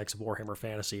aspects of Warhammer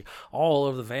Fantasy. All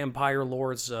of the vampire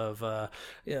lords of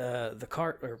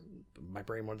my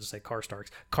brain wanted to say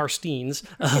Karsteens.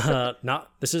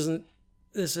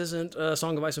 This isn't a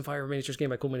Song of Ice and Fire miniatures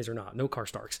game by Cool Minis or not. No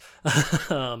Karstarks.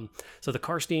 So the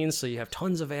Karsteens, so you have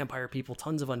tons of vampire people,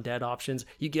 tons of undead options.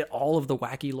 You get all of the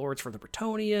wacky lords for the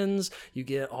Bretonnians. You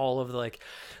get all of like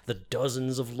the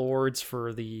dozens of lords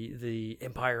for the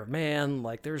Empire of Man.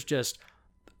 Like, there's just,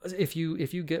 if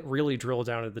you get really drilled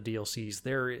down into the DLCs,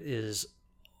 there is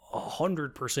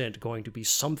 100% going to be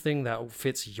something that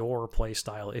fits your play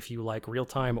style if you like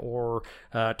real-time or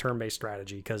turn-based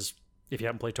strategy, because if you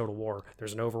haven't played Total War,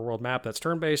 there's an overworld map that's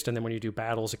turn-based, and then when you do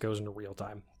battles, it goes into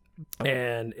real-time.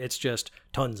 And it's just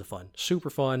tons of fun. Super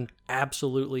fun.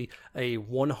 Absolutely a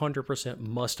 100%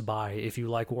 must-buy if you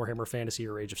like Warhammer Fantasy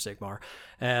or Age of Sigmar.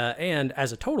 And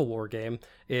as a Total War game,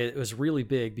 it was really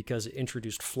big because it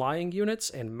introduced flying units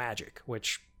and magic,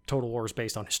 which Total War is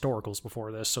based on historicals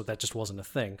before this, so that just wasn't a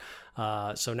thing.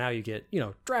 So now you get,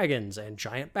 dragons and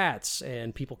giant bats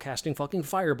and people casting fucking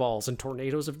fireballs and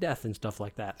tornadoes of death and stuff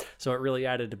like that. So it really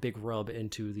added a big rub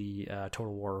into the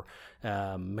Total War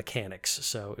mechanics.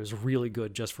 So it was really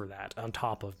good just for that, on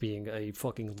top of being a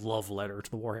fucking love letter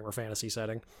to the Warhammer Fantasy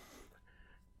setting.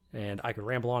 And I could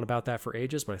ramble on about that for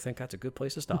ages, but I think that's a good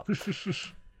place to stop.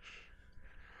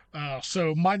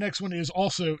 So my next one is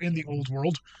also in the old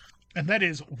world, and that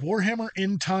is Warhammer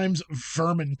End Times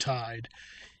Vermintide.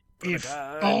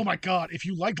 Oh my god, if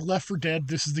you liked Left 4 Dead,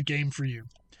 this is the game for you.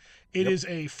 It is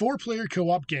a 4-player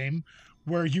co-op game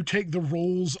where you take the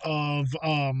roles of,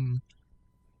 oh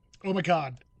my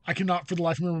god, I cannot for the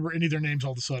life remember any of their names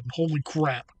all of a sudden. Holy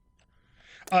crap.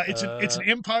 It's an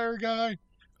Empire guy,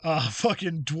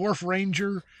 fucking Dwarf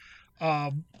Ranger,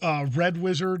 Red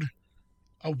Wizard,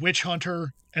 a Witch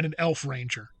Hunter, and an Elf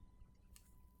Ranger.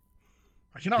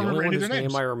 I cannot remember any of their names. The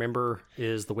name I remember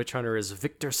is the Witch Hunter is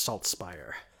Victor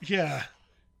Saltspire. Yeah.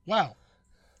 Wow.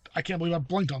 I can't believe I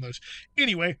blanked on those.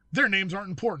 Anyway, their names aren't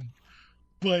important.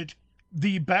 But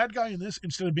the bad guy in this,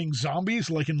 instead of being zombies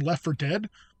like in Left 4 Dead,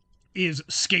 is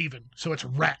Skaven. So it's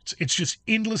rats. It's just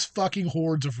endless fucking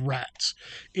hordes of rats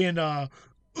in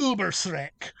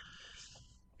Ubersreck.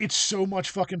 It's so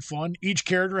much fucking fun. Each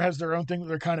character has their own thing that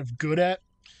they're kind of good at.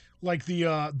 Like the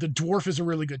dwarf is a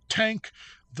really good tank.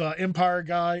 The Empire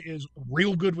guy is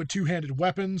real good with two-handed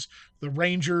weapons. The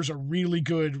Ranger's a really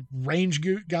good range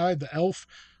guy, the elf.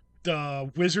 The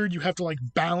wizard, you have to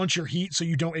balance your heat so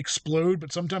you don't explode,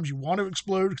 but sometimes you want to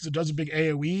explode because it does a big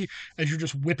AoE as you're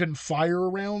just whipping fire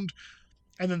around.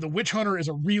 And then the witch hunter is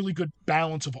a really good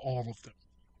balance of all of them.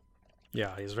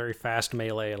 Yeah, he's very fast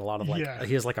melee and a lot of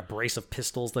he has a brace of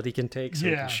pistols that he can take so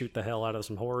he can shoot the hell out of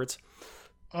some hordes.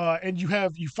 And you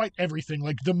fight everything.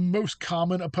 Like, the most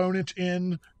common opponent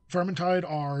in Vermintide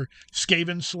are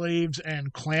Skaven slaves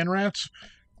and clan rats.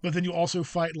 But then you also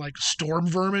fight, storm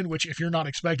vermin, which, if you're not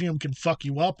expecting them, can fuck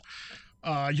you up.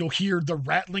 You'll hear the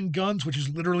rattling guns, which is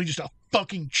literally just a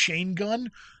fucking chain gun.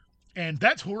 And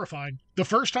that's horrifying. The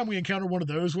first time we encountered one of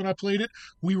those when I played it,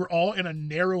 we were all in a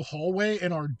narrow hallway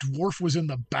and our dwarf was in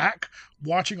the back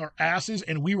watching our asses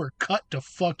and we were cut to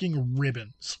fucking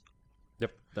ribbons.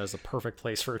 Yep, that's the perfect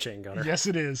place for a chain gunner. Yes,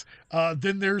 it is.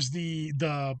 Then there's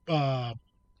I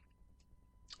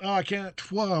can't,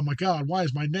 oh my God, why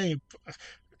is my name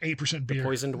 8% beer? The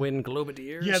Poisoned Wind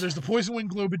Globadiers? Yeah, there's the Poisoned Wind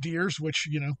Globadiers, which,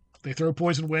 they throw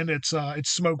poison wind. It's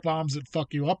smoke bombs that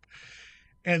fuck you up.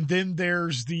 And then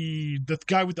there's the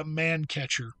guy with the man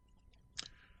catcher.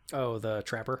 Oh, the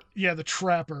trapper? Yeah, the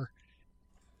trapper.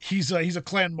 He's a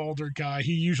Clan Mulder guy.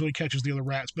 He usually catches the other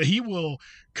rats, but he will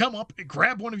come up,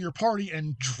 grab one of your party,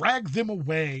 and drag them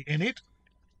away. And it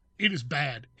is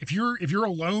bad. If you're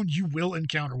alone, you will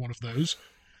encounter one of those.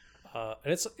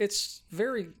 And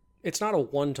it's not a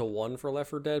 1-to-1 for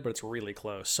Left 4 Dead, but it's really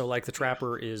close. So, like, the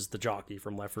Trapper is the jockey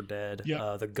from Left 4 Dead.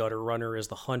 Yeah. The Gutter Runner is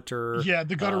the hunter. Yeah,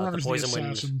 the Gutter Runner is the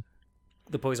assassin.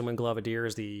 The Poison Wind Glovadier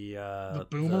is the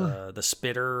boomer? The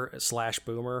spitter /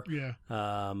 boomer. Yeah.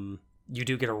 You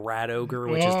do get a Rat Ogre,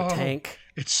 which is the tank.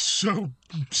 It's so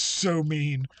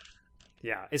mean.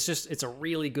 Yeah, it's a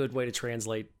really good way to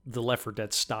translate the Left 4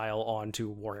 Dead style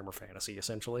onto Warhammer Fantasy,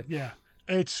 essentially. Yeah.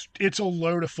 It's a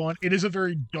load of fun. It is a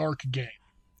very dark game.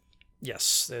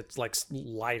 Yes, it's like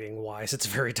lighting wise, it's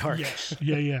very dark. Yes,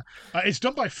 yeah. It's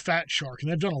done by Fat Shark,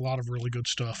 and they've done a lot of really good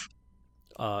stuff.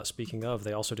 Speaking of,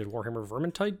 they also did Warhammer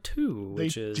Vermintide 2,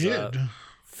 which is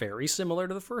very similar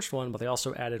to the first one, but they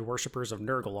also added Worshippers of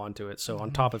Nurgle onto it. So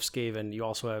on top of Skaven, you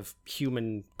also have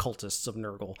human cultists of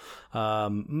Nurgle.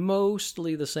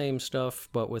 Mostly the same stuff,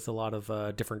 but with a lot of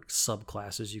different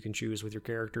subclasses you can choose with your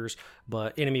characters.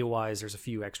 But enemy-wise, there's a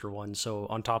few extra ones. So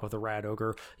on top of the Rat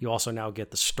Ogre, you also now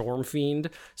get the Storm Fiend.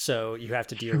 So you have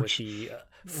to deal with the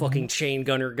fucking chain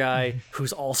gunner guy,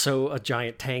 who's also a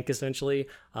giant tank, essentially.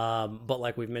 But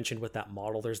like we've mentioned with that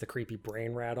model, there's the creepy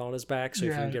brain rat on his back. So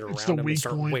if you can get around him and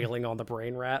start wailing on the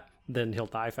brain rat, then he'll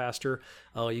die faster.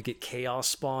 You get Chaos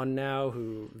Spawn now,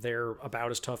 who they're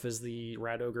about as tough as the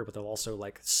Rat Ogre, but they'll also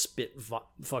like spit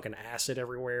fucking acid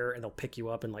everywhere, and they'll pick you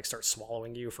up and like start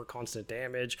swallowing you for constant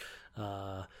damage.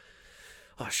 Oh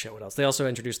shit, what else? They also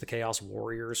introduced the Chaos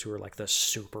Warriors, who are like the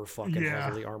super fucking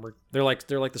heavily armored. They're like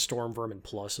the Storm Vermin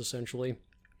Plus, essentially.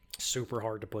 Super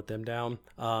hard to put them down.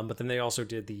 But then they also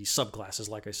did the subclasses,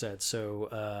 like I said.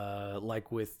 So,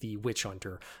 like with the Witch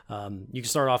Hunter, you can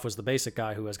start off as the basic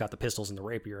guy who has got the pistols and the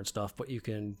rapier and stuff, but you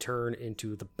can turn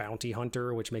into the Bounty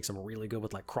Hunter, which makes him really good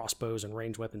with like crossbows and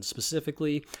ranged weapons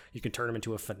specifically. You can turn him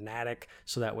into a Fanatic,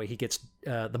 so that way he gets,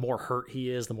 the more hurt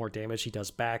he is, the more damage he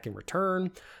does back in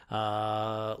return.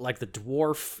 Like the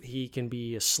Dwarf, he can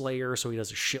be a Slayer, so he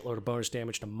does a shitload of bonus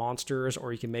damage to monsters,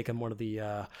 or you can make him one of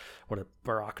the,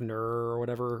 Barakner or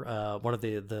whatever, one of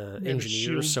the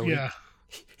engineers. So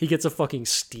he gets a fucking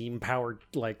steam powered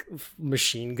like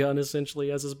machine gun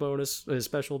essentially as his bonus, his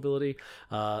special ability.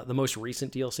 The most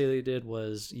recent DLC they did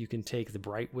was you can take the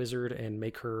Bright Wizard and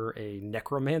make her a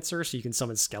necromancer, so you can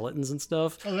summon skeletons and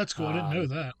stuff. Oh, that's cool. I didn't know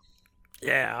that.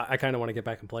 Yeah, I kind of want to get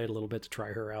back and play it a little bit to try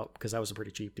her out, because that was a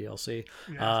pretty cheap DLC.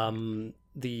 Yeah.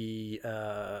 The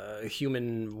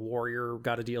Human Warrior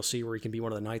got a DLC where you can be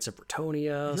one of the Knights of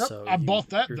Bretonnia. Yep, so I bought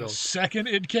that the second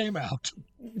it came out.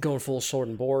 Going full sword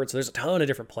and board. So there's a ton of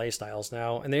different play styles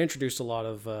now, and they introduced a lot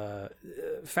of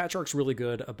Fat Shark's really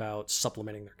good about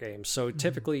supplementing their games. So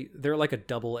typically they're like a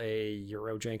AA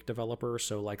Eurojank developer,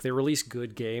 so like they release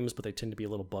good games, but they tend to be a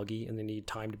little buggy and they need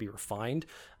time to be refined.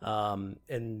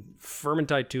 And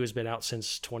Vermintide 2 has been out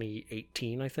since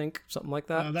 2018, I think, something like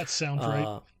that. That sounds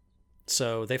right.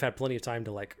 So they've had plenty of time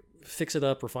to like fix it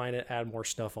up, refine it, add more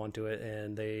stuff onto it,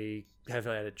 and they have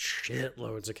added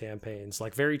shitloads of campaigns,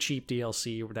 like very cheap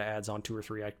DLC that adds on 2 or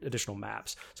 3 additional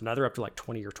maps. So now they're up to like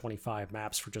 20 or 25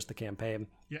 maps for just the campaign.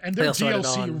 Yeah, and their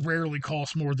DLC rarely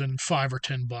costs more than $5 or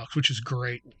 $10, which is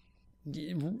great.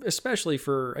 Especially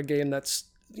for a game that's,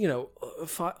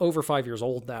 over 5 years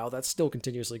old now, that's still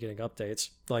continuously getting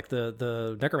updates. Like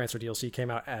the Necromancer DLC came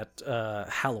out at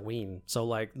Halloween, so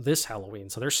like this Halloween,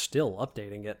 so they're still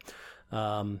updating it.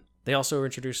 They also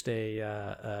introduced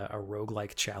a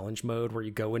roguelike challenge mode where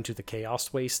you go into the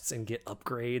Chaos Wastes and get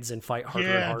upgrades and fight harder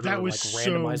and harder, that was like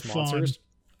randomized monsters.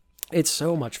 It's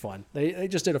so much fun. They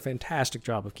just did a fantastic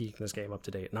job of keeping this game up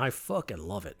to date, and I fucking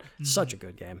love it. Such a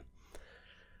good game.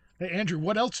 Hey Andrew,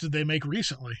 what else did they make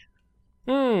recently?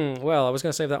 Well, I was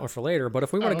going to save that one for later, but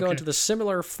if we want to go into the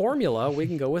similar formula, we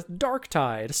can go with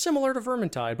Darktide, similar to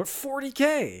Vermintide, but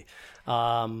 40K.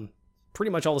 Pretty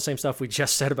much all the same stuff we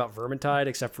just said about Vermintide,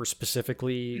 except for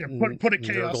specifically... Yeah, put a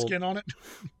Chaos skin on it.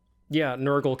 Yeah,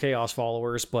 Nurgle Chaos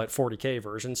Followers, but 40k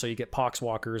version. So you get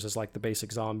Poxwalkers as like the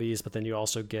basic zombies, but then you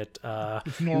also get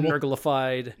It's normal.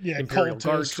 Nurglified Imperial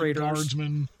Guard Cultists, traders.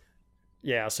 guardsmen.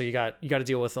 Yeah, so you got to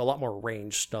deal with a lot more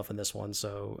ranged stuff in this one.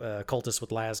 So cultists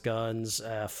with las guns,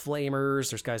 flamers.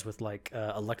 There's guys with like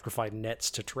electrified nets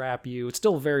to trap you. It's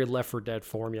still very Left 4 Dead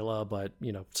formula, but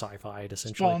sci-fi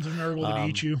essentially. Spawns of Nurgle that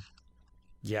eat you.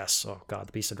 Yes. Oh god,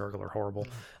 the beasts of Nurgle are horrible.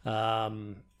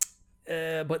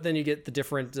 But then you get the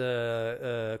different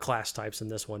class types in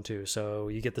this one too. So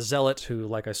you get the Zealot, who,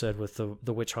 like I said, with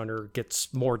the Witch Hunter,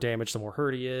 gets more damage the more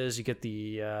hurt he is. You get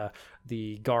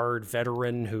the Guard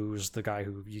Veteran, who's the guy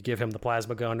who you give him the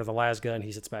plasma gun or the las gun,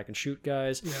 he sits back and shoot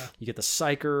guys. Yeah. You get the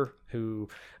Psyker, who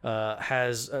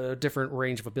has a different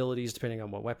range of abilities depending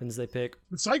on what weapons they pick.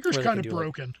 The Psyker's kind of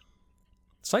broken.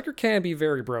 Psyker can be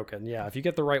very broken, yeah. If you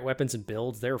get the right weapons and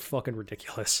builds, they're fucking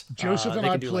ridiculous. Joseph and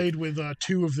I played with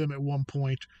two of them at one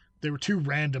point. They were two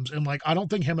randoms, and I don't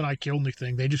think him and I killed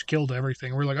anything. They just killed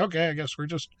everything. We're like, okay, I guess we're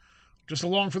just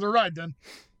along for the ride then.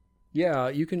 Yeah,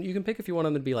 you can pick if you want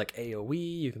them to be like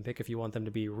AoE. You can pick if you want them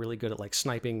to be really good at like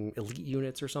sniping elite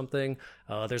units or something.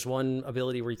 There's one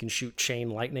ability where you can shoot chain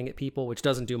lightning at people, which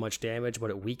doesn't do much damage, but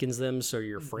it weakens them, so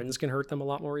your friends can hurt them a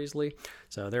lot more easily.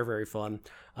 So they're very fun.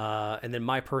 And then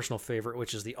my personal favorite,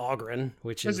 which is the Ogryn,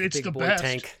 which is the big boy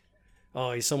tank.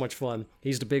 Oh, he's so much fun.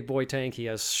 He's the big boy tank. He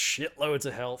has shitloads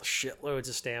of health, shitloads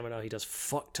of stamina. He does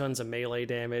fuck tons of melee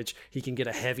damage. He can get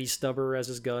a heavy stubber as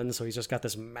his gun, so he's just got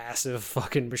this massive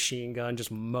fucking machine gun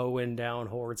just mowing down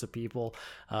hordes of people.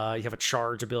 You have a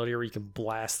charge ability where you can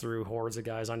blast through hordes of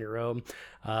guys on your own.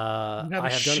 I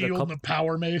have done it and a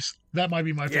power mace. That might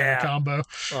be my favorite combo.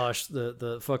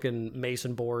 The fucking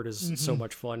mason board is so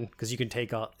much fun because you can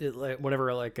take whenever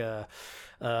a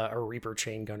Reaper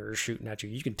chain gunner is shooting at you,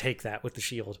 you can take that with the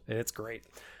shield, and it's great.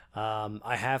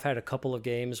 I have had a couple of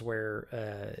games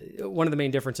where one of the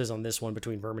main differences on this one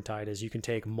between Vermintide is you can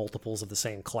take multiples of the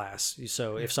same class.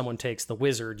 So if someone takes the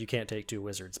wizard, you can't take two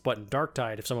wizards. But in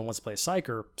Darktide, if someone wants to play a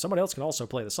Psyker, someone else can also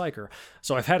play the Psyker.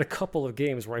 So I've had a couple of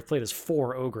games where I've played as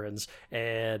 4 Ogryns,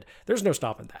 and there's no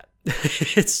stopping that.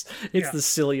 It's the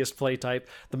silliest play type.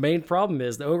 The main problem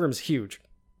is the Ogryn's huge.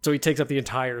 So he takes up the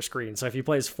entire screen. So if you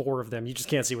play as 4 of them, you just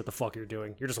can't see what the fuck you're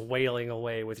doing. You're just wailing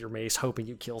away with your mace, hoping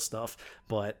you kill stuff.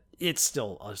 But it's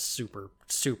still a super,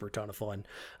 super ton of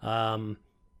fun.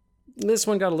 This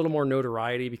one got a little more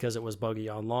notoriety because it was buggy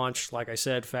on launch. Like I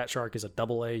said, Fat Shark is a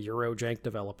AA Eurojank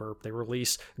developer. They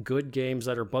release good games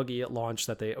that are buggy at launch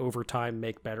that they over time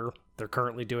make better. They're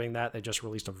currently doing that. They just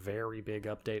released a very big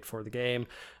update for the game.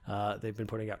 They've been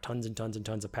putting out tons and tons and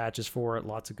tons of patches for it.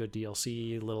 Lots of good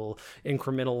DLC, little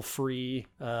incremental free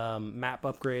map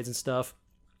upgrades and stuff.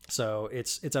 So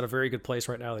it's at a very good place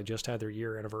right now. They just had their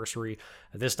year anniversary.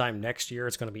 This time next year,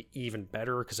 it's going to be even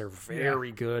better because they're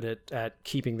very good at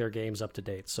keeping their games up to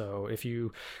date. So if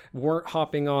you weren't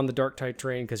hopping on the Darktide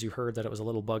train because you heard that it was a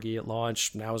little buggy at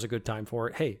launch, now is a good time for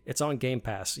it. Hey, it's on Game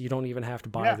Pass. You don't even have to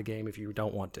buy the game if you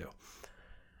don't want to.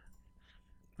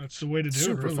 That's the way to do it.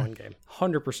 Super fun game.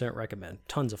 100% recommend.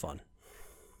 Tons of fun.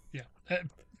 Yeah.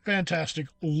 Fantastic.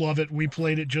 Love it. We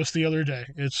played it just the other day.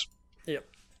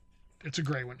 It's a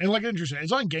great one. And like Andrew said,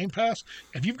 it's on Game Pass.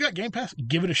 If you've got Game Pass,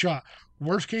 give it a shot.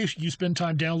 Worst case, you spend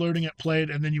time downloading it, play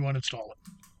it, and then you uninstall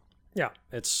it. Yeah,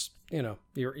 it's,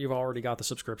 you've already got the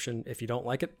subscription. If you don't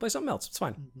like it, play something else. It's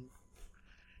fine.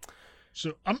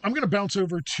 So I'm going to bounce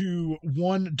over to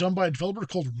one done by a developer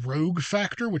called Rogue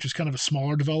Factor, which is kind of a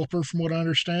smaller developer from what I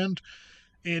understand.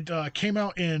 It came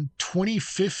out in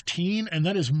 2015, and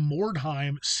that is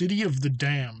Mordheim, City of the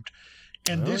Damned.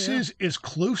 And this is as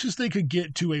close as they could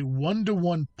get to a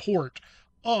 1-to-1 port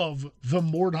of the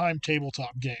Mordheim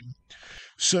tabletop game.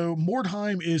 So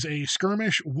Mordheim is a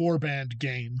skirmish warband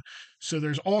game. So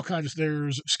there's all kinds.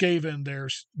 There's Skaven,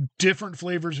 there's different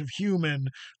flavors of human,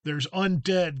 there's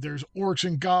undead, there's orcs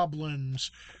and goblins,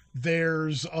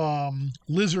 there's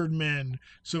lizard men.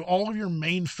 So all of your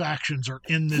main factions are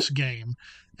in this game.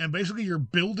 And basically you're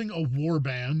building a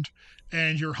warband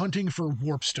and you're hunting for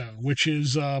warpstone, which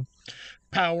is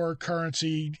power,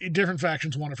 currency. Different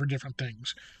factions want it for different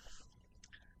things.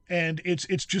 And it's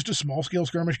just a small-scale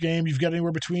skirmish game. You've got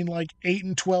anywhere between 8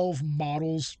 and 12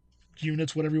 models,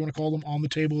 units, whatever you want to call them, on the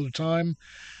table at a time.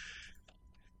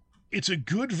 It's a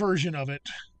good version of it.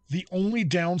 The only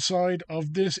downside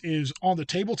of this is on the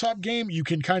tabletop game, you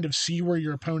can kind of see where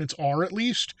your opponents are at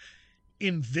least.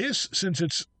 In this,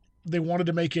 since they wanted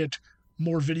to make it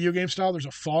more video game style, there's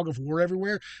a fog of war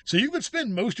everywhere. So you could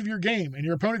spend most of your game, and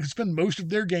your opponent could spend most of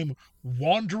their game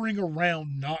wandering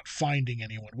around not finding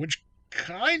anyone, which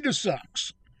kind of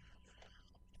sucks.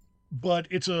 But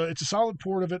it's a solid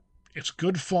port of it. It's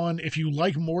good fun. If you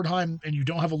like Mordheim and you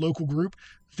don't have a local group,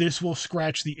 this will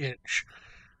scratch the itch.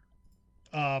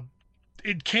 Uh,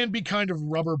 it can be kind of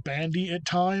rubber bandy at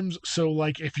times. So,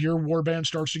 like, if your warband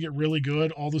starts to get really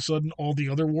good, all of a sudden all the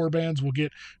other warbands will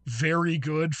get very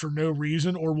good for no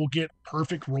reason, or will get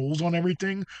perfect rolls on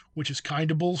everything, which is kind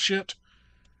of bullshit.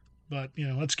 But,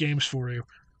 that's games for you.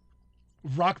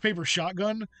 Rock, Paper,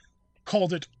 Shotgun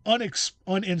called it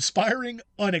uninspiring,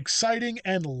 unexciting,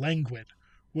 and languid,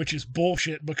 which is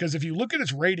bullshit because if you look at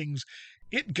its ratings,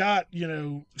 it got,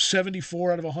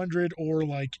 74 out of 100 or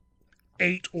like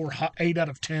 8 out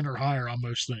of 10 or higher on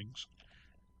most things.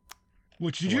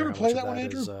 Which, did you ever play that one,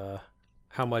 Andrew?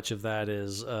 How much of that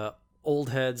is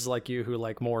old heads like you who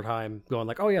like Mordheim going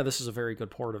like, oh yeah, this is a very good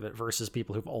port of it, versus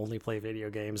people who've only played video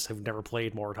games, who've never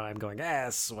played Mordheim going,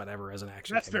 it's whatever as an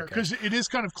action That's game. fair, because it is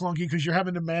kind of clunky because you're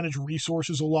having to manage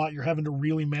resources a lot. You're having to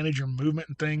really manage your movement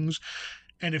and things.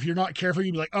 And if you're not careful,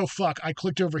 you'd be like, oh fuck, I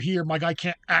clicked over here. My guy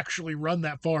can't actually run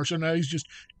that far. So now he's just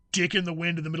dick in the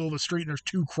wind in the middle of the street and there's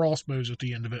 2 crossbows at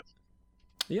the end of it.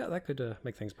 Yeah, that could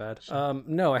make things bad.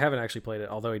 No, I haven't actually played it,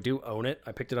 although I do own it.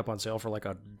 I picked it up on sale for like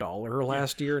 $1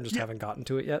 last year and just haven't gotten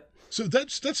to it yet. So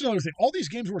that's another thing. All these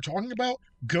games we're talking about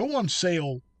go on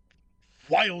sale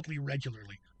wildly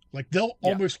regularly. Like, they'll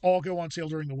almost all go on sale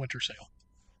during the winter sale.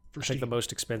 I think the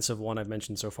most expensive one I've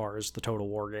mentioned so far is the Total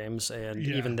War games. And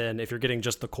even then, if you're getting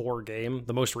just the core game,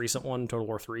 the most recent one, Total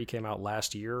War 3, came out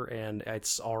last year, and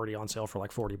it's already on sale for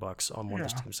like $40 on one of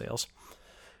the Steam sales.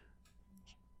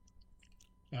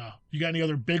 You got any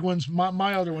other big ones?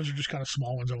 My other ones are just kind of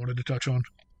small ones I wanted to touch on.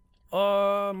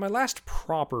 My last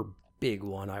proper big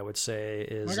one, I would say,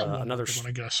 is another one,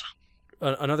 I guess.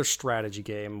 Another strategy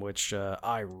game, which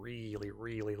I really,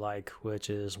 really like, which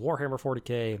is Warhammer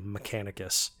 40k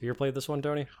Mechanicus. You ever played this one,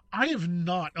 Tony? I have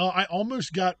not. I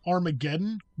almost got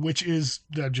Armageddon, which is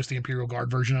just the Imperial Guard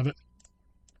version of it.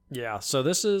 Yeah, so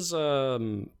this is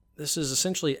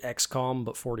essentially XCOM,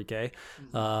 but 40k.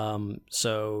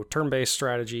 So turn-based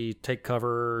strategy, take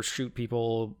cover, shoot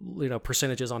people,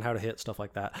 percentages on how to hit, stuff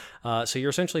like that. So you're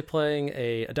essentially playing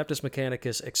a Adeptus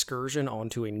Mechanicus excursion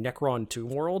onto a Necron tomb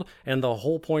world, and the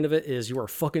whole point of it is you are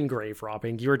fucking grave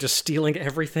robbing. You are just stealing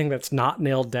everything that's not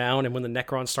nailed down, and when the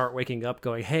Necrons start waking up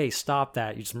going, hey, stop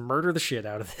that, you just murder the shit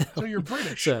out of them. So you're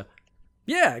British.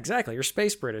 Yeah, exactly. You're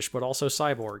space British, but also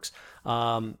cyborgs.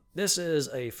 This is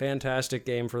a fantastic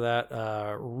game for that.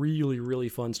 Really, really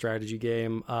fun strategy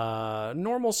game.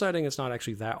 Normal setting, it's not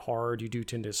actually that hard. You do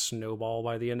tend to snowball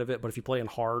by the end of it, but if you play in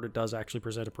hard, it does actually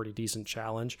present a pretty decent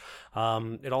challenge.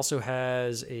 It also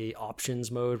has a options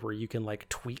mode where you can like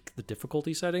tweak the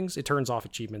difficulty settings. It turns off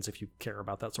achievements if you care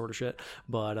about that sort of shit,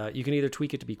 but you can either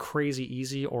tweak it to be crazy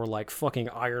easy or like fucking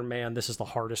Iron Man, this is the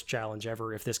hardest challenge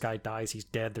ever. If this guy dies, he's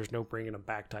dead. There's no bringing him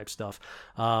back type stuff.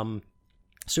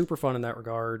 Super fun in that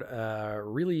regard.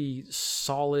 Really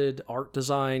solid art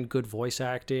design, good voice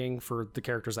acting for the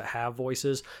characters that have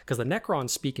voices, because the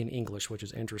Necrons speak in English, which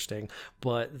is interesting,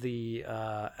 but the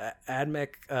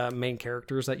AdMech main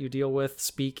characters that you deal with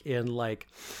speak in like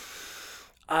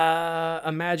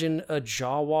imagine a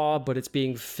Jawa, but it's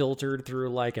being filtered through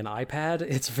like an iPad.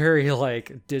 It's very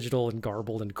like digital and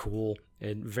garbled and cool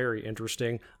and very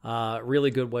interesting. Really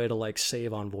good way to like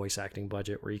save on voice acting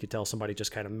budget, where you could tell somebody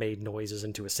just kind of made noises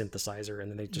into a synthesizer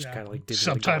and then they just kind of like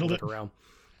subtitled it around.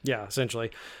 Yeah,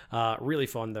 essentially. Really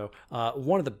fun though.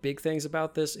 One of the big things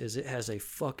about this is it has a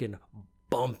fucking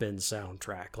bumpin'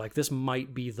 soundtrack. Like, this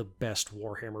might be the best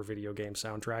Warhammer video game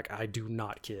soundtrack. I do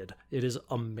not kid. It is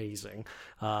amazing.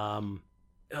 Oh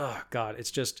god,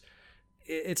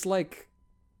 it's like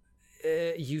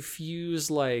you fuse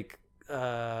like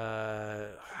I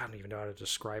don't even know how to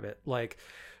describe it. Like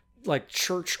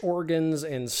church organs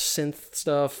and synth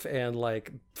stuff and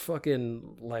like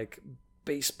fucking like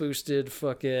bass boosted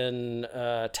fucking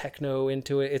techno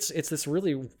into it. It's this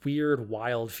really weird,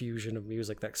 wild fusion of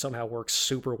music that somehow works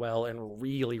super well and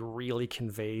really, really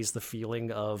conveys the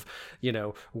feeling of,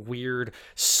 weird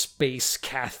space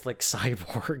Catholic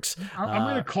cyborgs. I'm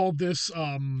going to call this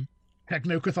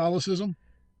techno-Catholicism.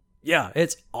 Yeah,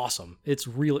 it's awesome. It's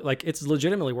really it's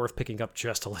legitimately worth picking up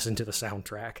just to listen to the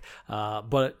soundtrack.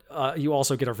 But you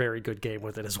also get a very good game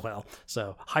with it as well.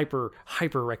 So hyper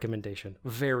recommendation.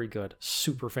 Very good.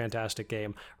 Super fantastic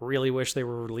game. Really wish they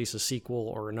would release a sequel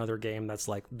or another game that's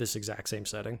like this exact same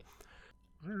setting.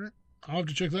 All right. I'll have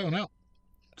to check that one out.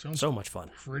 Sounds so much fun.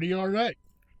 Pretty all right.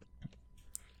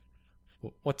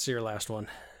 What's your last one?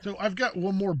 So I've got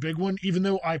one more big one, even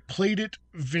though I played it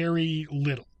very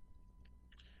little.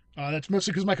 That's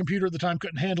mostly because my computer at the time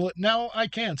couldn't handle it. Now I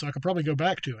can, so I could probably go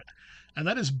back to it. And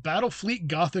that is Battlefleet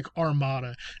Gothic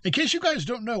Armada. In case you guys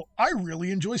don't know, I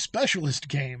really enjoy specialist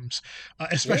games,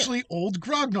 especially old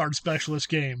Grognard specialist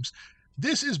games.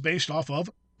 This is based off of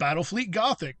Battlefleet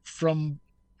Gothic from,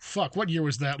 what year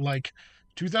was that? Like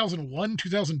 2001,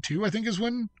 2002, I think is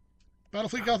when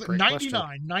Battlefleet Gothic. Great 99.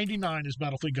 question. 99 is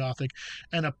Battlefleet Gothic.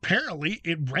 And apparently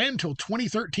it ran till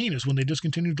 2013 is when they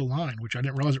discontinued the line, which I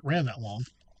didn't realize it ran that long.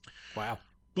 Wow.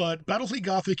 But Battlefleet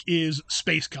Gothic is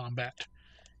space combat.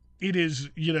 It is,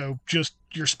 just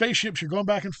your spaceships, you're going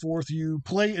back and forth. You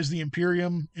play as the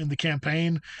Imperium in the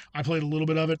campaign. I played a little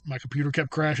bit of it. My computer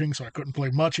kept crashing, so I couldn't play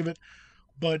much of it.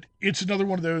 But it's another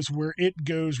one of those where it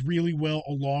goes really well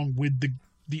along with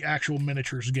the actual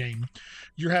miniatures game.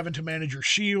 You're having to manage your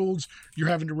shields. You're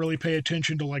having to really pay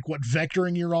attention to like what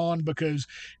vectoring you're on, because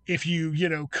if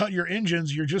you, cut your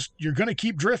engines, you're going to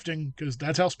keep drifting, because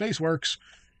that's how space works.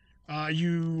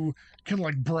 You can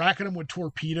like bracket them with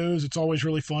torpedoes. It's always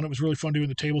really fun. It was really fun doing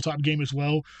the tabletop game as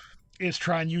well. Is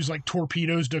try and use like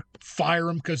torpedoes to fire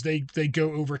them, because they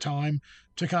go over time,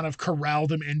 to kind of corral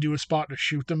them into a spot to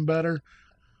shoot them better.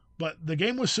 But the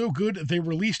game was so good, they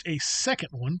released a second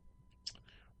one,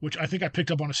 which I think I picked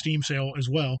up on a Steam sale as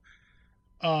well.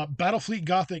 Battlefleet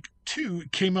Gothic 2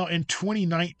 came out in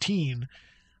 2019,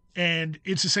 and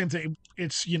it's the same thing.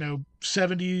 It's,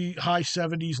 70, high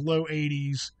 70s, low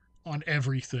 80s on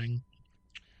everything.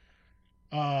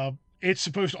 It's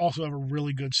supposed to also have a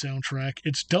really good soundtrack.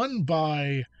 It's done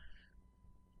by...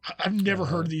 I've never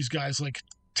heard of these guys, like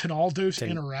Tonaldos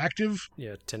Interactive.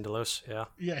 Yeah, Tindalos, yeah.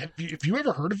 Yeah, have you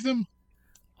ever heard of them?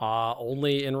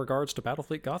 Only in regards to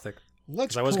Battlefleet Gothic.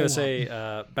 Let's. I was going to say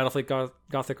Battlefleet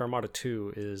Gothic Armada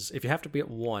 2 is, if you have to get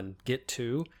 1, get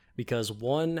 2, because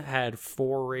 1 had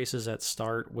 4 races at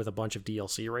start with a bunch of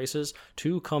DLC races.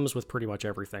 2 comes with pretty much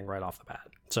everything right off the bat.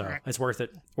 So right. It's worth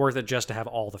it just to have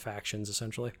all the factions,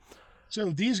 essentially.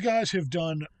 So these guys have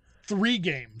done 3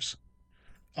 games.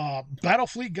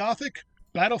 Battlefleet Gothic,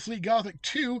 Battlefleet Gothic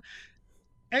 2,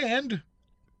 and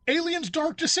Aliens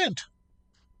Dark Descent.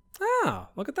 Ah,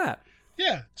 look at that.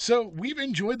 Yeah, so we've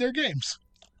enjoyed their games.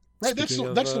 Right, that's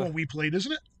the one we played,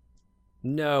 isn't it?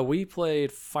 No, we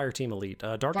played Fireteam Elite.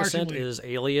 Dark Descent is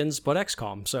Aliens, but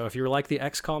XCOM. So if you like the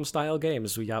XCOM style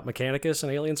games, we got Mechanicus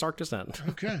and Aliens Dark Descent.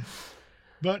 Okay.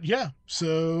 But yeah,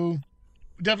 so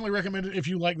definitely recommend it if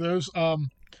you like those.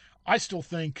 I still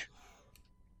think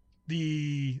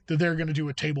that they're going to do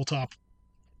a tabletop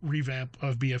revamp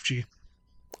of BFG.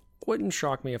 Wouldn't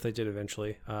shock me if they did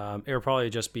eventually. It would probably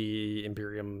just be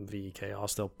Imperium v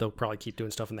Chaos. They'll probably keep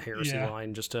doing stuff in the Heresy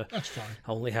line just to that's fine.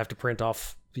 Only have to print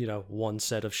off, one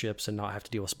set of ships and not have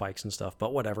to deal with spikes and stuff.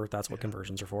 But whatever, that's what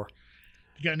conversions are for.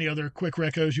 You got any other quick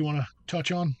recos you want to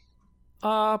touch on?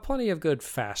 Plenty of good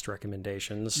fast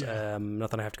recommendations. Yeah.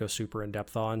 Nothing I have to go super in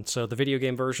depth on. So the video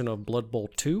game version of Blood Bowl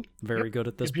 2, very good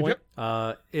at this point.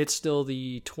 It's still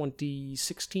the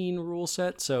 2016 rule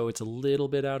set, so it's a little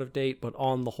bit out of date, but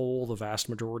on the whole, the vast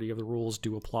majority of the rules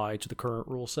do apply to the current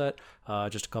rule set.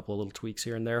 Just a couple of little tweaks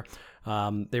here and there.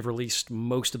 They've released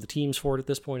most of the teams for it at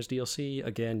this point as DLC.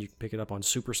 Again, you can pick it up on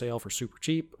super sale for super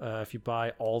cheap. If you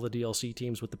buy all the DLC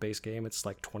teams with the base game, it's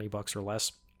like $20 or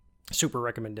less. Super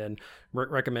recommend it.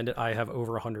 I have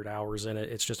over 100 hours in it.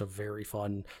 It's just a very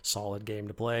fun, solid game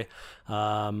to play.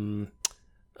 Another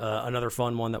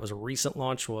fun one that was a recent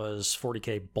launch was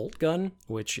 40k Bolt Gun,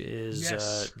 which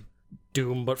is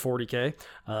Doom but 40k.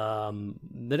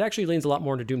 That actually leans a lot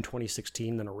more into Doom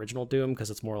 2016 than original Doom,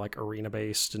 because it's more like arena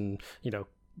based and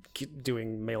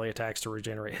doing melee attacks to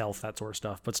regenerate health, that sort of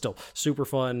stuff. But still, super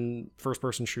fun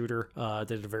first-person shooter.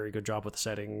 Did a very good job with the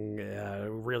setting.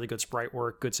 Really good sprite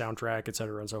work, good soundtrack,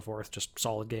 etc. and so forth. Just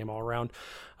solid game all around.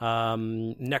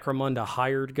 Necromunda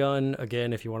Hired Gun.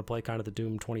 Again, if you want to play kind of the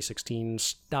Doom 2016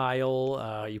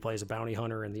 style, you play as a bounty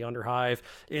hunter in the Underhive.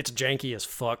 It's janky as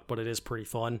fuck, but it is pretty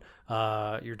fun.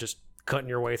 You're just cutting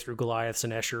your way through Goliaths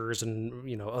and Eschers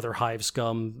and other Hive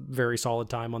scum. Very solid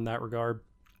time on that regard.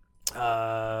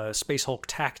 Space Hulk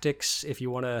Tactics, if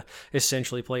you want to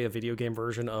essentially play a video game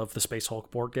version of the Space Hulk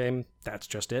board game, that's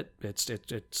just it. It's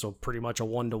so pretty much a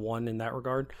 1-to-1 in that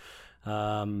regard.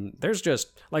 There's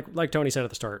just like Tony said at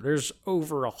the start, there's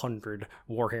over 100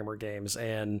 Warhammer games,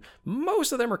 and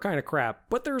most of them are kind of crap,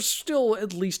 but there's still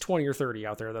at least 20 or 30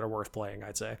 out there that are worth playing,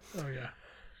 I'd say. Oh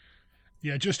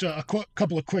yeah, just a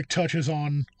couple of quick touches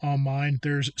on mine.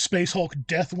 There's Space Hulk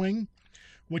Deathwing,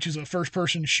 which is a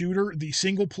first-person shooter. The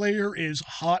single player is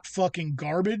hot fucking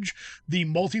garbage. The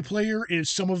multiplayer is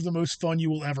some of the most fun you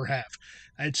will ever have.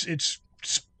 It's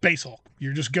Space Hulk.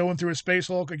 You're just going through a Space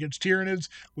Hulk against Tyranids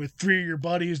with 3 of your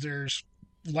buddies. There's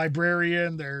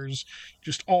librarian. There's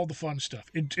just all the fun stuff.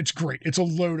 It's great. It's a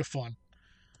load of fun.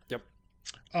 Yep.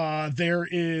 There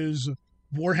is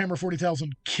Warhammer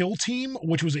 40,000 Kill Team,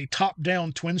 which was a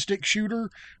top-down twin-stick shooter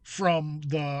from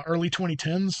the early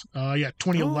 2010s.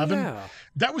 2011. Oh, yeah.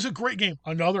 That was a great game.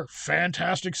 Another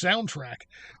fantastic soundtrack.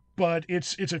 But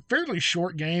it's a fairly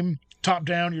short game.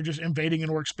 Top-down, you're just invading an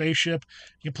orc spaceship.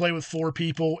 You can play with 4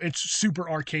 people. It's super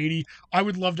arcadey. I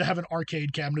would love to have an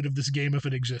arcade cabinet of this game if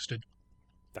it existed.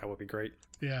 That would be great.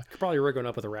 Yeah. You could probably rig one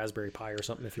up with a Raspberry Pi or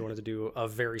something if you wanted to do a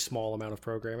very small amount of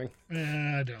programming.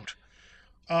 I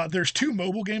don't. There's 2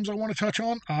 mobile games I want to touch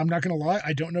on. I'm not going to lie.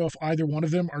 I don't know if either one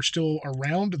of them are still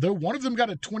around, though one of them got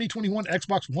a 2021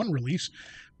 Xbox One release.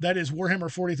 That is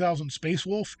Warhammer 40,000 Space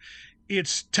Wolf.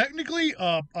 It's technically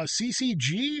a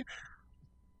CCG,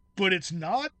 but it's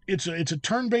not. It's a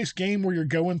turn-based game where you're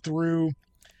going through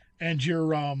and you're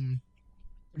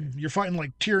fighting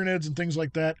like Tyranids and things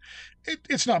like that.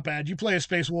 It's not bad. You play as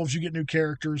Space Wolves, you get new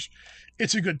characters.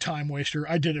 It's a good time waster.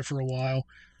 I did it for a while.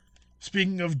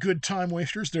 Speaking of good time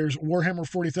wasters, there's Warhammer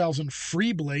 40,000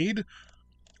 Freeblade,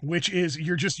 which is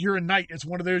you're a knight. It's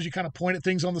one of those you kind of point at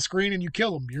things on the screen and you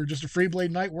kill them. You're just a Freeblade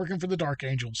knight working for the Dark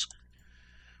Angels.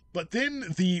 But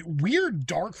then the weird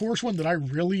Dark Horse one that I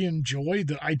really enjoy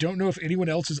that I don't know if anyone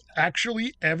else has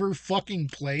actually ever fucking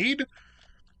played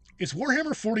is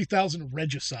Warhammer 40,000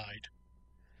 Regicide.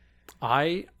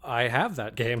 I have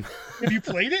that game. Have you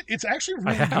played it? It's actually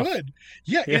really good.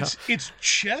 Yeah, it's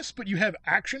chess, but you have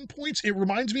action points. It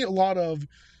reminds me a lot of,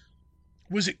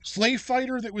 was it Clay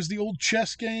Fighter that was the old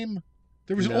chess game?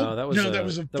 There was that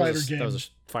was a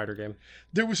fighter game.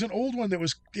 There was an old one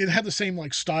it had the same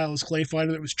like style as Clay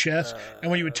Fighter that was chess, and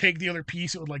when you would take the other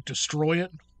piece, it would like destroy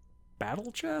it.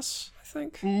 Battle Chess, I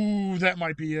think. Ooh, that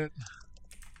might be it.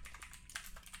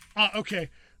 Okay.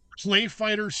 Clay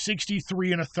Fighter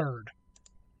 63 1/3.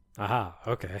 Aha,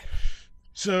 okay.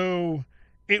 So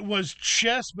it was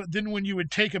chess, but then when you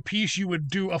would take a piece, you would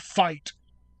do a fight.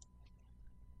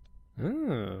 Oh,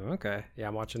 okay. Yeah,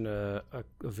 I'm watching a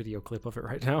video clip of it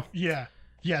right now. Yeah,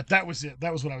 that was it.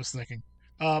 That was what I was thinking.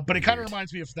 But it kind of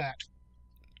reminds me of that.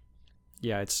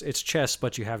 Yeah, it's chess,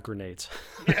 but you have grenades.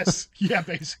 Yes, yeah,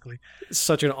 basically. It's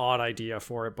such an odd idea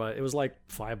for it, but it was like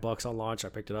 $5 on launch. I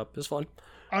picked it up. It was fun.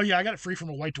 Oh yeah, I got it free from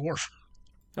a White Dwarf.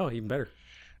 Oh, even better.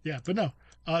 Yeah, but no.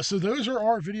 So those are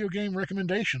our video game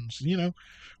recommendations.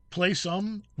 Play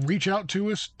some, reach out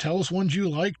to us, tell us ones you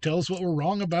like, tell us what we're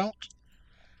wrong about.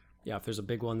 Yeah, if there's a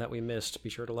big one that we missed, be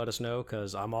sure to let us know,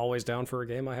 because I'm always down for a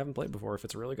game I haven't played before if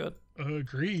it's really good.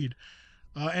 Agreed.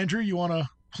 Andrew, you want to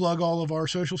plug all of our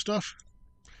social stuff?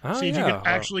 Oh, See if you can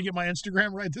actually get my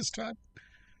Instagram right this time.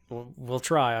 We'll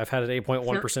try. I've had an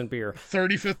 8.1% beer.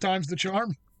 35th time's the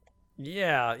charm.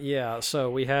 Yeah. So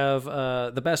we have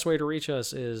the best way to reach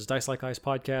us is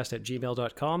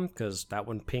dicelikeIcePodcast@gmail.com, because that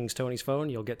one pings Tony's phone.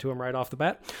 You'll get to him right off the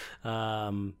bat.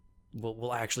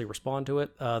 We'll actually respond to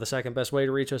it. The second best way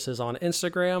to reach us is on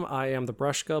Instagram. I am the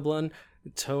Brush Goblin.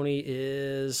 Tony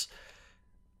is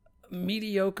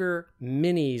Mediocre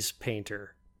Minis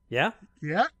Painter. Yeah?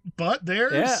 Yeah, but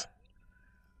there's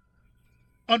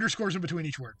underscores in between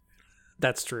each word.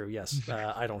 That's true, yes.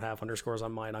 I don't have underscores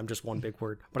on mine. I'm just one big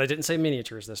word. But I didn't say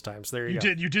miniatures this time, so there you go.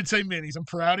 You did say minis. I'm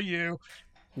proud of you.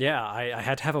 Yeah, I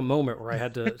had to have a moment where I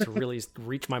had to really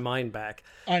reach my mind back.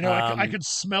 I know. I could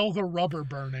smell the rubber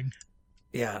burning.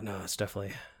 Yeah, no, it's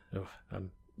definitely...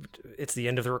 it's the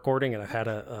end of the recording, and I've had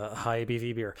a high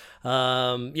ABV beer. So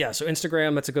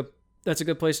Instagram, that's a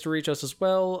good place to reach us as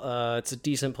well. It's a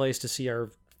decent place to see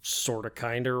our sort of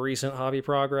kind of recent hobby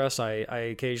progress. I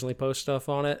occasionally post stuff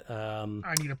on it. I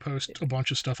need to post a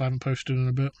bunch of stuff I haven't posted in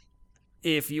a bit.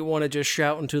 If you want to just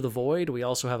shout into the void, we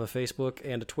also have a Facebook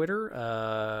and a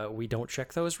Twitter. We don't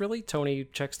check those really. Tony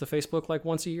checks the Facebook like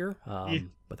once a year,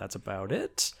 but that's about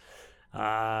it.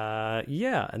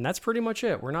 And that's pretty much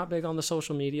it. We're not big on the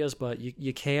social medias, but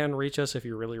you can reach us if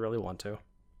you really, really want to.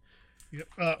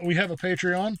 Yep. We have a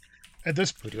Patreon. At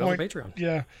this point, have a Patreon.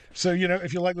 Yeah. So,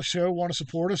 if you like the show, want to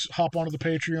support us, hop onto the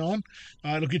Patreon.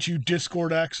 It'll get you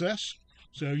Discord access.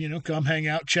 So, come hang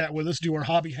out, chat with us, do our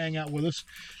hobby hangout with us.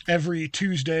 Every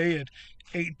Tuesday at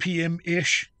 8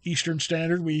 p.m.-ish Eastern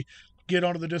Standard, we get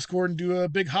onto the Discord and do a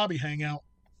big hobby hangout.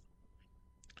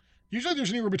 Usually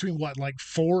there's anywhere between,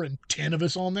 4 and 10 of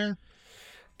us on there?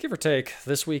 Give or take.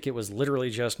 This week it was literally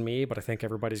just me, but I think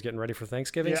everybody's getting ready for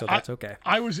Thanksgiving, so that's okay.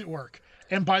 I was at work.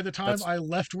 And by the time I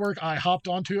left work, I hopped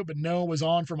onto it, but no one was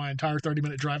on for my entire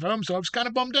 30-minute drive home, so I was kind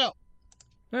of bummed out.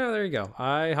 Yeah, there you go.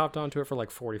 I hopped onto it for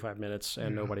 45 minutes,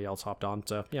 and nobody else hopped on,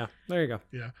 so yeah, there you go.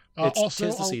 Yeah. Tis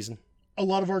the season. A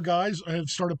lot of our guys have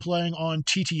started playing on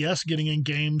TTS, getting in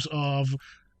games of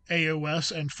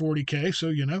AOS and 40K. So,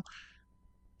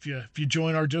 if you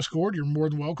join our Discord, you're more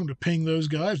than welcome to ping those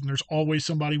guys, and there's always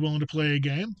somebody willing to play a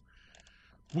game.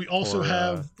 We also or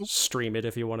have stream it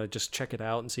if you want to just check it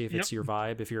out and see if Yep. it's your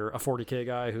vibe. If you're a 40K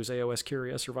guy who's AOS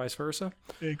curious or vice versa.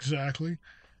 Exactly.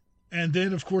 And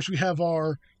then, of course, we have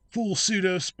our full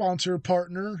pseudo sponsor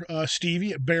partner,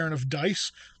 Stevie at Baron of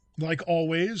Dice. Like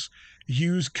always,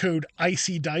 use code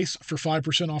ICYDICE for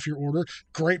 5% off your order.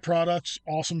 Great products,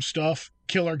 awesome stuff,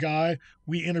 killer guy.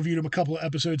 We interviewed him a couple of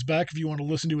episodes back if you want to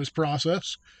listen to his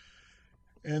process.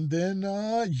 And then,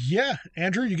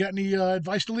 Andrew, you got any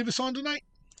advice to leave us on tonight?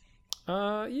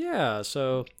 Yeah.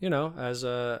 So,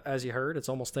 as you heard, it's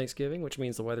almost Thanksgiving, which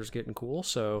means the weather's getting cool.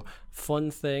 So, fun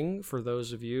thing for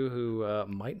those of you who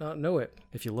might not know it,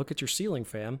 if you look at your ceiling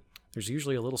fan, there's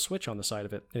usually a little switch on the side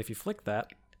of it. And if you flick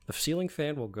that, the ceiling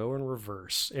fan will go in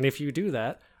reverse. And if you do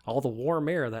that, all the warm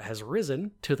air that has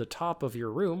risen to the top of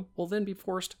your room will then be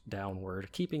forced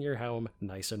downward, keeping your home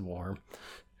nice and warm.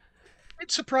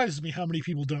 It surprises me how many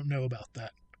people don't know about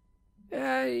that.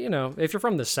 If you're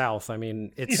from the South, I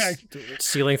mean,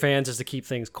 ceiling fans is to keep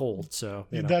things cold. So,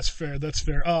 That's fair. That's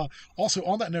fair. Also,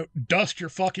 on that note, dust your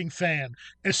fucking fan,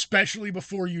 especially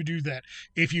before you do that.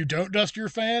 If you don't dust your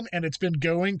fan and it's been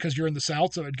going because you're in the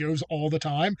South, so it goes all the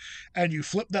time, and you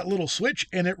flip that little switch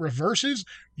and it reverses,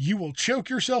 you will choke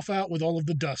yourself out with all of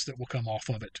the dust that will come off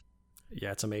of it.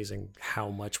 Yeah, it's amazing how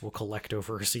much will collect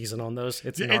over a season on those.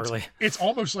 It's gnarly. It's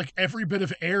almost like every bit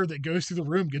of air that goes through the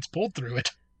room gets pulled through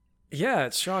it. Yeah,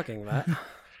 it's shocking that.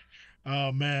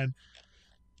 Oh, man.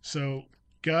 So,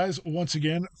 guys, once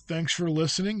again, thanks for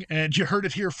listening. And you heard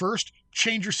it here first.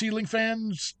 Change your ceiling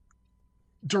fans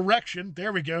direction.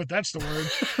 There we go. That's the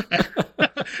word.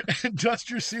 And dust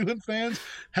your ceiling fans.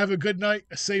 Have a good night,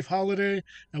 a safe holiday,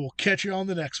 and we'll catch you on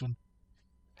the next one.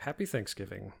 Happy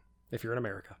Thanksgiving, if you're in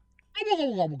America.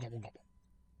 Gobble, gobble, gobble, gobble.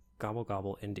 Gobble,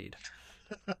 gobble, indeed.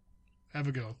 Have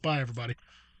a go. Bye, everybody.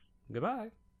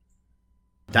 Goodbye.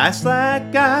 Dice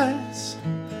like guys,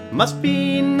 must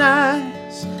be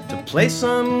nice to play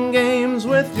some games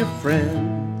with your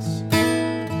friends.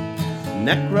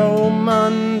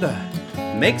 Necromunda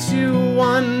makes you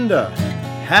wonder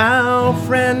how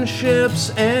friendships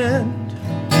end.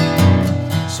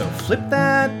 So flip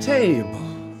that table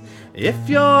if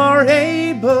you're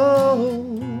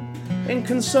able and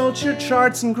consult your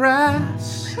charts and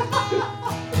graphs.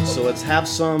 So let's have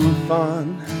some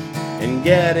fun and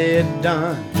get it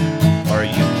done, or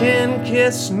you can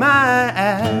kiss my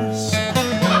ass.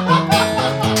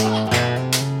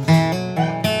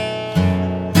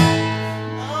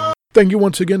 Thank you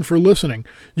once again for listening.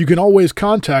 You can always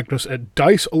contact us at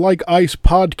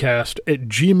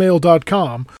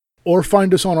dicelikeIcepodcast@gmail.com or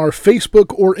find us on our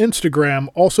Facebook or Instagram,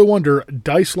 also under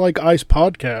Dice Like Ice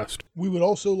Podcast. We would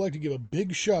also like to give a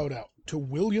big shout out to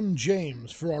William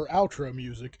James for our outro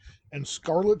music and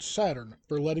Scarlet Saturn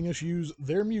for letting us use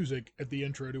their music at the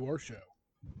intro to our show.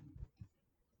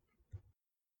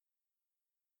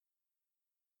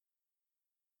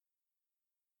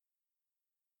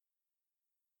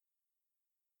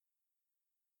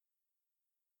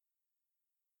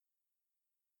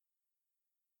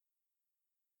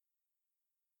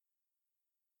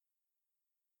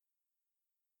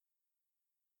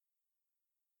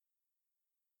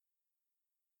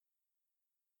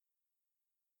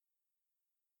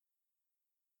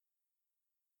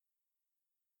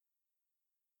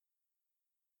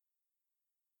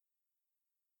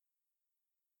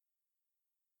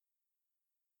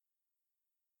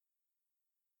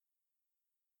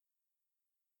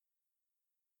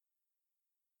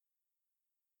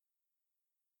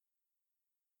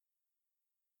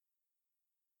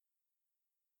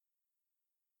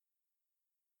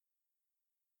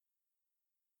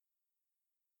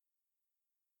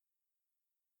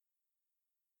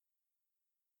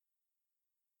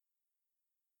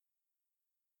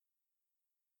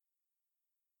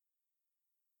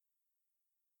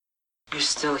 You're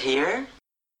still here?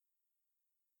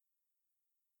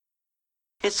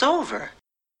 It's over.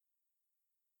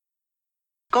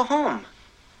 Go home.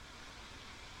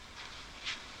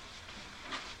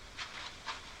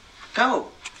 Go.